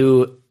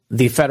to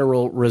the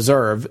Federal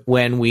Reserve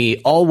when we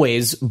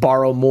always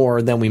borrow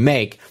more than we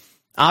make?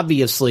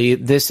 Obviously,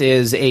 this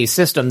is a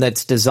system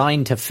that's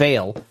designed to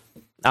fail.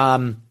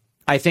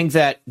 I think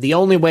that the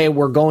only way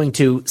we're going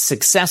to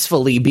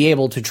successfully be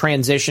able to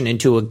transition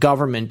into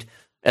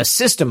a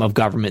system of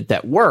government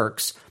that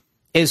works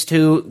is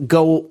to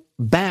go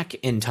back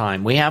in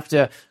time. We have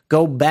to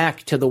go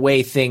back to the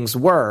way things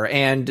were.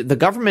 And the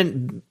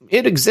government,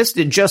 it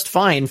existed just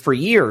fine for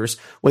years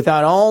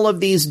without all of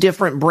these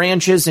different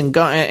branches and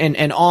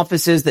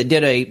offices that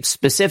did a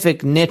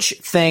specific niche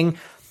thing.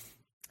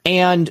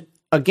 And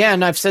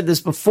again, I've said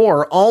this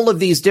before, all of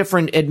these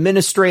different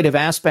administrative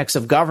aspects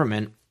of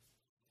government,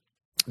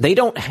 they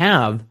don't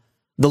have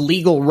the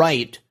legal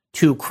right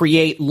to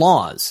create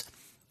laws.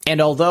 And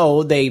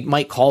although they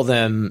might call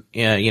them,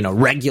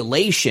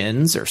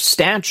 regulations or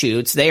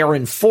statutes, they are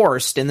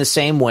enforced in the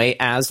same way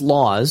as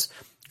laws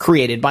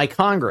created by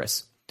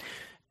Congress.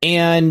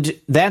 And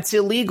that's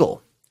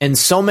illegal. And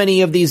so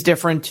many of these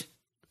different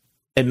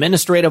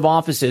administrative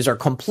offices are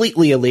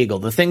completely illegal,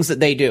 the things that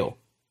they do.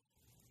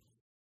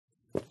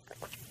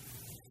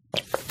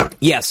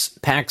 Yes,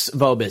 Pax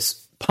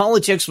Vobis.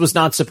 Politics was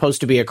not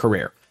supposed to be a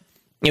career.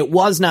 It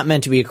was not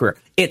meant to be a career.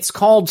 It's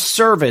called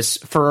service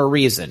for a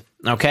reason,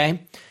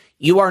 okay?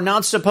 You are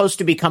not supposed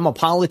to become a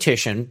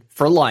politician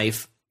for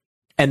life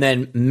and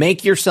then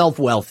make yourself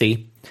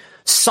wealthy,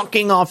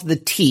 sucking off the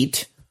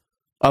teat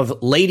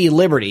of Lady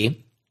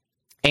Liberty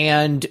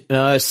and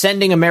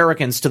sending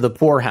Americans to the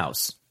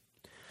poorhouse.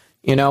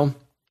 You know,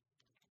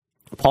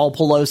 Paul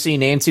Pelosi,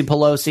 Nancy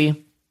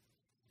Pelosi.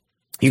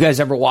 You guys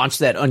ever watch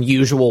that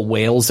Unusual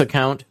Whales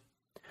account?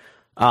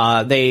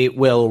 They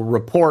will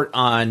report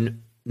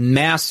on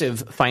massive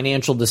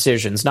financial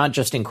decisions, not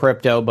just in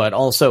crypto, but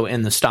also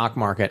in the stock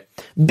market.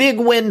 Big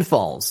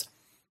windfalls.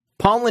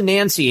 Paul and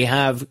Nancy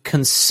have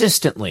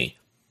consistently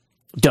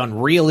done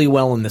really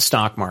well in the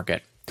stock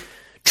market.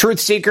 Truth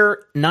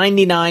Seeker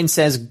 99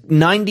 says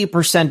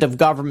 90% of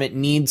government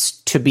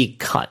needs to be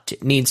cut.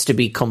 It needs to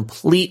be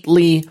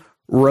completely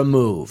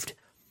removed.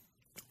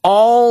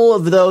 All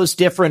of those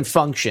different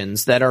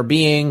functions that are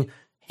being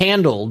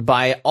handled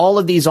by all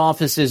of these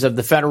offices of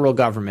the federal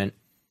government,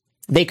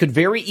 they could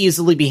very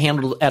easily be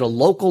handled at a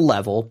local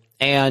level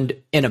and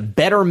in a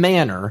better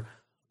manner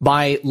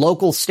by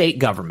local and state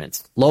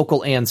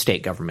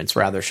governments,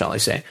 rather, shall I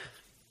say.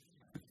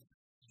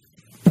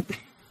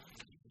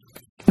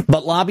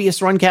 But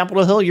lobbyists run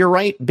Capitol Hill. You're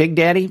right, Big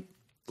Daddy.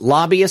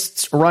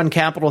 Lobbyists run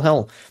Capitol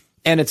Hill,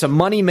 and it's a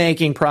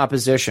money-making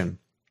proposition.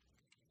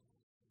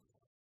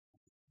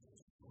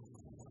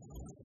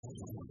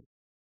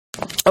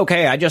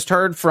 Okay, I just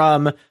heard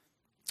from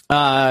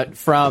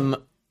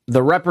the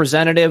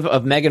representative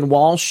of Megan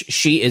Walsh.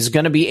 She is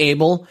going to be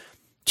able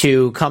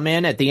to come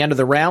in at the end of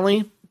the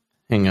rally.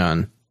 Hang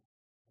on.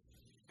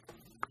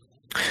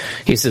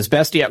 He says,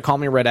 best yet, call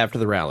me right after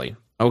the rally.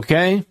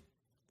 Okay,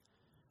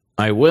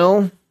 I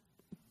will.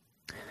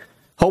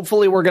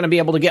 Hopefully we're going to be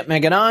able to get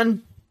Megan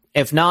on.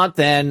 If not,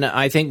 then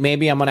I think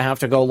maybe I'm going to have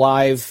to go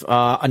live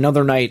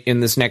another night in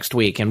this next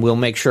week, and we'll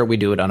make sure we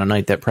do it on a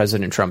night that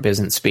President Trump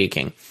isn't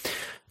speaking.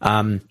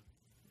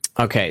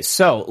 Okay,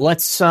 so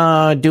let's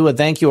do a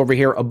thank you over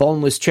here. A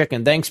boneless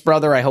chicken. Thanks,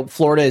 brother. I hope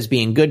Florida is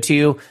being good to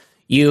you.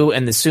 You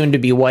and the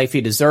soon-to-be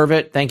wifey deserve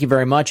it. Thank you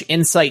very much.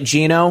 Insight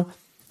Gino.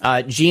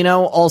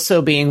 Gino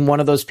also being one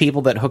of those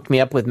people that hooked me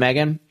up with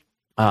Megan.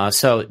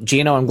 So,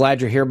 Gino, I'm glad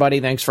you're here,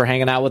 buddy. Thanks for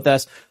hanging out with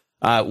us.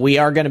 We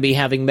are going to be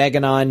having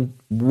Megan on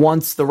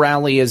once the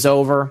rally is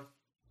over.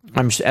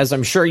 As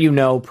I'm sure you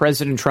know,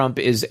 President Trump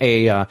is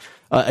a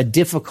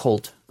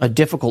difficult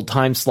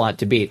time slot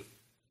to beat.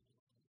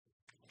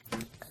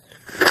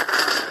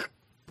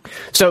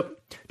 So,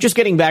 just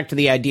getting back to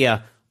the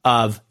idea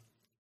of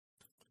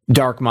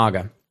dark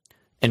MAGA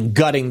and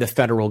gutting the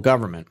federal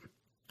government.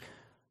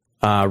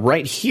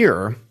 Right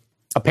here,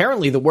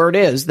 apparently the word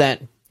is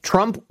that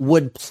Trump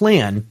would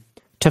plan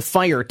to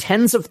fire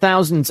tens of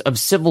thousands of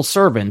civil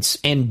servants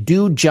and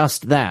do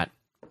just that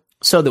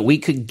so that we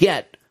could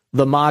get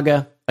the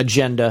MAGA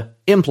agenda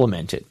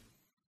implemented.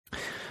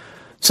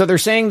 So they're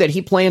saying that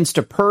he plans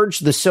to purge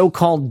the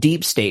so-called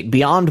deep state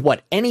beyond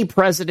what any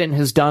president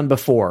has done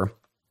before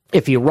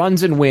if he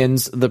runs and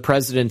wins the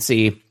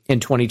presidency in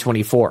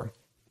 2024.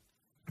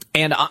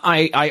 And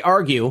I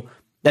argue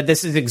that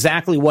this is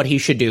exactly what he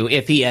should do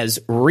if he has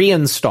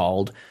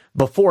reinstalled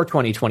before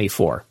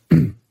 2024.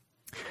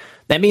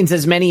 That means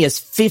as many as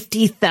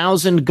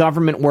 50,000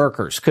 government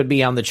workers could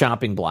be on the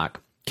chopping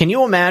block. Can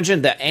you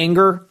imagine the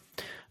anger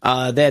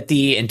that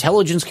the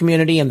intelligence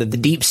community and that the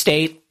deep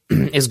state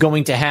is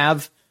going to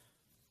have?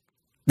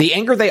 The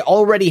anger they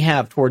already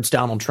have towards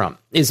Donald Trump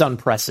is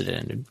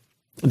unprecedented.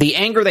 The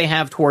anger they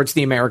have towards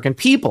the American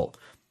people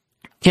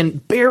can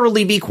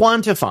barely be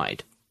quantified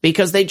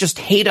because they just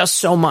hate us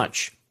so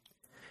much.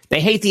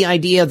 They hate the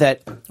idea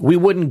that we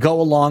wouldn't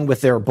go along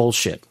with their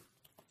bullshit.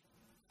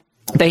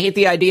 They hate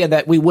the idea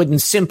that we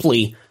wouldn't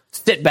simply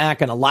sit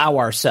back and allow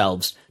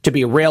ourselves to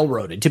be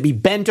railroaded, to be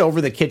bent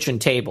over the kitchen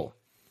table.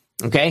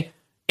 Okay?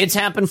 It's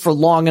happened for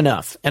long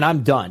enough, and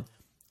I'm done.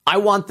 I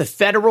want the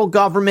federal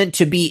government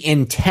to be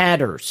in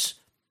tatters.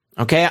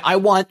 Okay? I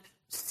want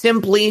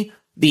simply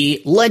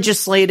the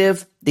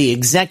legislative, the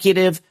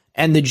executive,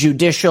 and the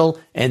judicial,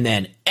 and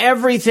then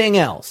everything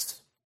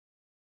else.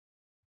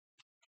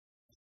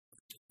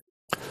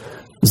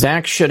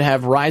 Zach should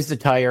have Rise the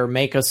Tire,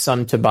 make us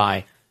some to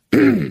buy.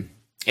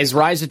 Is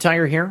Rise the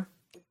Tire here?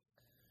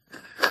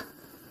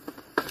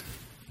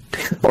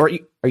 Or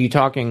are you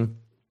talking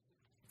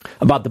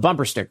about the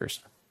bumper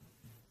stickers?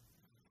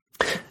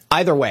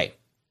 Either way,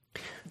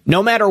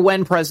 no matter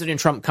when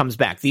President Trump comes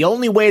back, the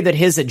only way that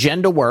his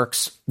agenda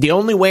works, the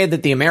only way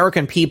that the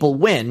American people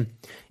win,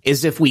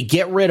 is if we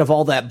get rid of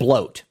all that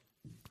bloat.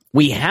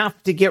 We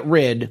have to get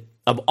rid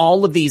of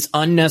all of these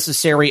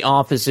unnecessary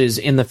offices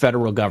in the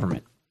federal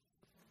government.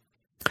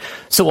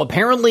 So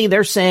apparently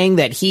they're saying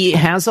that he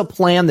has a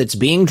plan that's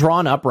being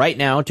drawn up right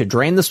now to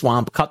drain the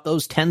swamp, cut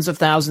those tens of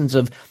thousands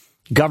of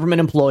government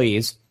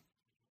employees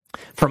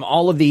from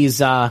all of these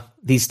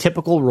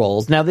typical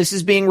roles. Now, this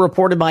is being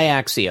reported by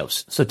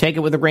Axios, so take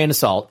it with a grain of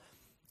salt,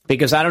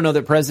 because I don't know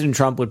that President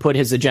Trump would put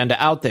his agenda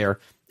out there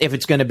if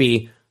it's going to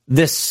be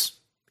this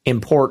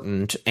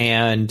important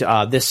and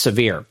this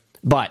severe.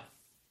 But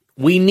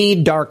we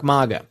need dark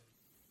MAGA.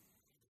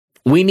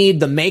 We need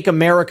the Make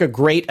America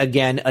Great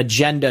Again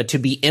agenda to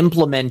be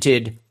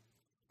implemented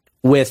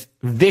with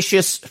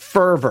vicious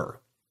fervor.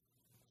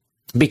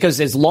 Because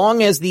as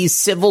long as these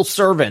civil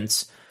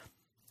servants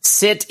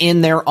sit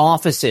in their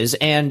offices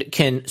and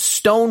can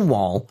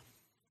stonewall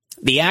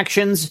the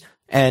actions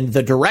and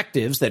the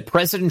directives that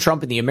President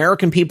Trump and the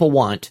American people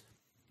want,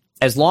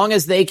 as long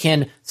as they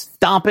can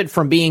stop it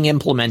from being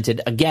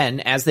implemented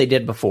again, as they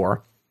did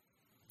before,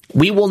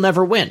 we will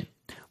never win.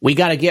 We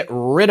got to get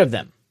rid of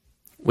them.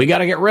 We got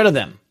to get rid of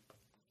them.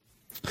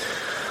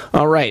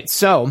 All right,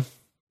 so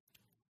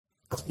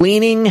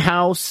cleaning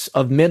house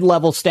of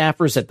mid-level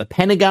staffers at the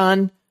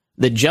Pentagon,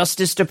 the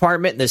Justice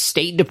Department, the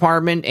State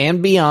Department,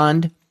 and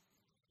beyond,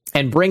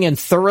 and bring in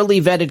thoroughly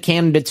vetted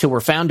candidates who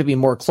were found to be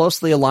more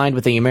closely aligned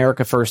with the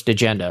America First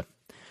agenda.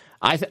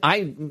 I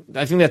think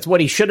that's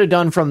what he should have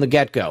done from the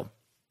get-go.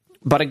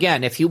 But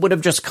again, if he would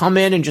have just come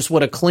in and just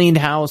would have cleaned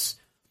house,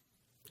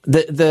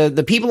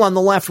 the people on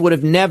the left would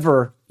have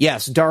never,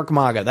 yes, dark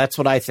MAGA, that's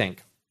what I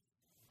think.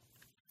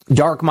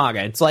 Dark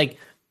MAGA. It's like,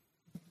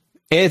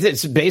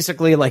 it's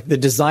basically like the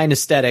design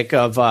aesthetic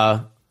of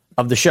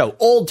the show.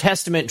 Old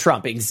Testament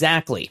Trump,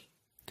 exactly.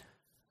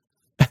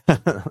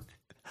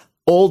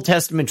 Old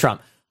Testament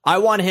Trump. I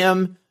want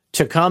him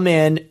to come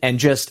in and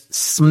just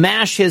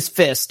smash his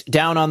fist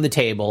down on the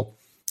table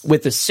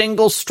with a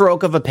single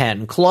stroke of a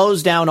pen,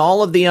 close down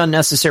all of the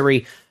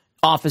unnecessary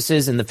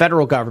offices in the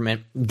federal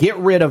government, get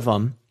rid of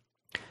them,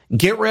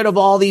 get rid of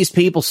all these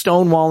people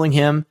stonewalling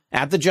him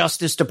at the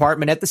Justice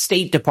Department, at the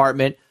State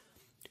Department,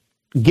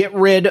 get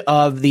rid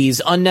of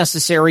these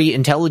unnecessary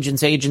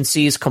intelligence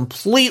agencies,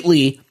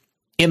 completely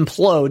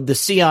implode the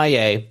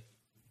CIA,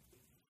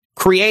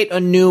 create a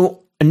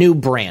new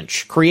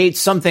branch, create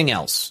something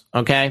else,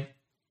 okay?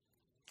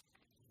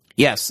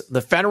 Yes,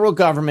 the federal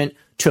government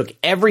took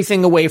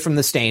everything away from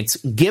the states,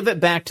 give it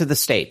back to the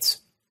states.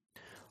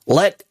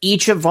 Let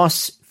each of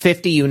us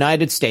 50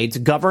 United States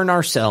govern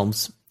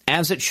ourselves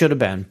as it should have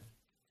been.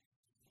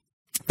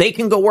 They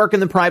can go work in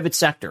the private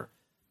sector,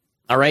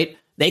 all right?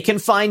 They can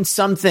find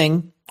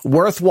something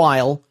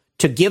worthwhile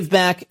to give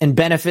back and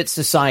benefit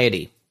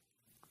society.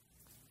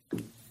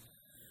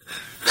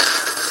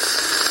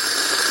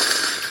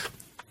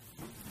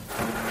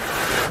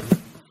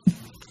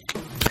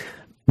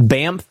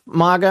 BAMF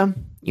MAGA?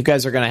 You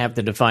guys are going to have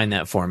to define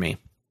that for me.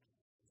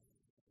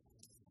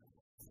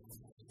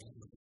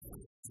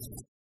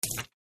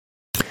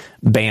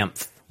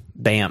 BAMF.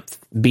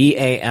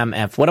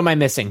 BAMF. What am I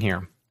missing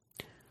here?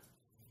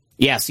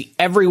 Yeah, see,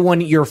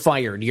 everyone, you're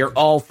fired. You're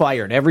all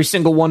fired. Every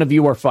single one of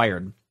you are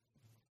fired.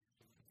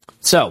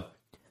 So,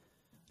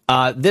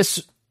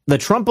 the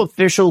Trump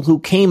official who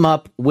came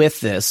up with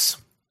this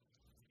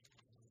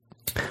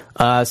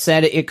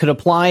said it could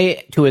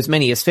apply to as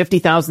many as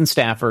 50,000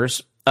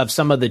 staffers of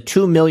some of the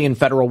 2 million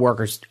federal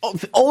workers.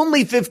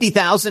 Only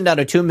 50,000 out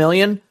of 2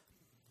 million?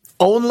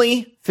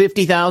 Only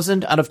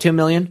 50,000 out of 2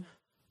 million?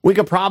 We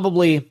could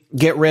probably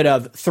get rid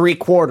of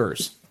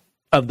 3/4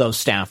 of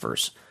those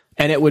staffers,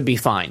 and it would be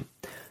fine.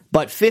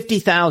 But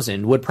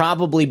 50,000 would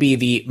probably be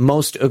the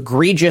most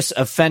egregious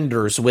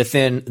offenders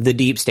within the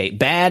deep state.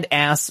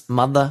 Badass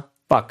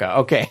motherfucker.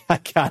 Okay,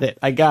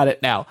 I got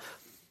it now.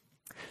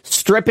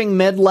 Stripping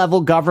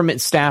mid-level government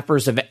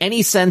staffers of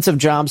any sense of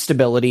job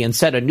stability and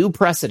set a new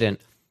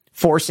precedent,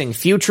 forcing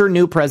future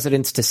new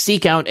presidents to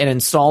seek out and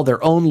install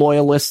their own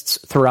loyalists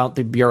throughout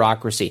the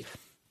bureaucracy.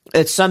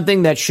 It's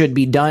something that should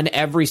be done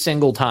every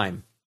single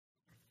time.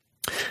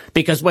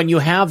 Because when you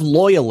have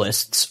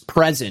loyalists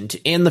present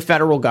in the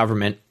federal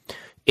government,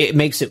 it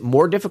makes it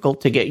more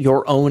difficult to get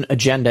your own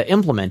agenda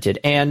implemented.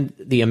 And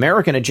the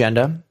American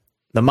agenda,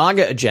 the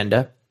MAGA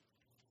agenda,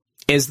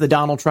 is the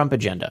Donald Trump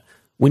agenda.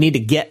 We need to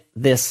get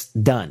this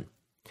done.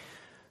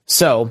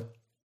 So,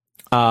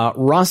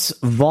 Russ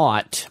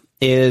Vought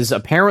is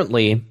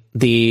apparently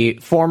the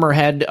former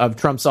head of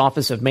Trump's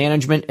Office of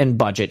Management and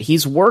Budget.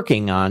 He's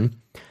working on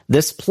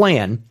this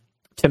plan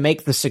to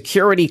make the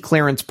security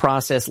clearance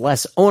process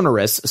less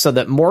onerous so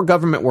that more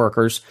government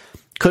workers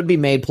could be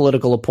made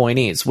political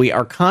appointees. We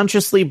are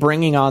consciously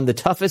bringing on the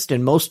toughest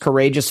and most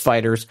courageous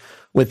fighters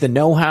with the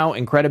know-how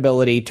and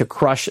credibility to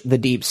crush the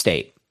deep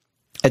state.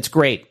 It's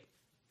great.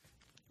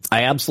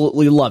 I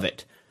absolutely love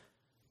it.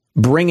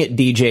 Bring it,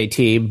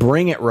 DJT.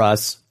 Bring it,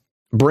 Russ.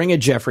 Bring it,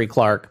 Jeffrey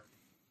Clark.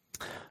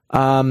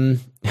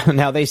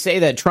 Now, they say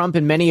that Trump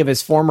and many of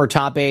his former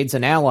top aides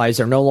and allies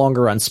are no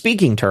longer on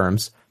speaking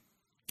terms.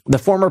 The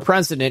former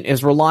president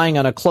is relying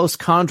on a close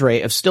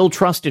cadre of still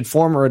trusted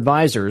former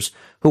advisors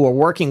who are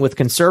working with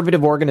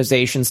conservative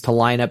organizations to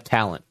line up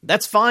talent.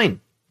 That's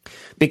fine,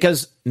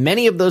 because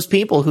many of those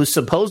people who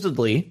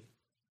supposedly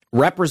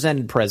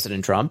represented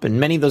President Trump and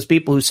many of those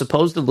people who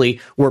supposedly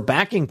were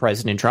backing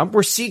President Trump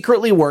were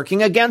secretly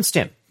working against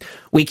him.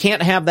 We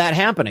can't have that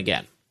happen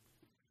again.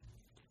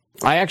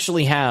 I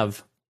actually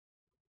have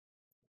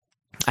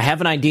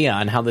an idea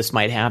on how this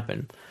might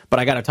happen, but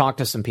I got to talk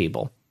to some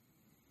people.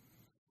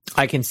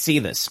 I can see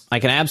this. I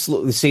can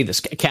absolutely see this.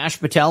 Kash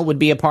Patel would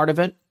be a part of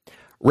it.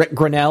 Rick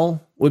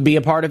Grenell would be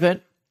a part of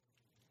it.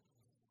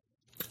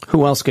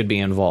 Who else could be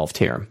involved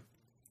here?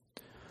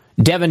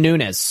 Devin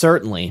Nunes,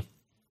 certainly.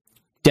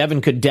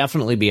 Devin could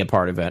definitely be a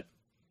part of it.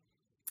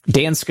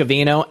 Dan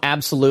Scavino,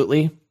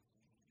 absolutely.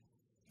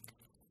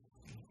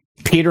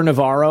 Peter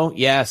Navarro,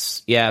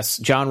 yes.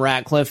 John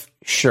Ratcliffe,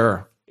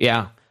 sure,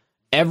 yeah.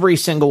 Every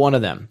single one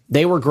of them.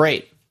 They were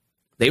great.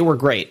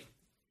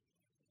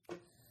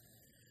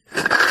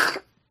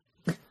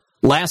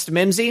 Last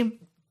Mimsy,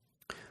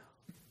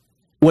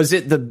 was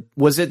it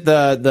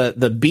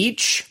the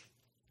beach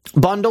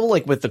bundle,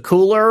 like with the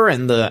cooler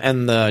and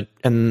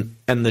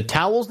the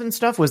towels and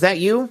stuff? Was that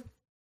you?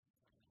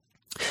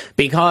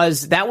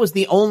 Because that was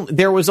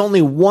there was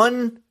only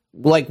one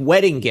like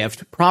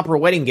proper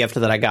wedding gift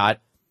that I got.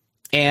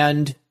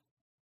 And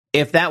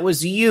if that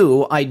was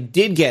you, I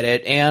did get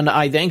it, and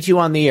I thanked you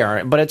on the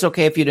air, but it's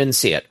okay if you didn't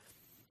see it.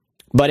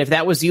 But if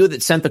that was you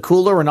that sent the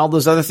cooler and all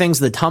those other things,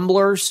 the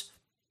tumblers,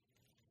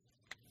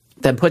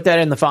 then put that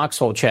in the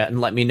Foxhole chat and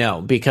let me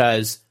know,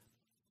 because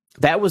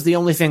that was the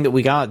only thing that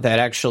we got that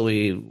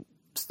actually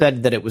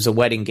said that it was a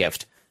wedding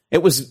gift.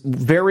 It was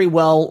very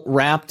well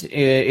wrapped.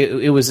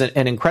 It was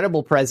an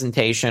incredible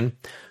presentation.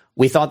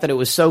 We thought that it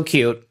was so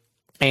cute,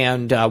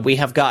 and we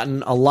have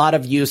gotten a lot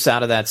of use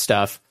out of that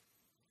stuff.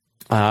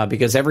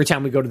 Because every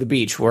time we go to the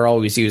beach, we're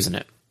always using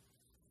it.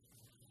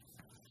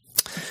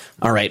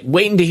 All right,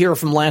 waiting to hear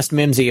from Last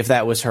Mimsy if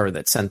that was her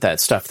that sent that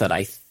stuff that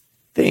I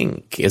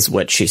think is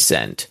what she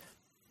sent.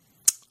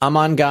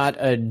 Amon get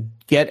a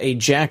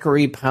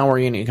Jackery power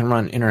unit you can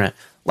run internet.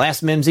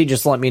 Last Mimsy,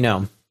 just let me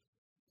know.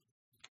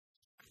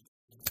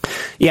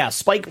 Yeah,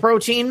 spike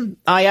protein,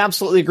 I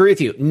absolutely agree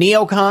with you.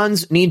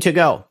 Neocons need to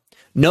go.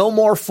 No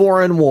more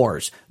foreign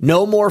wars.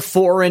 No more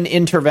foreign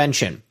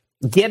intervention.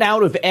 Get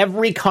out of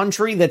every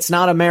country that's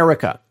not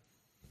America.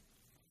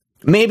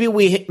 Maybe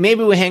we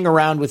hang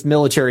around with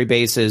military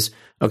bases,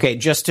 okay,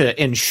 just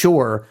to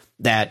ensure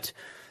that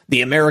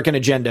the American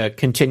agenda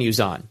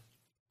continues on.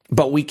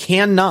 But we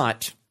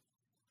cannot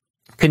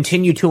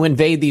continue to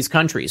invade these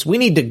countries. We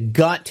need to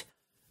gut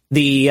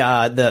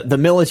the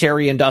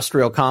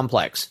military-industrial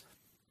complex.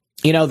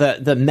 You know,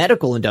 the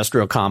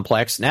medical-industrial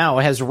complex now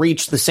has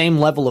reached the same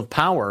level of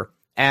power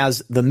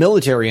as the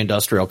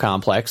military-industrial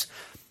complex.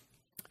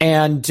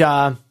 And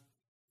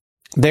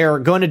they're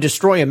going to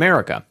destroy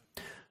America.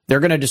 They're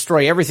going to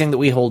destroy everything that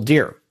we hold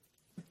dear.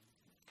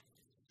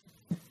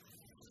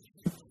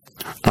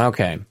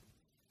 Okay.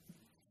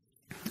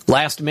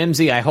 Last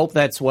Mimsy, I hope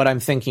that's what I'm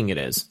thinking it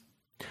is.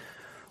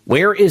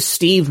 Where is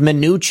Steve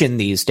Mnuchin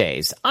these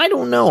days? I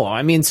don't know.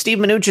 I mean, Steve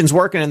Mnuchin's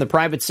working in the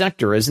private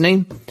sector, isn't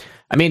he?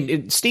 I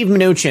mean, Steve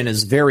Mnuchin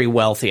is very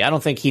wealthy. I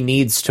don't think he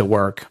needs to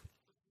work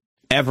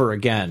ever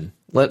again.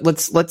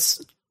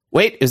 Let's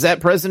wait, is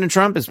that President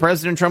Trump? Is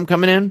President Trump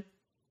coming in?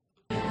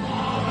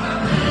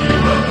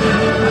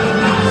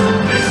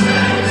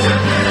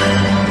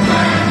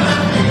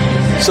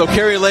 So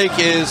Kari Lake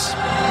is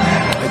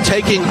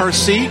taking her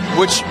seat,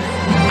 which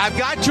I've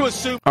got to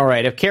assume. All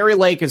right, if Kari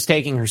Lake is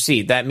taking her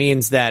seat, that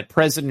means that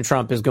President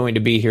Trump is going to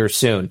be here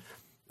soon.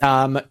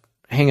 Hang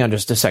on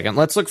just a second.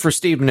 Let's look for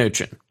Steve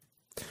Mnuchin.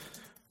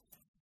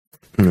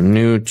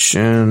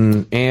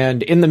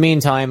 And in the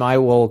meantime, I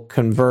will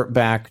convert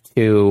back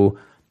to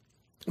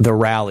the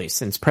rally,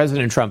 since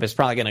President Trump is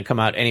probably going to come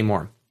out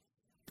anymore.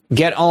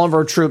 Get all of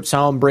our troops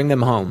home, bring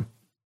them home.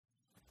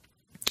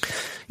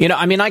 You know,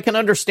 I mean, I can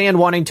understand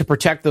wanting to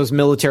protect those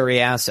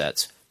military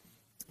assets,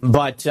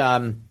 but,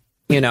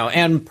 you know,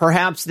 and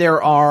perhaps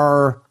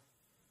I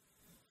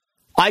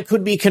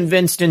could be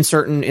convinced in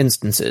certain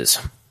instances.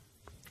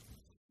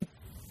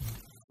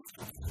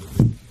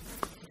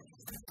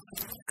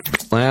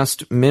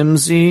 Last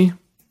Mimsy,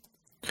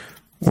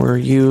 were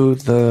you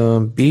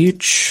the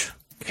beach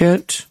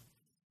kit?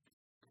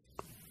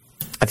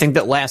 I think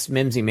that Last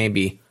Mimsy may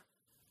be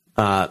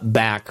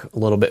back a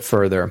little bit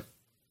further.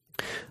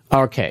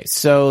 Okay,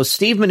 so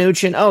Steve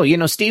Mnuchin. Oh, you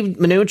know, Steve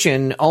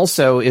Mnuchin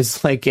also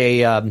is like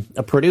a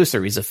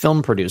producer. He's a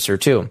film producer,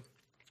 too.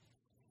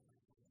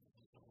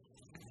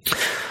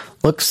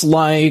 Looks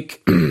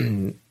like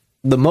the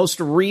most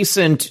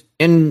recent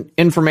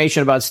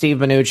information about Steve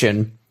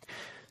Mnuchin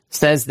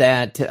says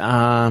that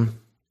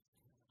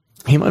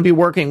he might be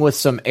working with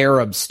some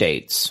Arab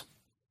states.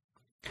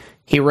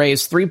 He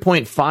raised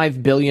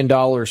 $3.5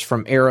 billion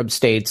from Arab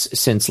states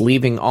since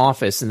leaving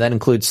office, and that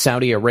includes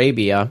Saudi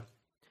Arabia.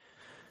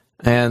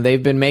 And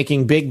they've been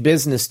making big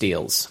business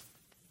deals.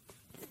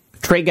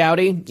 Trey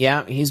Gowdy,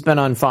 yeah, he's been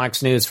on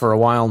Fox News for a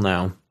while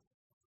now.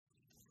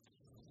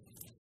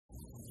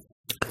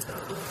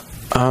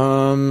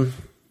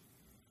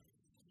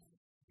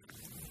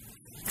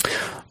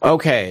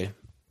 Okay.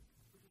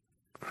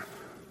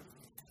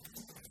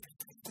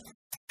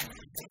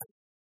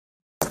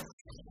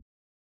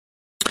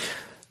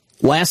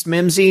 Last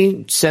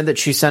Mimsy said that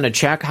she sent a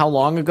check. How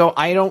long ago?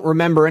 I don't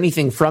remember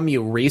anything from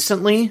you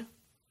recently.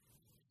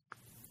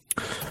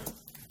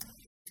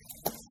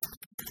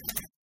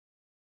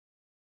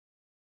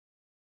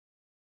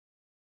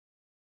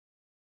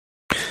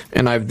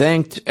 And I've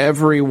thanked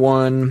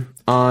everyone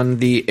on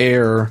the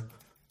air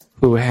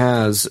who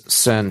has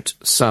sent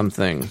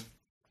something.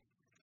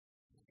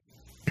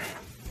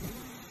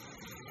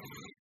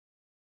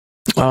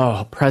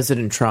 Oh,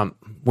 President Trump.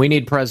 We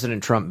need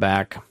President Trump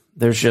back.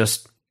 There's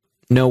just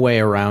no way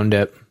around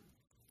it.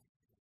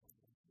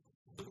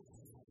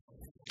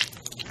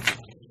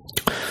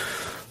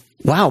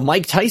 Wow,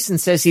 Mike Tyson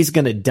says he's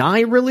going to die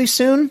really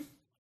soon?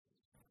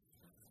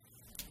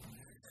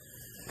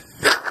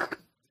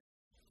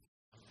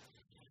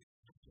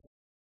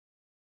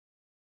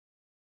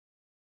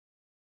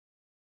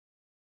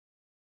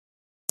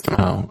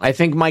 Oh, I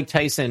think Mike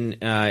Tyson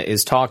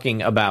is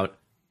talking about...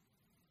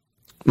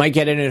 Might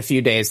get it in a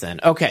few days then.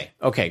 Okay,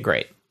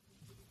 great.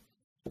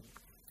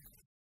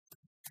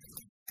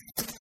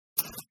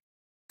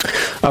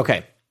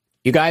 Okay,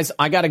 you guys,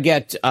 I got to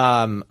get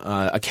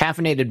a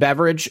caffeinated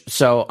beverage,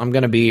 so I'm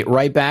going to be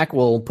right back.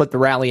 We'll put the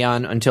rally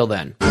on until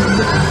then.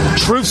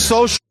 Truth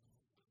Social.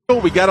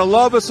 We got to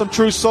love us some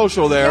Truth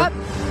Social there. Yep.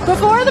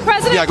 Before the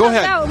president go comes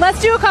ahead. out, let's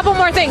do a couple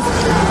more things.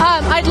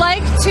 I'd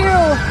like to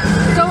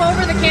go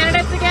over the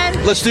candidates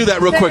again. Let's do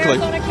that real quickly.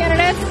 Arizona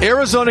candidates.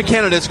 Arizona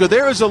candidates.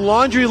 There is a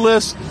laundry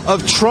list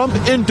of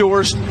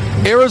Trump-endorsed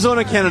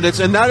Arizona candidates,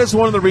 and that is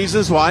one of the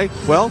reasons why,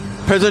 well,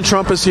 President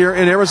Trump is here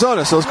in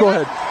Arizona. So let's go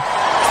ahead.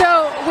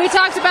 So we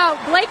talked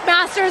about Blake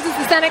Masters as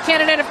the Senate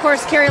candidate. Of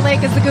course, Kari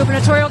Lake is the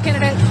gubernatorial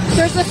candidate.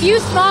 There's a few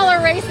smaller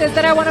races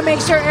that I want to make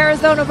sure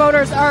Arizona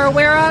voters are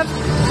aware of.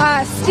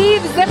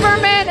 Steve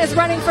Zipperman is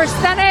running for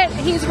Senate.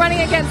 He's running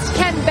against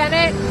Ken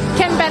Bennett.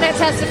 Ken Bennett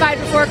testified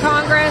before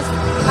Congress,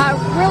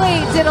 really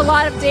did a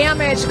lot of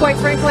damage, quite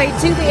frankly,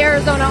 to the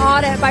Arizona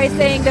audit by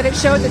saying that it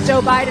showed that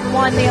Joe Biden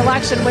won the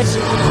election, which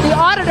the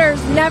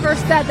auditors never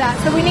said that.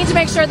 So we need to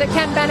make sure that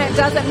Ken Bennett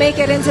doesn't make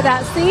it into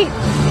that seat.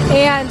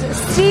 And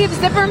Steve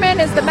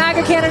Zipperman is the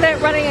MAGA candidate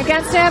running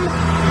against him.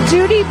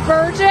 Judy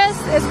Burgess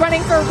is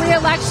running for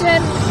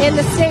re-election in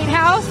the state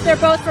house. They're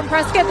both from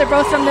Prescott. They're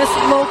both from this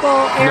local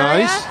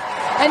area. Nice.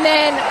 And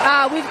then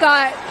we've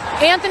got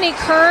Anthony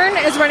Kern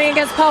is running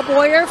against Paul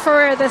Boyer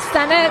for the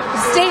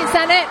state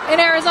Senate in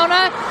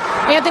Arizona.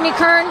 Anthony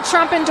Kern,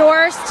 Trump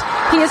endorsed.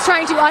 He is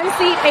trying to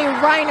unseat a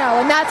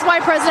rhino, and that's why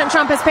President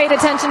Trump has paid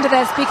attention to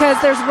this,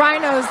 because there's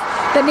rhinos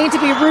that need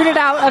to be rooted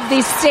out of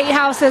these state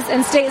houses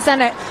and state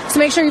Senate. So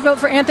make sure you vote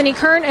for Anthony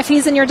Kern if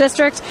he's in your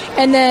district.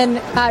 And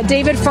then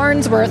David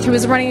Farnsworth, who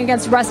is running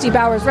against Rusty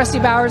Bowers. Rusty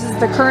Bowers is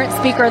the current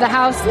Speaker of the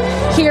House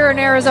here in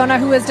Arizona,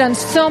 who has done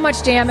so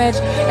much damage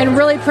and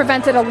really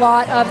prevented a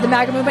lot of the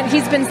MAGA movement.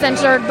 He's been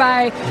censured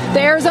by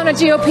the Arizona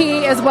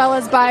GOP as well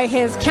as by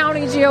his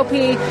county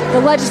GOP, the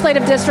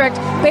legislative district.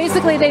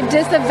 Basically, they've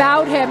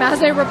disavowed him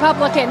as a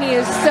Republican. He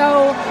is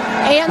so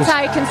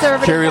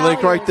anti-conservative. Kari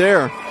Lake right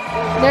there.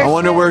 I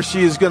wonder where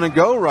she is going to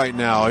go right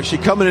now. Is she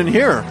coming in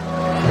here?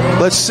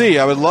 Let's see.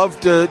 I would love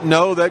to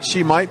know that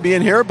she might be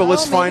in here, but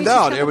let's find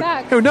out.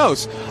 Who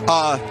knows?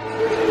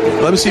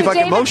 Let me see if I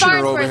can motion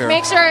her over here.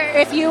 Make sure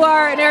if you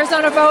are an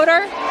Arizona voter,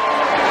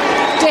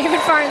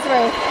 David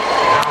Farnsworth.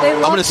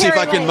 I'm going to see if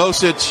I can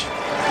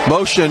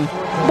motion.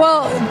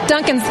 Well,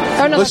 Duncan's.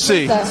 Oh no, let's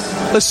see.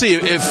 Let's see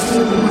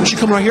if she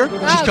come right here.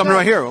 She's coming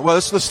right here. Well,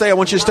 let's stay. I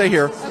want you to stay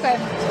here. Okay.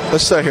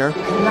 Let's stay here.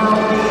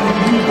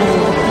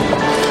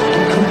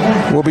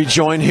 We'll be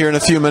joined here in a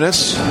few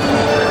minutes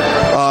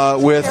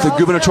with the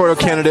gubernatorial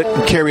candidate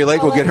Kari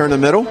Lake. We'll get her in the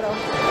middle.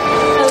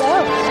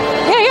 Hello.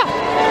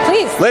 Yeah.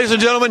 Please. Ladies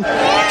and gentlemen,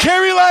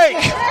 Kari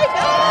Lake.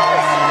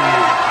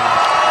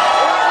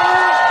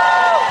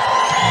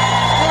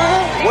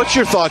 What's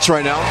your thoughts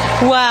right now?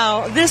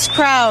 Wow, this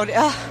crowd.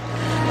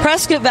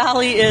 Prescott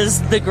Valley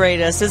is the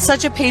greatest. It's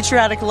such a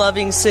patriotic,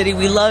 loving city.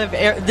 We love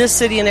this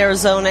city in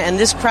Arizona, and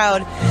this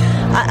crowd.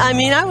 I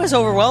mean, I was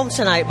overwhelmed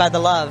tonight by the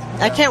love.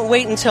 I can't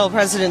wait until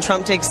President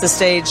Trump takes the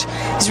stage.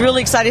 He's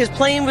really excited. His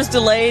plane was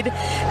delayed,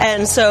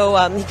 and so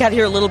he got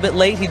here a little bit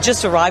late. He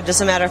just arrived,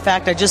 as a matter of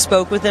fact. I just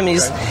spoke with him.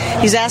 He's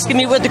asking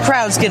me what the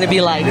crowd's going to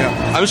be like.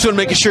 Yeah. I'm just going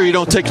to make sure you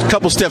don't take a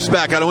couple steps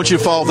back. I don't want you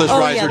to fall off this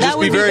riser. Yeah, just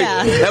be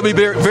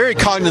very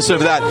cognizant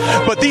of that.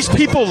 But these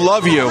people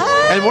love you,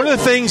 and one of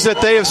the things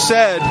that they have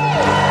said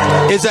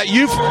is that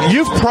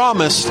you've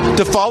promised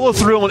to follow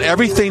through on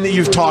everything that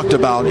you've talked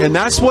about, and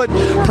that's what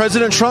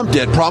President Trump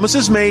did.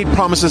 Promises made,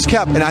 promises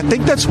kept. And I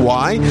think that's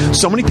why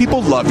so many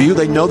people love you.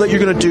 They know that you're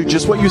going to do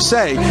just what you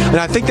say. And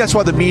I think that's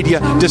why the media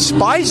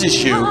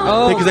despises you,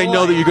 because they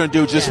know that you're going to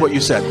do just what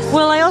you said.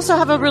 Well, I also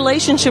have a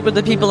relationship with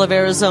the people of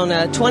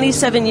Arizona.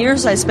 27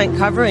 years I spent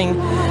covering.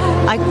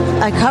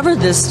 I covered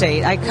this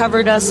state. I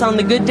covered us on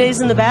the good days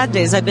and the bad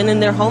days. I've been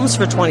in their homes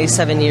for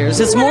 27 years.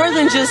 It's more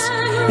than just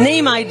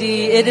name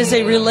ID. It is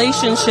a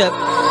relationship.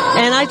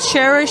 And I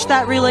cherish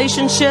that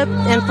relationship.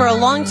 And for a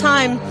long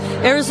time,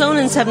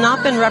 Arizonans have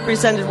not been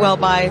represented well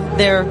by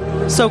their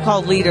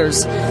so-called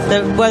leaders,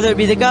 whether it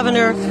be the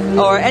governor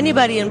or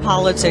anybody in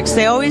politics.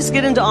 They always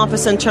get into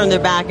office and turn their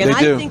back. And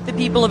I think the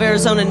people of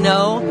Arizona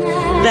know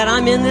that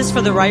I'm in this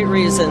for the right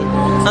reason.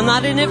 I'm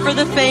not in it for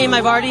the fame.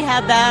 I've already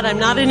had that. I'm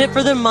not in it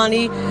for the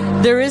money.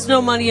 There is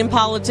no money in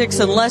politics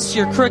unless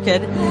you're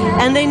crooked.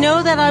 And they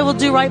know that I will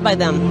do right by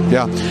them.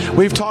 Yeah.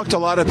 We've talked to a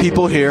lot of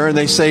people here, and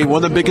they say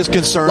one of the biggest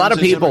concerns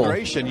is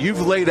immigration.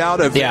 You've laid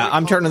out a... Yeah,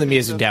 I'm turning the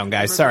music down,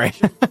 guys. Sorry.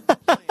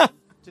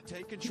 to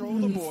take control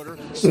of the border.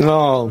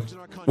 No.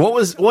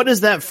 What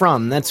is that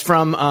from? That's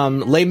from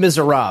Les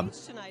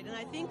Miserables.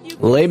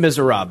 Les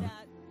Miserables.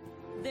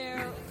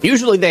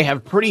 Usually they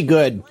have pretty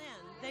good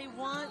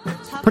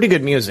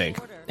music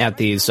at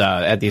these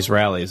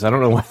rallies. I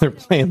don't know why they're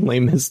playing Les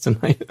Mis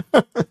tonight.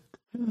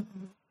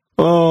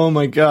 Oh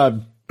my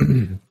God.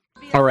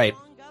 All right.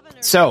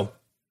 So,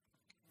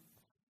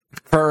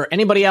 for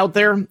anybody out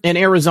there in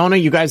Arizona,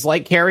 you guys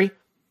like Kari?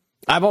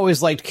 I've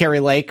always liked Kari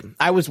Lake.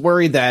 I was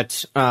worried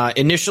that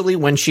initially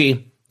when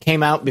she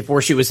came out,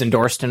 before she was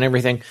endorsed and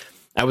everything,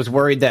 I was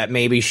worried that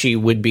maybe she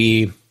would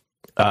be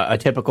a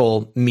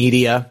typical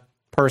media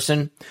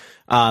person.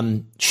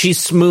 She's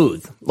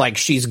smooth, like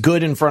she's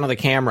good in front of the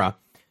camera.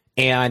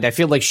 And I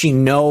feel like she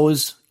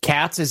knows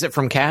Cats. Is it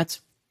from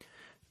Cats?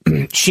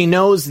 She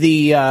knows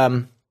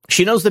the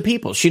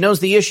people. She knows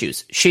the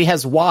issues. She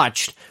has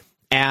watched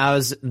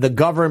as the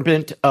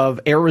government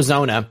of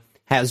Arizona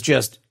has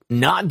just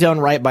not done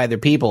right by their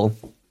people.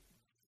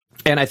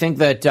 And I think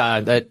that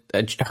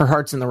her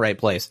heart's in the right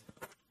place.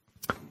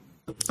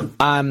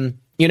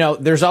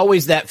 There's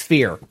always that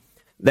fear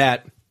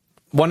that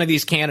one of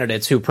these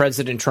candidates who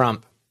President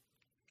Trump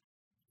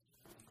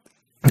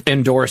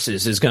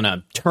endorses is going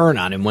to turn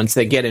on him once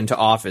they get into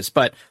office.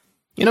 But,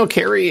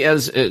 Kari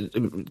has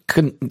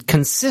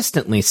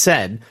consistently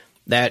said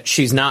that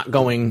she's not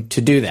going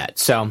to do that.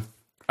 So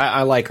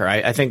I like her.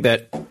 I think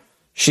that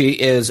she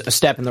is a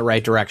step in the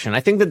right direction. I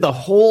think that the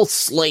whole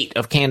slate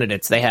of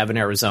candidates they have in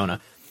Arizona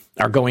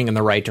are going in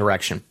the right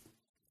direction.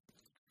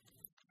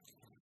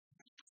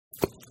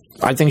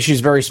 I think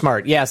she's very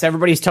smart. Yes,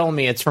 everybody's telling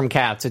me it's from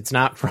Cats. It's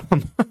not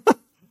from...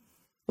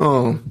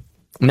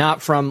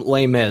 not from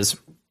Les Mis.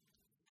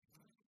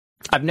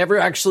 I've never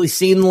actually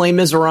seen Les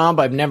Miserables.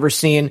 I've never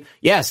seen...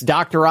 Yes,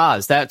 Dr.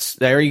 Oz.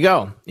 There you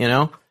go,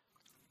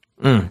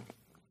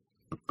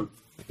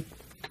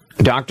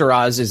 Dr.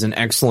 Oz is an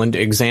excellent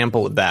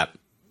example of that.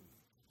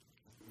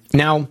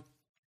 Now,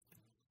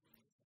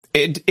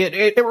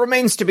 it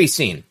remains to be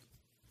seen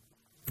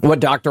what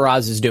Dr.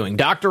 Oz is doing.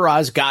 Dr.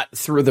 Oz got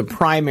through the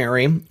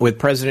primary with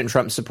President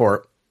Trump's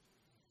support.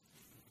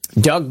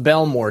 Doug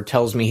Belmore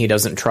tells me he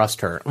doesn't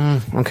trust her.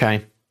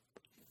 Okay.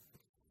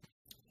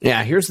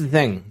 Yeah, here's the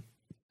thing.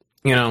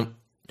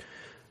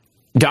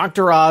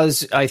 Dr.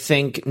 Oz, I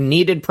think,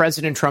 needed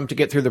President Trump to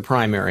get through the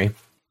primary.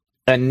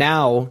 And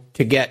now,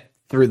 to get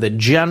through the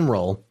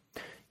general,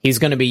 he's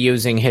going to be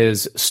using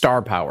his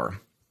star power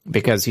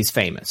because he's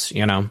famous,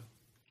 And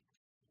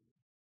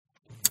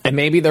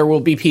maybe there will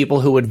be people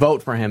who would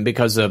vote for him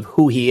because of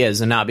who he is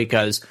and not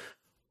because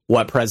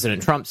what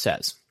President Trump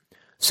says.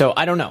 So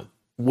I don't know.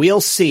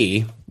 We'll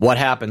see what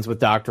happens with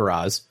Dr.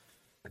 Oz.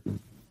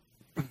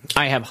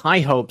 I have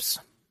high hopes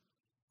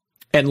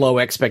and low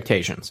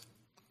expectations.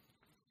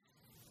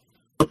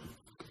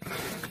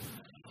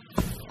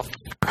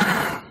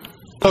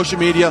 Social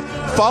media,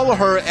 follow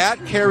her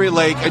at Kari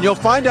Lake, and you'll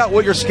find out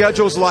what your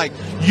schedule's like.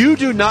 You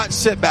do not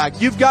sit back.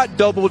 You've got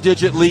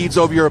double-digit leads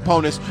over your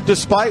opponents,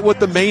 despite what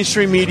the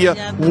mainstream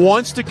media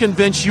wants to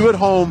convince you at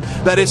home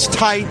that it's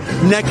tight,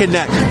 neck and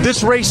neck.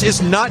 This race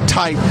is not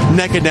tight,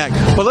 neck and neck.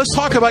 But let's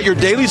talk about your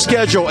daily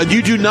schedule, and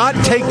you do not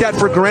take that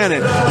for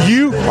granted.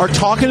 You are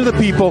talking to the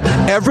people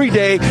every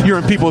day. You're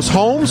in people's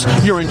homes.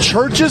 You're in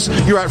churches.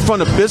 You're out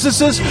front of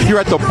businesses. You're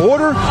at the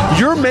border.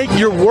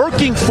 You're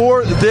working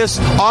for this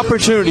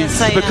opportunity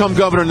to become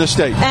governor in the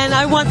state. And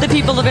I want the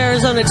people of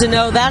Arizona to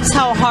know that's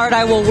how hard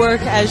I will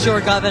work as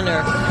your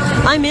governor.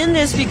 I'm in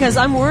this because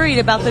I'm worried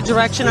about the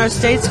direction our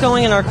state's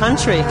going in our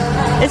country.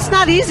 It's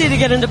not easy to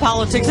get into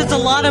politics. It's a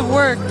lot of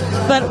work,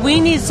 but we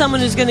need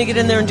someone who's going to get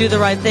in there and do the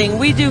right thing.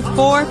 We do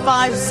 4,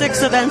 5,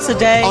 6 events a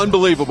day.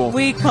 Unbelievable.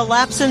 We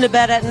collapse into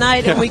bed at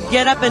night and we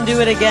get up and do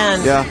it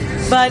again. Yeah.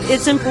 But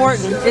it's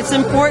important. It's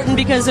important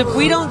because if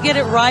we don't get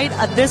it right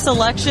at this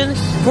election,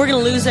 we're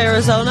going to lose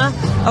Arizona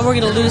and we're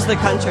going to lose the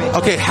country.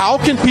 Okay, how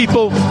can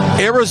people,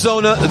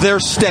 Arizona, their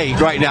state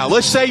right now,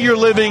 let's say you're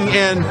living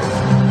in,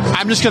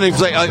 I'm just going to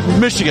say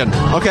Michigan,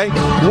 okay?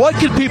 What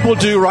can people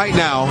do right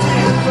now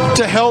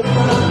to help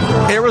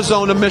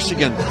Arizona,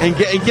 Michigan, and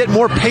get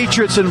more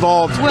patriots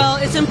involved? Well,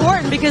 it's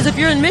important because if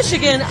you're in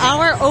Michigan,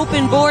 our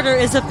open border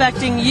is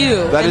affecting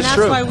you. That's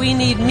true. Why we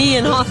need me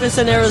in office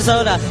in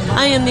Arizona.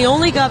 I am the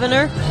only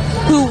governor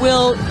who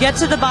will get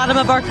to the bottom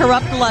of our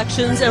corrupt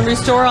elections and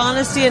restore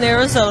honesty in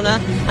Arizona.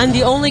 I'm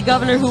the only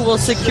governor who will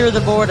secure the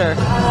border.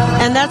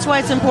 And that's why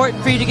it's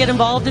important for you to get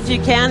involved if you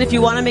can, if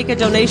you want to make a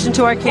donation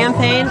to our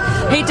campaign.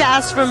 Hate to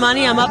ask for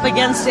money. I'm up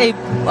against a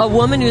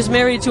woman who's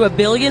married to a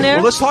billionaire.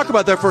 Well, let's talk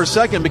about that for a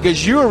second,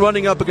 because you are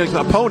running up against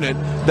an opponent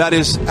that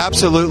is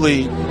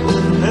absolutely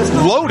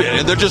loaded,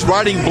 and they're just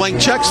writing blank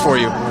checks for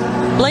you.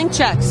 Blank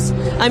checks.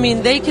 I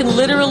mean, they can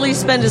literally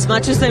spend as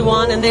much as they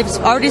want, and they've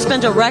already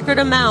spent a record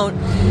amount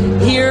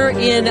here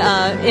in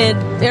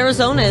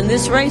Arizona in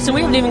this race, and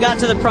we haven't even got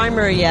to the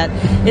primary yet.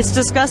 It's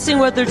disgusting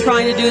what they're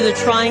trying to do. They're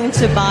trying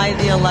to buy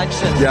the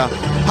election. Yeah.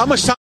 How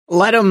much time?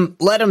 Let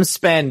them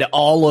spend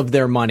all of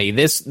their money.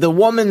 The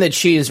woman that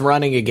she is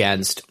running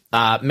against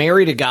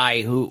married a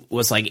guy who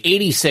was like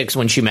 86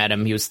 when she met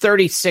him. He was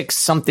 36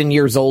 something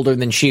years older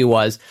than she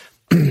was.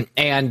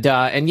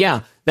 And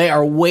yeah, they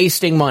are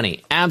wasting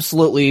money,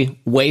 absolutely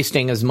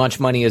wasting as much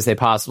money as they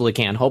possibly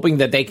can, hoping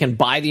that they can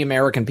buy the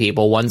American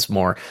people once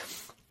more.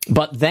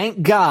 But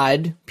thank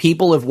God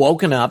people have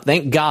woken up.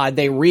 Thank God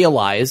they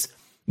realize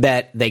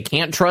that they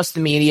can't trust the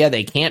media.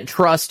 They can't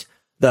trust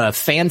the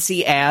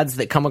fancy ads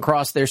that come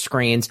across their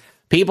screens.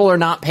 People are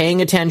not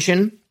paying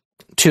attention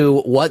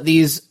to what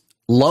these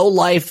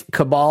low-life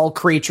cabal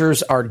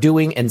creatures are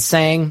doing and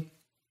saying.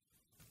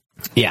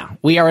 Yeah,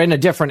 we are in a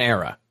different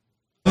era.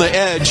 On the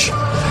edge,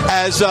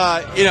 as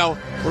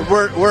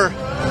we're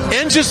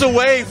inches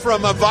away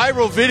from a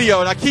viral video,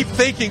 and I keep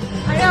thinking,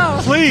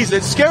 please,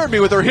 it scared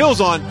me with her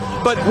heels on.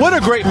 But what a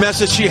great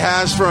message she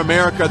has for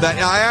America. That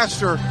I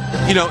asked her,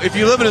 if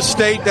you live in a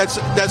state that's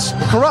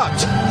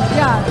corrupt,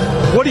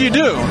 what do?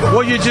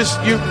 Well, you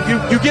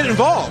get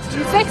involved.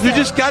 You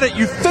just got it.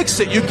 You fix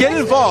it. You get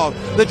involved.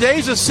 The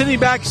days of sitting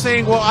back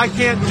saying, well, I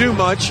can't do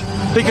much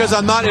because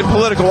I'm not in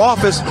political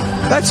office,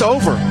 that's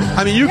over.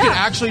 I mean, you can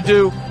actually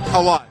do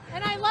a lot.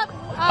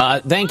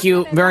 Thank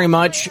you very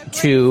much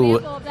to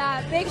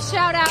big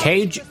shout out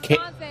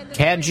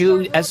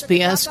Kaju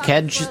SPS,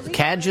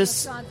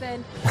 Kajus.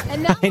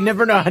 I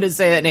never know how to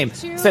say that name.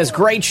 Says,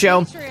 great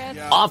show.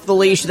 Off the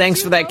leash.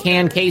 Thanks for that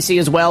can. Casey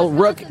as well.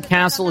 Rook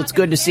Castle, it's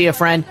good to see a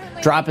friend.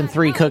 Dropping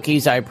 3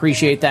 cookies. I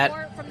appreciate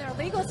that. From their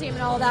legal team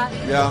and all that.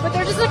 Yeah. But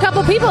there's just a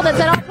couple people that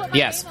said, I'll put my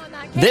yes.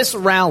 This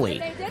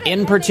rally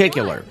in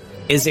particular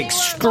is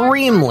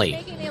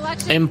extremely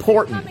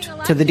important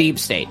to the deep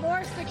state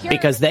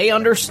because they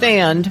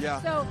understand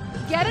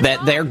that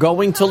they're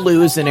going to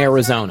lose in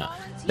Arizona.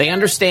 They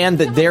understand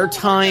that their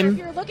time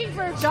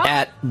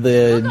at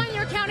the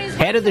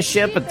head of the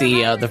ship, at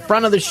the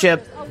front of the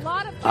ship,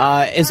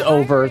 is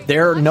over.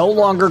 They're no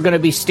longer going to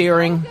be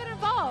steering.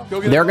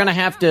 They're going to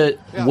have to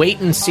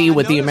wait and see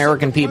what the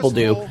American people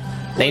do.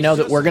 They know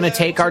that we're going to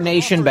take our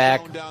nation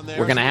back.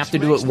 We're going to have to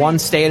do it one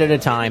state at a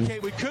time.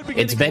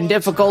 It's been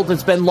difficult.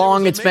 It's been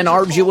long. It's been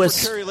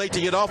arduous.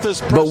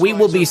 But we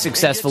will be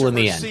successful in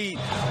the end.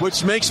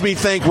 Which makes me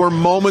think we're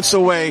moments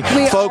away.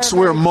 Folks,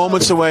 we're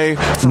moments away.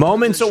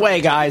 Moments away,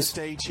 guys.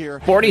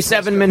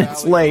 47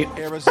 minutes late.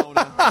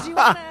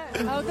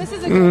 Oh, this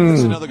is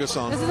another good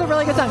song. This is a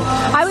really good song.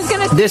 I was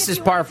going to say this is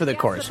par for the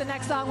course. The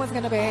next song was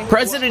going to be.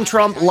 President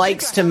Trump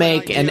likes to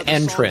make an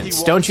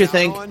entrance, don't you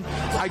think?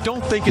 I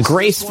don't think it's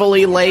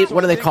gracefully late.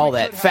 What do they call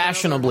that?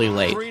 Fashionably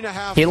late.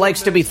 He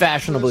likes to be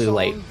fashionably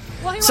late.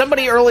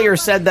 Somebody earlier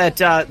said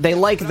that they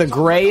like the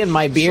gray in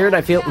my beard.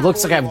 I feel it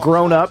looks like I've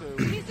grown up.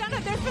 There's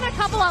been a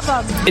couple of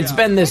them. It's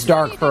been this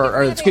dark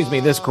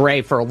this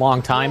gray for a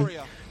long time,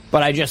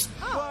 but I just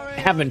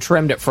haven't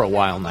trimmed it for a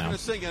while now.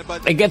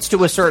 It gets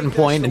to a certain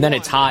point, and then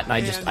it's hot, and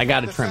I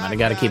got to trim it. I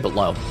got to keep it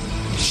low.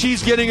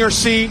 She's getting her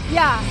seat.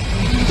 Yeah.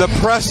 The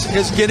press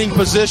is getting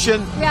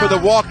positioned for the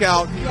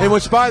walkout, in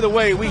which, by the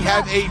way, we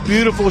have a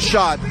beautiful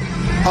shot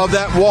of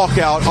that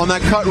walkout on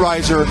that cut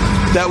riser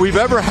that we've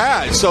ever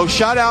had. So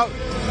shout out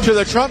to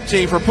the Trump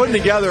team for putting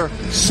together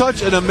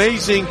such an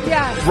amazing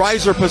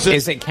riser position.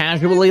 Is it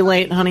casually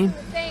late, honey?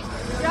 Thanks,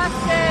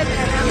 Justin and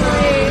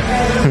Emily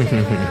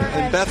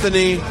and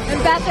Bethany.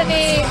 And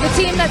Bethany, the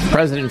team that's...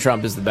 President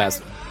Trump is the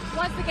best.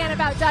 Once again,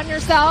 about Done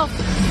Yourself.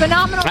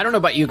 Phenomenal. I don't know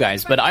about you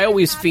guys, but I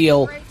always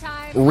feel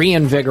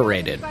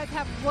reinvigorated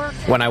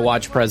when I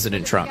watch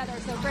President Trump.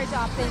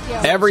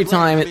 Every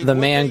time the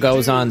man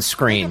goes on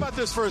screen,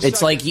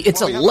 it's like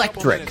it's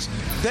electric.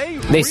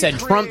 They said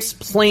Trump's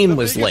plane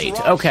was late.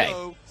 Okay.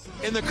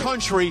 In the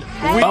country.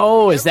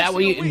 Oh, is that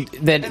what you...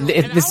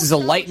 this is a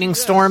lightning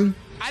storm?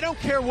 I don't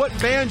care what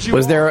band you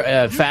was there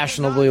a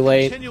fashionably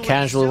late,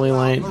 casually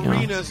late,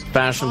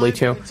 fashionably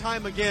too?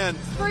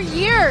 For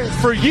years.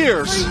 For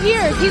years.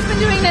 He's been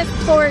doing this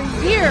for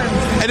years.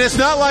 And it's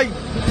not like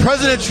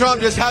President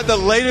Trump just had the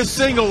latest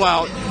single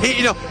out.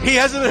 He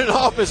hasn't been in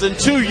office in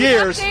 2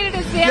 years.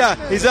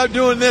 He's up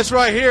doing this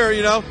right here,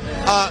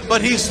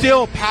 but he's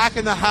still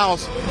packing the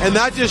house. And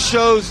that just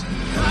shows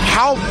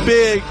how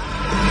big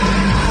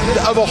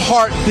of a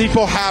heart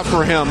people have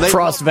for him.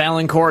 Frost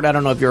Valancourt, I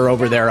don't know if you're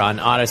over there on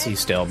Odyssey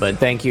still, but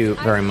thank you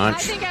very much. I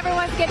think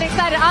everyone's getting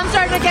excited. I'm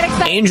starting to get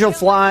excited. Angel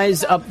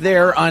Flies up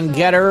there on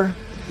Getter.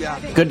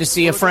 Good to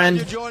see a friend.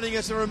 Thank you for joining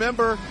us, and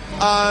remember,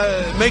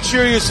 make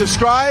sure you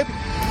subscribe.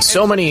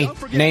 So many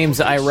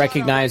names I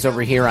recognize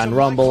over here on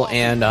Rumble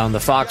and on the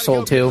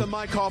Foxhole too.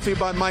 My Coffee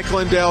by Mike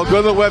Lindell.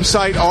 Go to the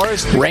website.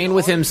 Rain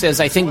with Him says,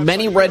 I think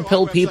many red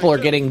pill people are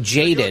getting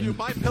jaded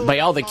by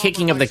all the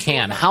kicking of the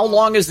can. How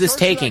long is this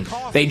taking?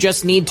 They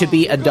just need to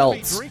be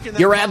adults.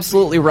 You're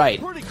absolutely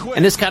right.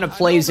 And this kind of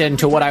plays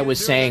into what I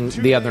was saying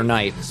the other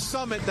night.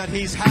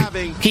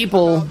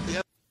 People,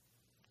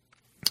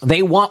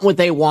 they want what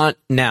they want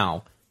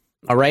now.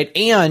 All right.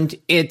 And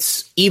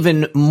it's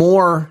even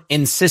more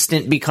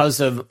insistent because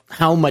of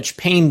how much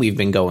pain we've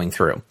been going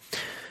through.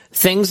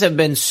 Things have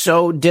been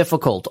so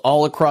difficult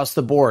all across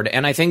the board.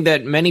 And I think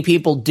that many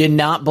people did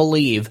not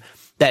believe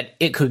that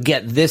it could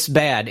get this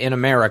bad in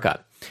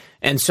America.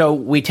 And so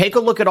we take a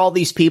look at all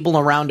these people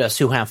around us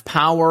who have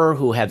power,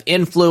 who have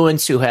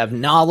influence, who have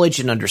knowledge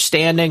and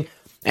understanding.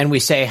 And we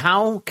say,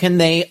 how can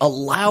they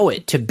allow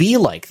it to be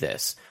like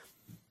this?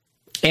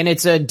 And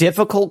it's a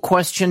difficult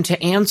question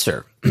to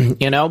answer,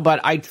 but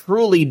I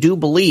truly do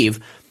believe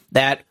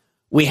that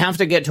we have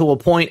to get to a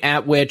point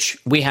at which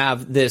we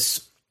have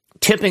this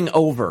tipping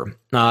over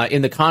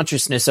in the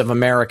consciousness of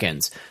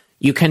Americans.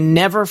 You can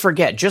never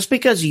forget, just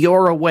because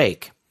you're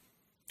awake,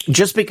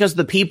 just because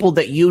the people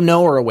that you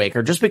know are awake,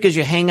 or just because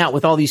you hang out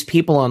with all these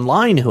people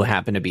online who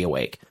happen to be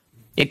awake,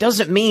 it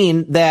doesn't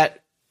mean that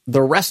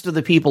the rest of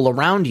the people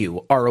around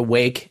you are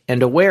awake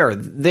and aware.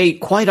 They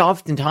quite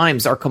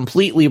oftentimes are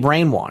completely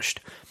brainwashed.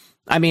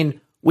 I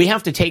mean, we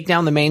have to take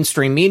down the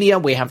mainstream media.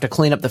 We have to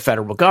clean up the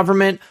federal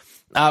government.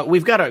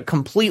 We've got to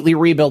completely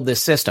rebuild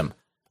this system.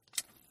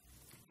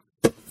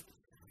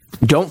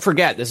 Don't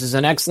forget, this is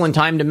an excellent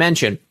time to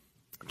mention,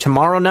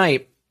 tomorrow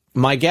night,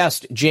 my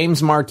guest,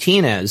 James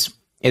Martinez,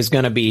 is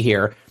going to be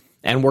here,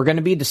 and we're going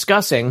to be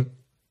discussing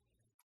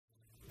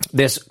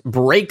this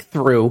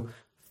breakthrough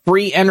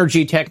free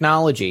energy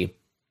technology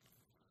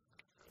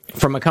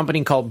from a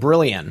company called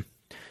Brillian.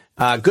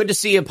 Good to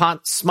see you,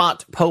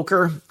 Smot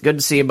Poker. Good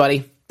to see you,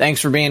 buddy.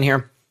 Thanks for being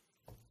here.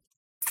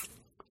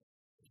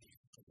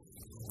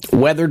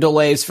 Weather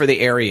delays for the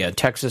area.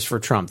 Texas for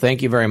Trump.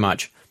 Thank you very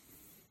much.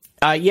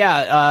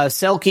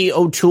 Selkie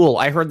O'Toole.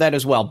 I heard that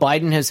as well.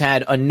 Biden has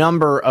had a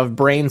number of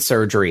brain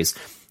surgeries.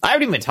 I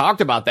haven't even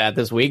talked about that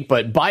this week,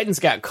 but Biden's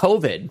got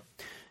COVID.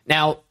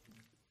 Now,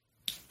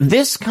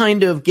 this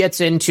kind of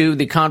gets into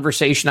the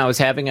conversation I was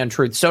having on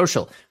Truth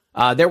Social.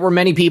 There were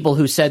many people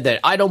who said that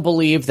I don't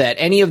believe that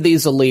any of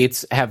these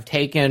elites have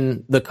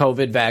taken the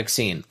COVID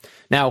vaccine.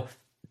 Now,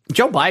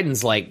 Joe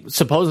Biden's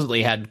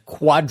supposedly had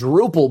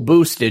quadruple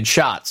boosted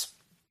shots.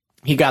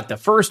 He got the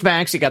first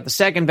vax, he got the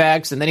second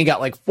vax, and then he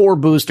got 4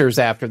 boosters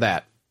after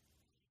that.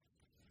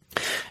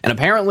 And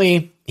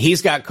apparently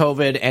he's got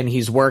COVID and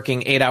he's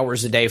working 8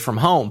 hours a day from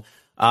home,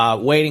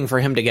 waiting for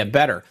him to get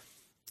better.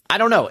 I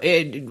don't know.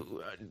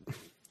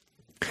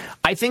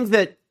 I think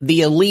that the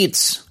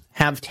elites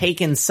have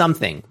taken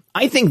something.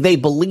 I think they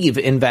believe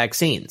in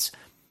vaccines.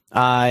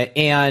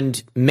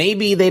 And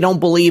maybe they don't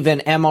believe in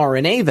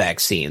mRNA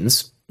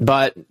vaccines,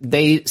 but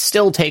they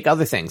still take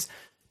other things.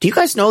 Do you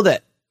guys know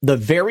that the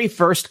very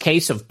first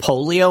case of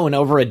polio in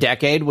over a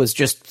decade was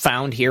just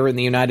found here in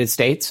the United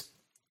States?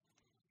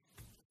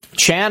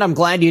 Chad, I'm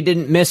glad you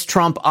didn't miss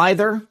Trump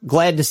either.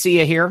 Glad to see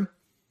you here.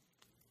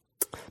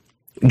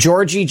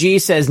 Georgie G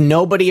says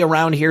nobody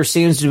around here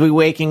seems to be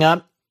waking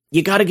up.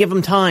 You got to give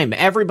them time.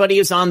 Everybody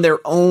is on their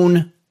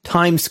own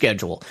time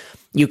schedule.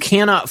 You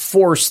cannot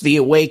force the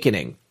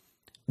awakening.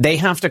 They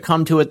have to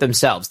come to it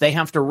themselves. They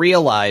have to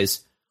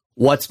realize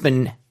what's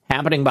been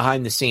happening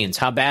behind the scenes,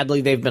 how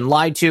badly they've been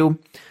lied to,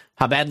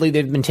 how badly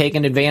they've been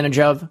taken advantage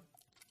of.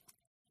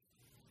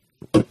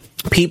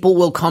 People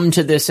will come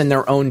to this in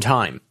their own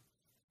time.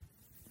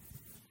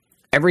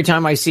 Every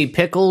time I see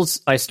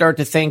Pickles, I start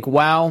to think,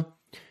 wow,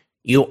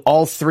 you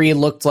all three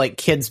looked like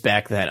kids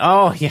back then.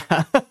 Oh,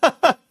 yeah.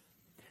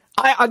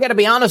 I got to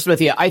be honest with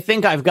you. I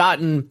think I've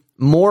gotten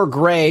more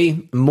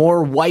gray,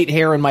 more white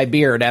hair in my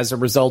beard as a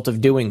result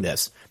of doing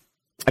this.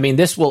 I mean,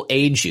 this will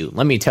age you,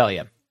 let me tell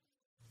you.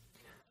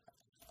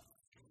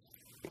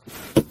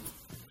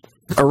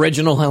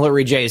 Original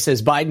Hillary J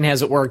says Biden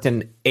hasn't worked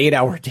an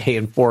 8-hour day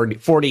in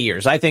 40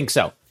 years. I think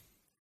so.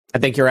 I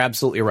think you're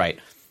absolutely right.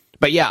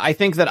 But yeah, I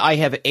think that I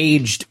have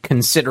aged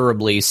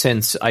considerably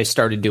since I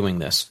started doing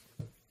this.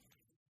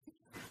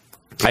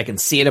 I can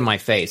see it in my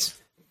face.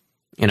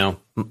 You know,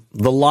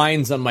 the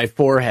lines on my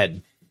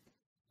forehead.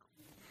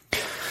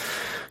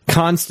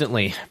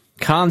 Constantly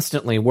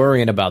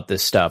worrying about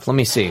this stuff. Let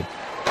me see.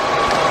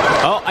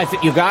 Oh,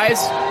 you guys,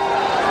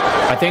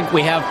 I think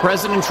we have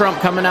President Trump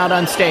coming out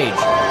on stage.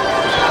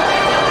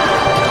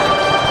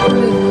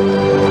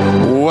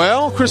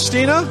 Well,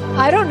 Christina?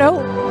 I don't know.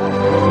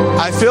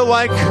 I feel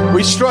like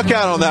we struck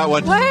out on that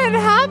one. What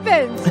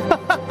happened?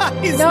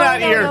 He's not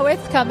here. No,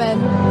 it's coming.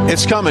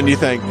 It's coming, you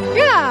think?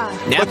 Yeah.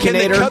 But can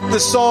they cut the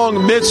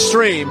song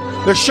midstream?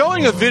 They're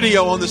showing a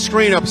video on the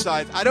screen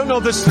upside. I don't know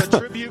if this is a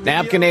tribute.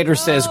 Napkinator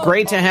says,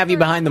 great to have you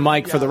behind the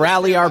mic for the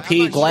rally,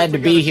 RP. Glad to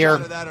be here.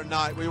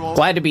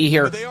 Glad to be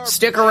here.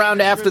 Stick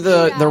around after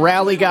the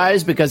rally,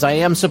 guys, because I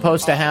am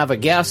supposed to have a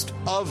guest,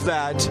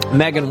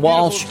 Megan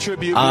Walsh.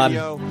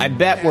 I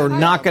bet we're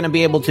not going to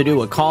be able to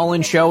do a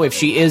call-in show if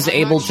she is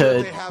able to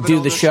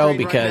do the show,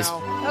 because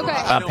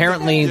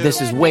apparently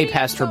this is way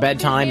past her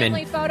bedtime.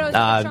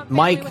 And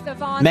Mike,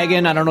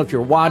 Megan, I don't know if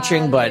you're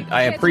watching, but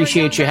I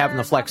appreciate you having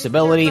the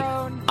flexibility.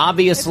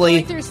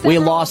 Obviously, we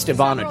lost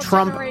Ivana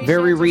Trump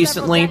very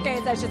recently.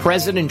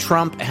 President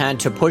Trump had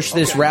to push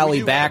this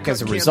rally back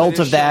as a result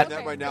of that.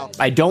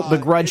 I don't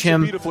begrudge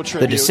him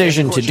the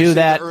decision to do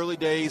that.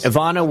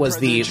 Ivana was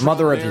the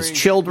mother of his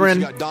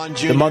children,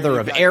 the mother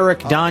of Eric,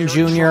 Don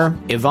Jr.,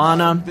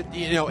 Ivana.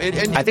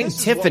 I think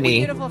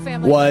Tiffany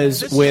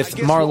was with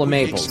Marla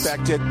Maples.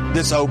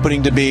 This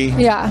opening to be.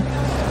 Yeah.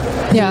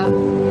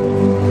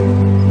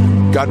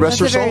 God rest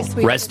her soul.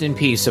 Rest in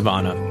peace,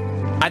 Ivana.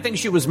 I think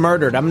she was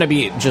murdered. I'm going to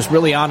be just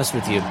really honest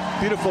with you.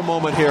 Beautiful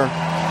moment here.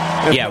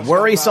 Yeah,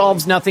 worry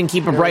solves nothing.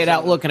 Keep a bright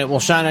outlook and it will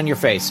shine on your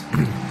face.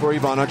 For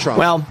Ivana Trump.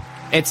 Well,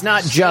 it's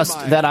not just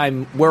that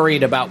I'm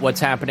worried about what's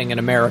happening in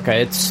America.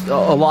 It's a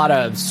lot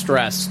of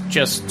stress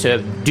just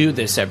to do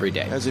this every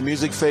day. As the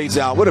music fades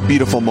out, what a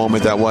beautiful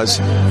moment that was.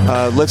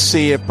 Let's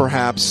see if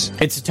perhaps...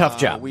 It's a tough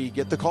job. We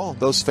get the call,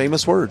 those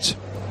famous words.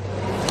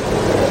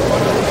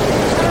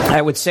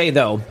 I would say,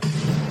 though,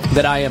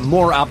 that I am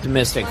more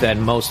optimistic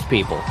than most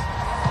people.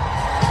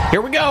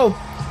 Here we go.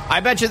 I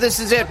bet you this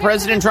is it.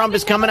 President Trump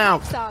is coming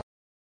out.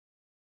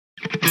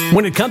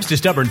 When it comes to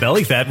stubborn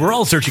belly fat, we're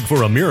all searching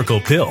for a miracle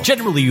pill.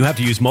 Generally, you have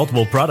to use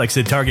multiple products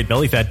that target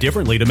belly fat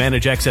differently to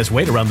manage excess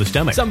weight around the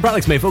stomach. Some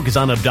products may focus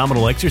on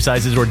abdominal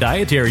exercises or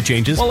dietary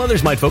changes, while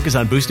others might focus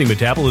on boosting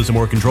metabolism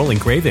or controlling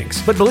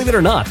cravings. But believe it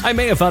or not, I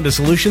may have found a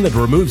solution that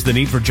removes the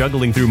need for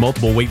juggling through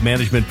multiple weight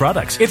management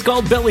products. It's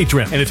called Belly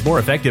Trim, and it's more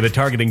effective at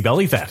targeting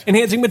belly fat,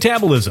 enhancing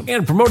metabolism,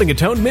 and promoting a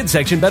toned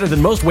midsection better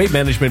than most weight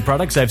management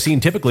products I've seen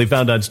typically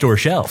found on store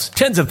shelves.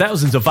 Tens of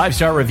thousands of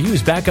 5-star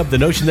reviews back up the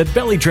notion that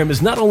Belly Trim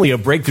is not only a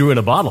breakthrough in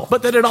a bottle,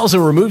 but that it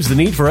also removes the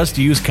need for us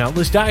to use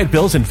countless diet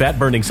pills and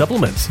fat-burning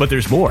supplements. But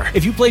there's more.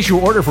 If you place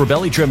your order for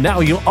Belly Trim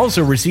now, you'll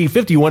also receive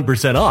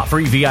 51% off,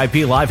 free VIP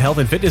live health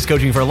and fitness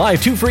coaching for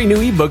life, 2 free new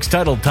ebooks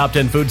titled Top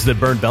 10 Foods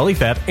That Burn Belly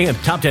Fat and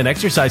Top 10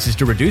 Exercises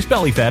to Reduce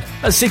Belly Fat,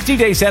 a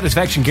 60-day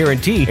satisfaction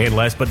guarantee, and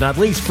last but not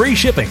least, free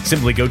shipping.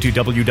 Simply go to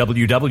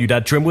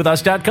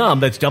www.trimwithus.com.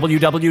 That's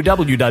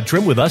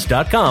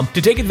www.trimwithus.com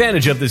to take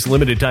advantage of this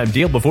limited time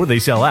deal before they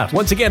sell out.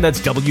 Once again,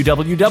 that's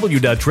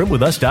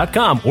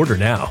www.trimwithus.com. Order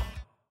now.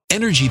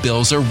 Energy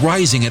bills are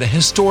rising at a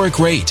historic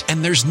rate,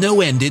 and there's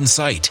no end in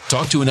sight.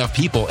 Talk to enough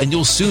people, and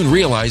you'll soon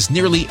realize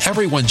nearly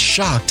everyone's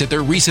shocked at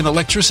their recent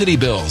electricity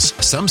bills.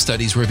 Some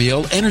studies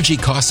reveal energy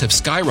costs have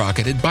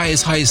skyrocketed by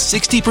as high as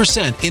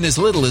 60% in as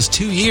little as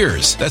 2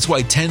 years. That's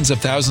why tens of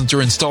thousands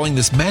are installing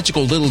this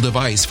magical little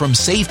device from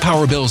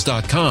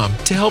SavePowerBills.com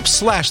to help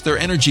slash their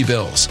energy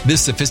bills.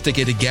 This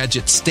sophisticated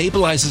gadget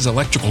stabilizes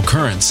electrical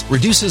currents,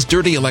 reduces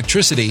dirty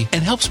electricity,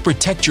 and helps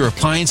protect your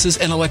appliances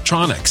and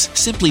electronics.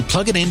 Simply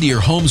plug it into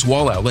your home's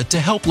wall outlet to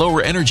help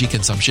lower energy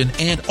consumption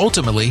and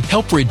ultimately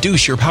help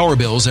reduce your power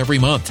bills every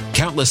month.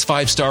 Countless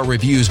 5-star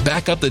reviews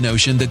back up the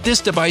notion that this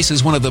device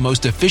is one of the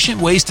most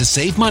efficient ways to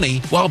save money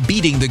while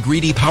beating the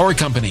greedy power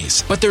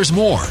companies. But there's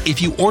more.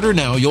 If you order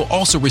now, you'll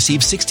also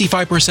receive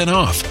 65%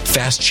 off,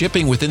 fast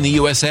shipping within the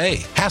USA,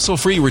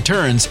 hassle-free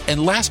returns,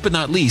 and last but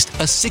not least,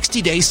 a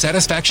 60-day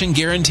satisfaction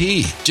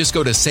guarantee. Just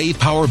go to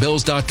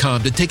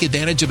SavePowerBills.com to take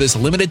advantage of this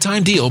limited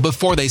time deal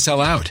before they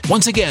sell out.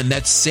 Once again,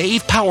 that's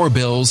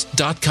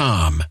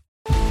SavePowerBills.com.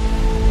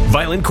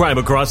 Violent crime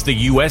across the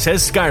U.S.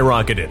 has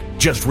skyrocketed.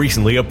 Just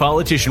recently, a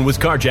politician was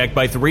carjacked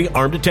by 3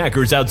 armed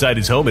attackers outside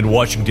his home in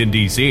Washington,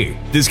 D.C.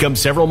 This comes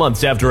several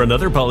months after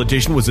another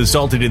politician was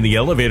assaulted in the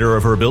elevator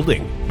of her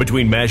building.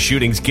 Between mass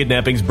shootings,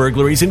 kidnappings,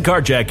 burglaries, and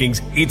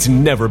carjackings, it's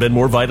never been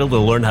more vital to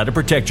learn how to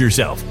protect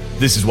yourself.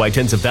 This is why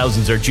tens of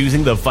thousands are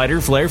choosing the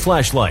Fighter Flare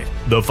flashlight.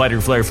 The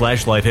Fighter Flare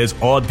flashlight has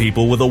awed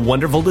people with a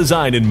wonderful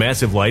design and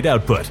massive light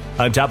output.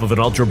 On top of an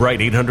ultra-bright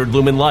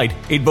 800-lumen light,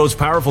 it boasts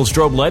powerful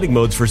strobe lighting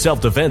modes for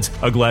self-defense,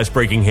 a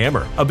glass-breaking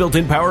hammer, a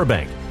built-in power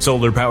bank,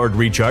 solar-powered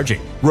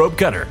recharging, rope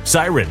cutter,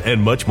 siren, and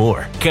much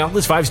more.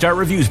 Countless 5-star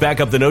reviews back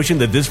up the notion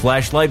that this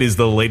flashlight is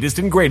the latest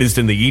and greatest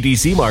in the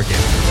EDC market.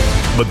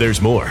 But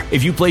there's more.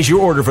 If you place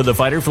your order for the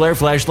Fighter Flare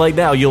flashlight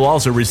now, you'll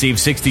also receive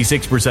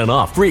 66%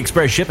 off, free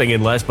express shipping,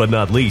 and last but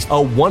not least, a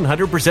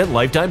 100%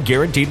 lifetime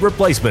guaranteed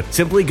replacement.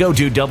 Simply go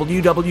to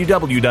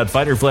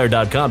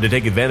www.fighterflare.com to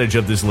take advantage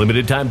of this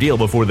limited time deal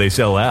before they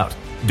sell out.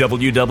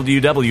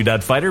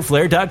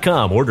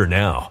 www.fighterflare.com. Order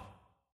now.